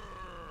skip it out.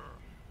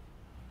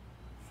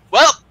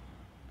 Well,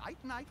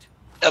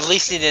 At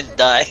least he didn't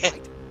die.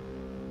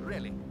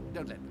 Really,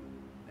 don't let them.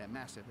 They're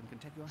massive and can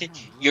take your hand.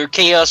 Your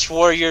Chaos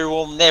Warrior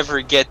will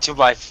never get to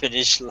my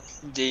finish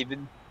line, David.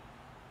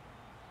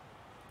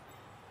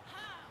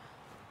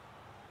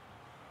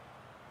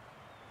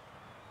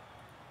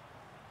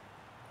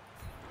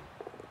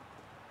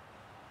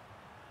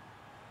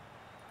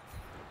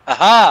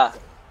 Aha!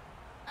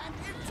 And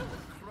into the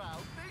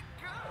crowd they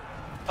go.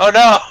 Oh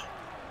no!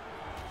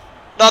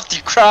 Not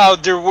the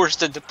crowd, they're worse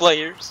than the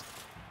players.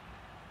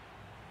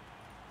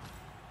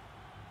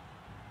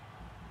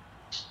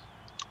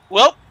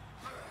 Well,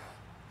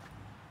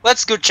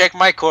 let's go check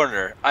my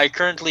corner. I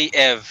currently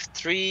have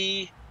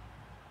 3...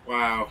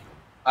 Wow.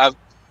 Less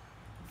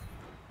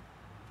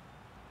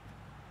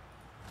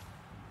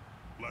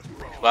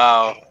problem.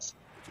 Wow. It's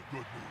a good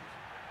move.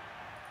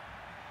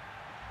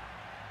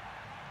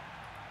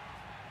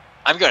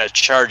 I'm gonna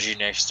charge you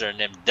next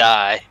turn and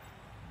die.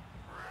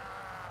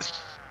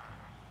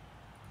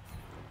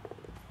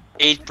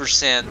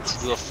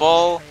 8% to a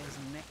fall. Player's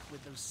neck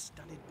with those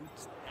studded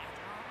boots that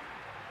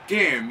hard.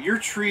 Damn, your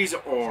trees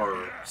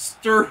are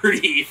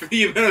sturdy for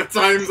the amount of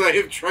times I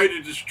have tried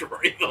to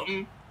destroy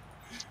them.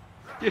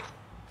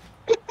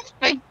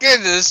 My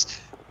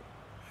goodness.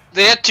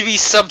 They had to be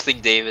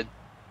something, David.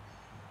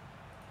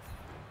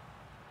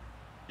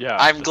 Yeah.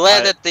 I'm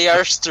glad that they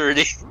are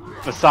sturdy.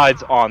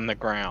 Besides on the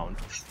ground.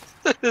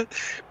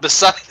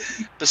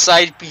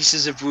 beside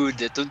pieces of wood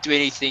that don't do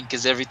anything,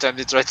 because every time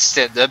they try to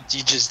stand up,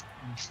 you just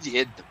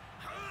hit them.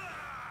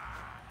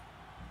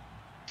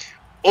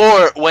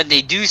 Or when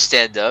they do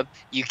stand up,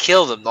 you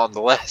kill them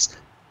nonetheless.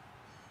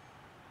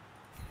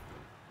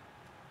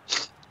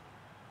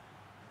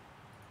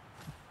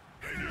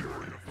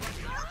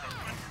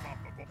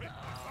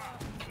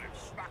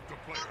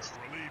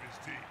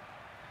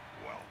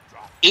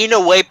 In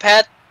a way,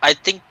 Pat, I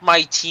think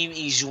my team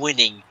is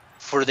winning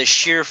for the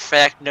sheer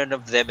fact none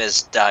of them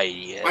has died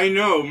yet. I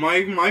know,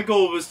 my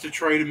goal was to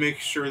try to make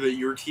sure that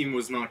your team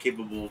was not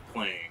capable of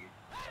playing.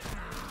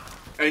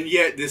 And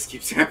yet, this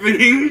keeps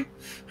happening.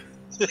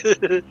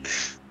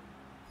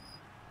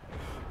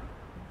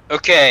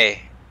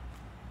 Okay.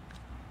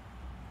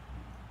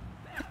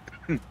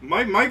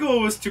 My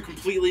goal was to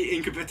completely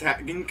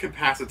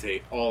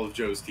incapacitate all of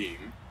Joe's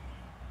team.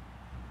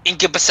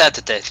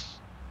 Incapacitated.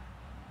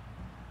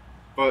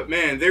 But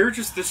man, they're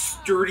just the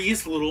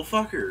sturdiest little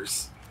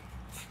fuckers.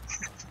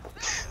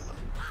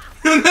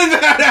 And then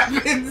that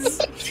happens!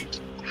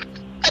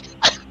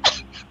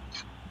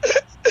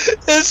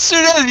 As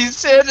soon as you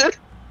said it,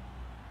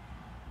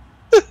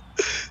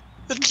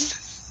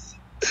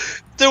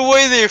 the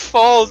way they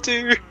fall,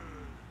 too.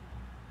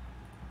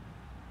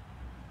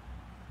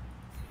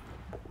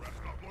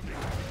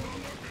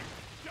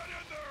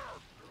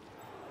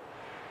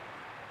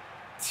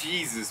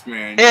 Jesus,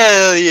 man.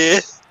 Hell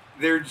yeah.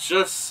 They're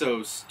just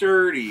so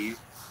sturdy.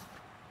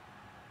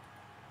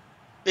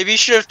 Maybe you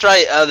should have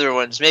tried other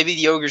ones. Maybe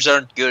the ogres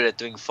aren't good at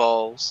doing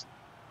falls.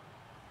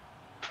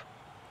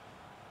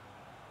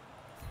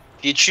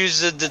 If you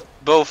choose the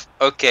both,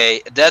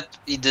 okay, that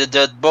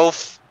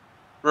both.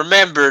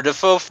 Remember, the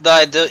both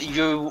died.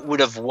 You would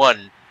have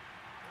won.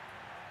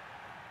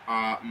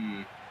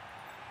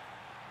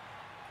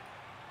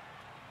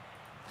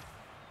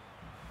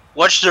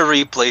 Watch the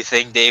replay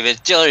thing, David.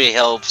 It really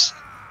helps.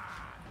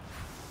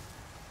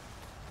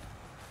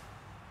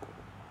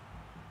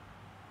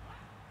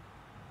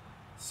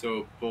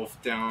 So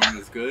both down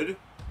is good?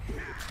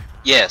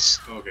 Yes.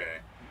 Okay.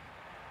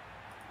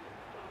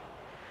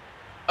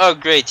 Oh,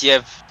 great! You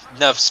have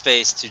enough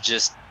space to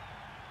just.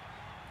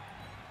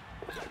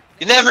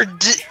 You never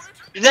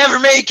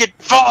make it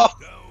fall.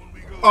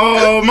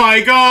 Oh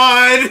my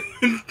god!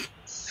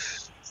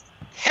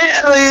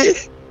 Hell yeah.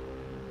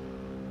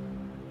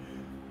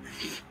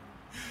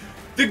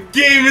 The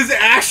game is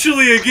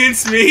actually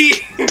against me!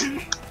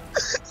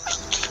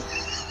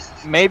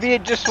 Maybe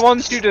it just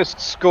wants you to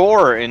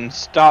score and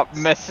stop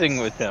messing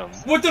with him.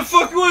 What the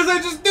fuck was I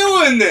just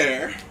doing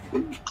there?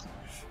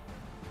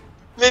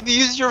 Maybe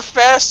use your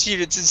fast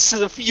units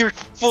instead of your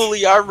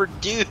fully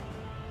armored dude.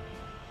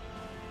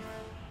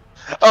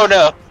 Oh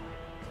no.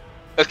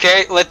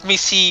 Okay, let me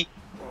see.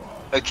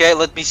 Okay,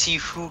 let me see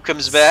who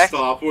comes back.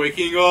 Stop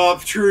waking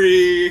up,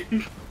 tree!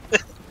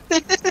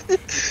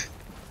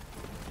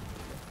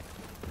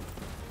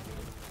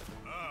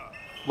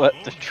 Let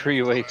the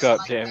tree wake up,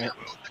 damn it.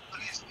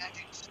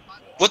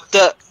 What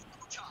the?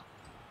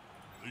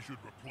 They should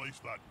replace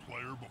that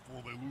player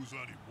before they lose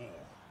any more.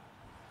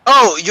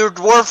 Oh, your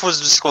dwarf was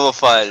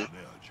disqualified. On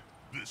edge.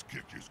 This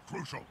kick is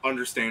crucial.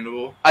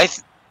 Understandable. I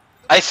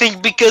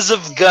think because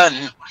of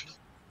gun.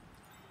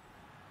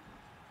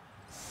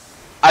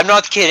 I'm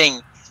not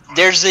kidding.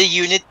 There's a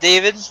unit,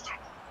 David.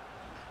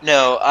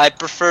 No, I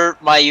prefer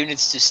my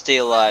units to stay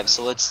alive,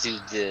 so let's do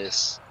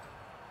this.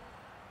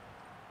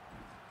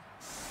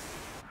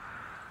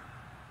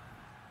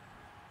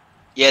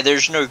 Yeah,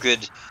 there's no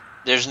good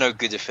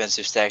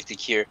defensive tactic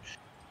here.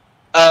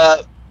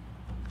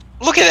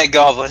 Look at that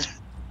goblin.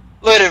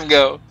 Let him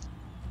go.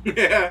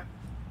 Yeah.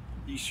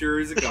 He sure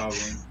is a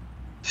goblin.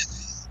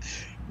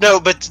 No,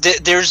 but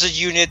there's a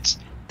unit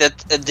that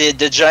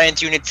the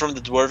giant unit from the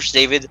dwarves,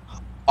 David,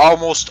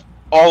 almost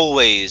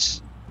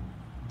always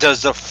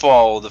does a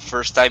fall the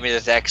first time it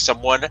attacks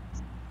someone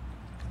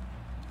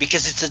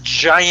because it's a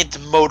giant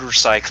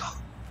motorcycle.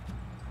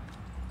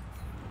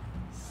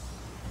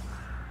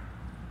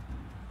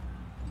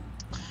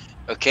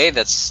 Okay,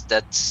 that's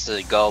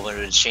the goblin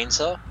with a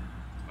chainsaw.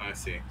 I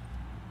see.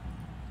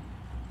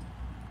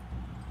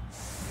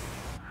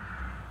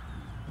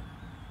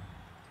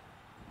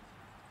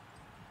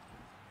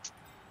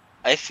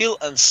 I feel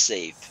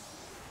unsafe.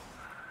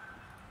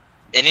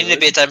 And in a Good.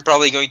 bit, I'm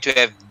probably going to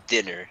have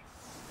dinner.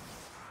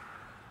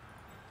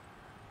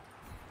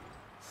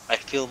 I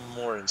feel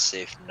more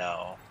unsafe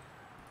now.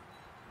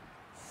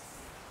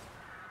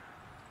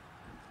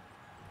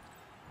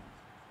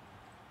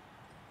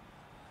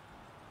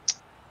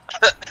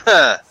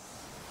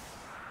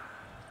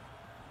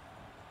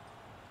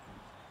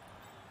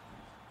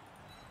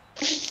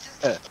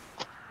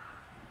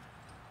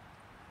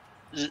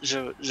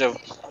 So,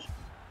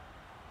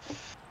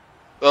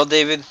 well,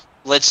 David,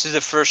 let's do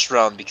the first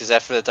round because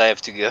after that I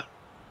have to go.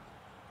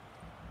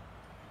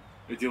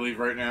 Did you leave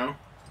right now?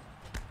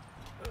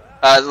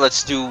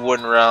 Let's do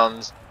one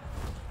round.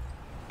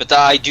 But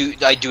I do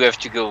have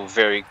to go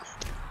very.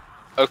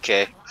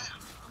 Okay.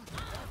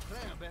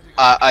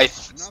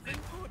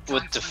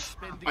 What the?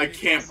 I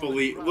can't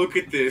believe. Look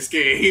at this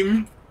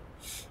game.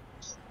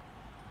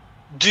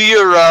 Do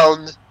your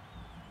round,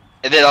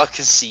 and then I'll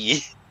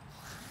concede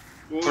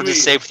Well, for the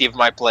safety of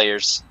my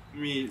players.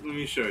 let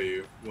me show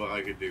you what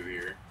I could do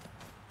here.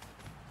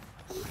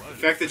 The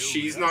fact that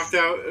she's knocked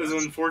out is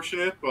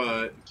unfortunate,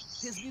 but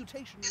His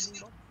mutation, you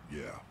mean, Bob?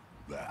 Yeah,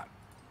 that.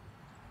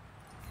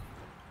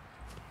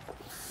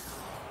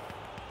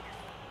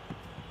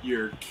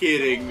 you're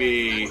kidding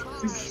me.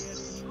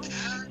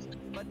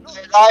 But not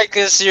I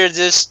consider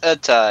this a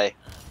tie.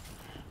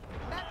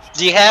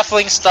 The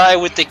halflings tie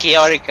with the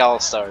chaotic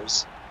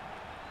all-stars.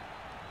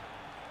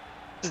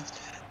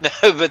 No,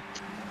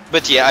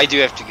 but yeah, I do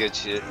have to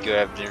go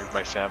have dinner with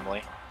my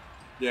family.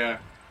 Yeah,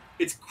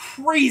 it's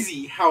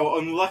crazy how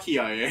unlucky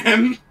I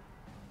am.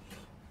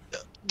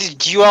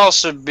 You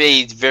also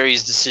made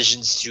various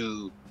decisions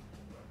to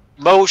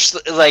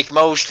mostly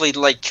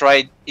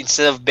try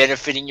instead of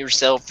benefiting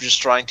yourself,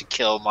 just trying to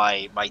kill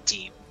my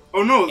team,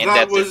 Oh no, and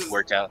that didn't was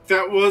work out.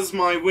 that was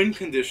my win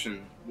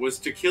condition, was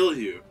to kill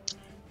you.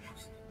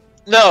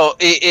 No,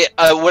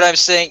 what I'm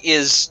saying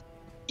is,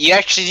 you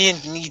actually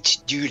didn't need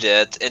to do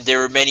that, and there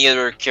were many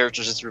other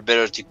characters that were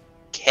better to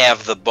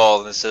have the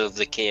ball instead of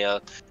the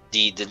chaos,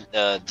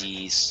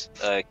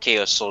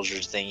 chaos soldier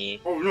thingy.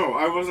 Oh no,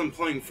 I wasn't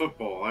playing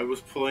football. I was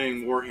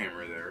playing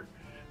Warhammer there.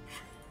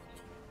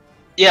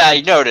 Yeah,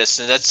 I noticed,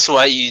 and that's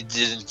why you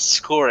didn't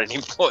score any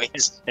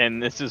points.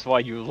 And this is why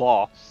you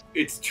lost.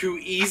 It's too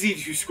easy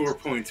to score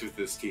points with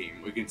this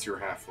team against your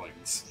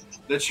halflings.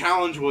 The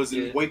challenge was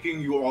in Yeah. wiping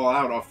you all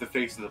out off the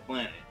face of the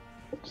planet.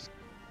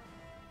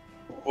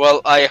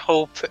 Well, I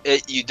hope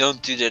you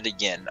don't do that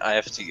again. I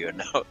have to go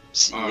now.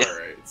 See ya.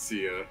 Alright,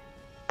 see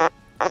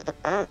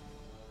ya.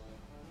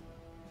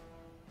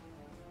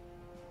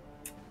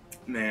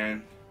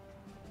 Man.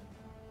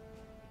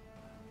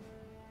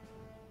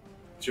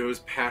 Joe's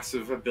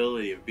passive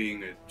ability of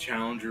being a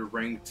challenger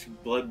ranked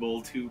Blood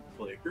Bowl 2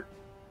 player.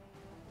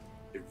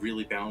 It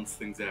really balanced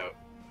things out.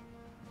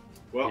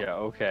 Well, Yeah,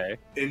 okay.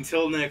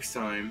 until next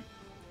time,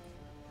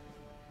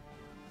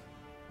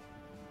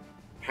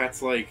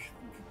 that's like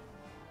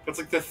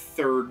the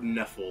third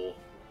Nephil.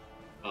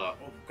 Oh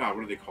god,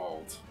 what are they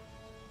called?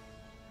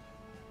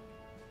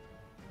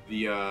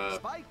 The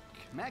Spike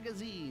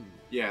Magazine.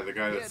 yeah, the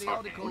guy Here that's the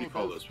talking. What do you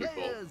call article those both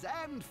people? players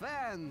and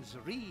fans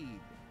read.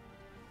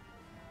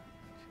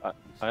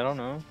 I don't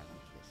know.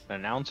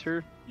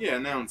 Announcer? Yeah,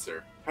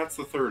 announcer. That's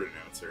the third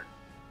announcer.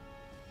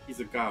 He's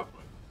a goblin.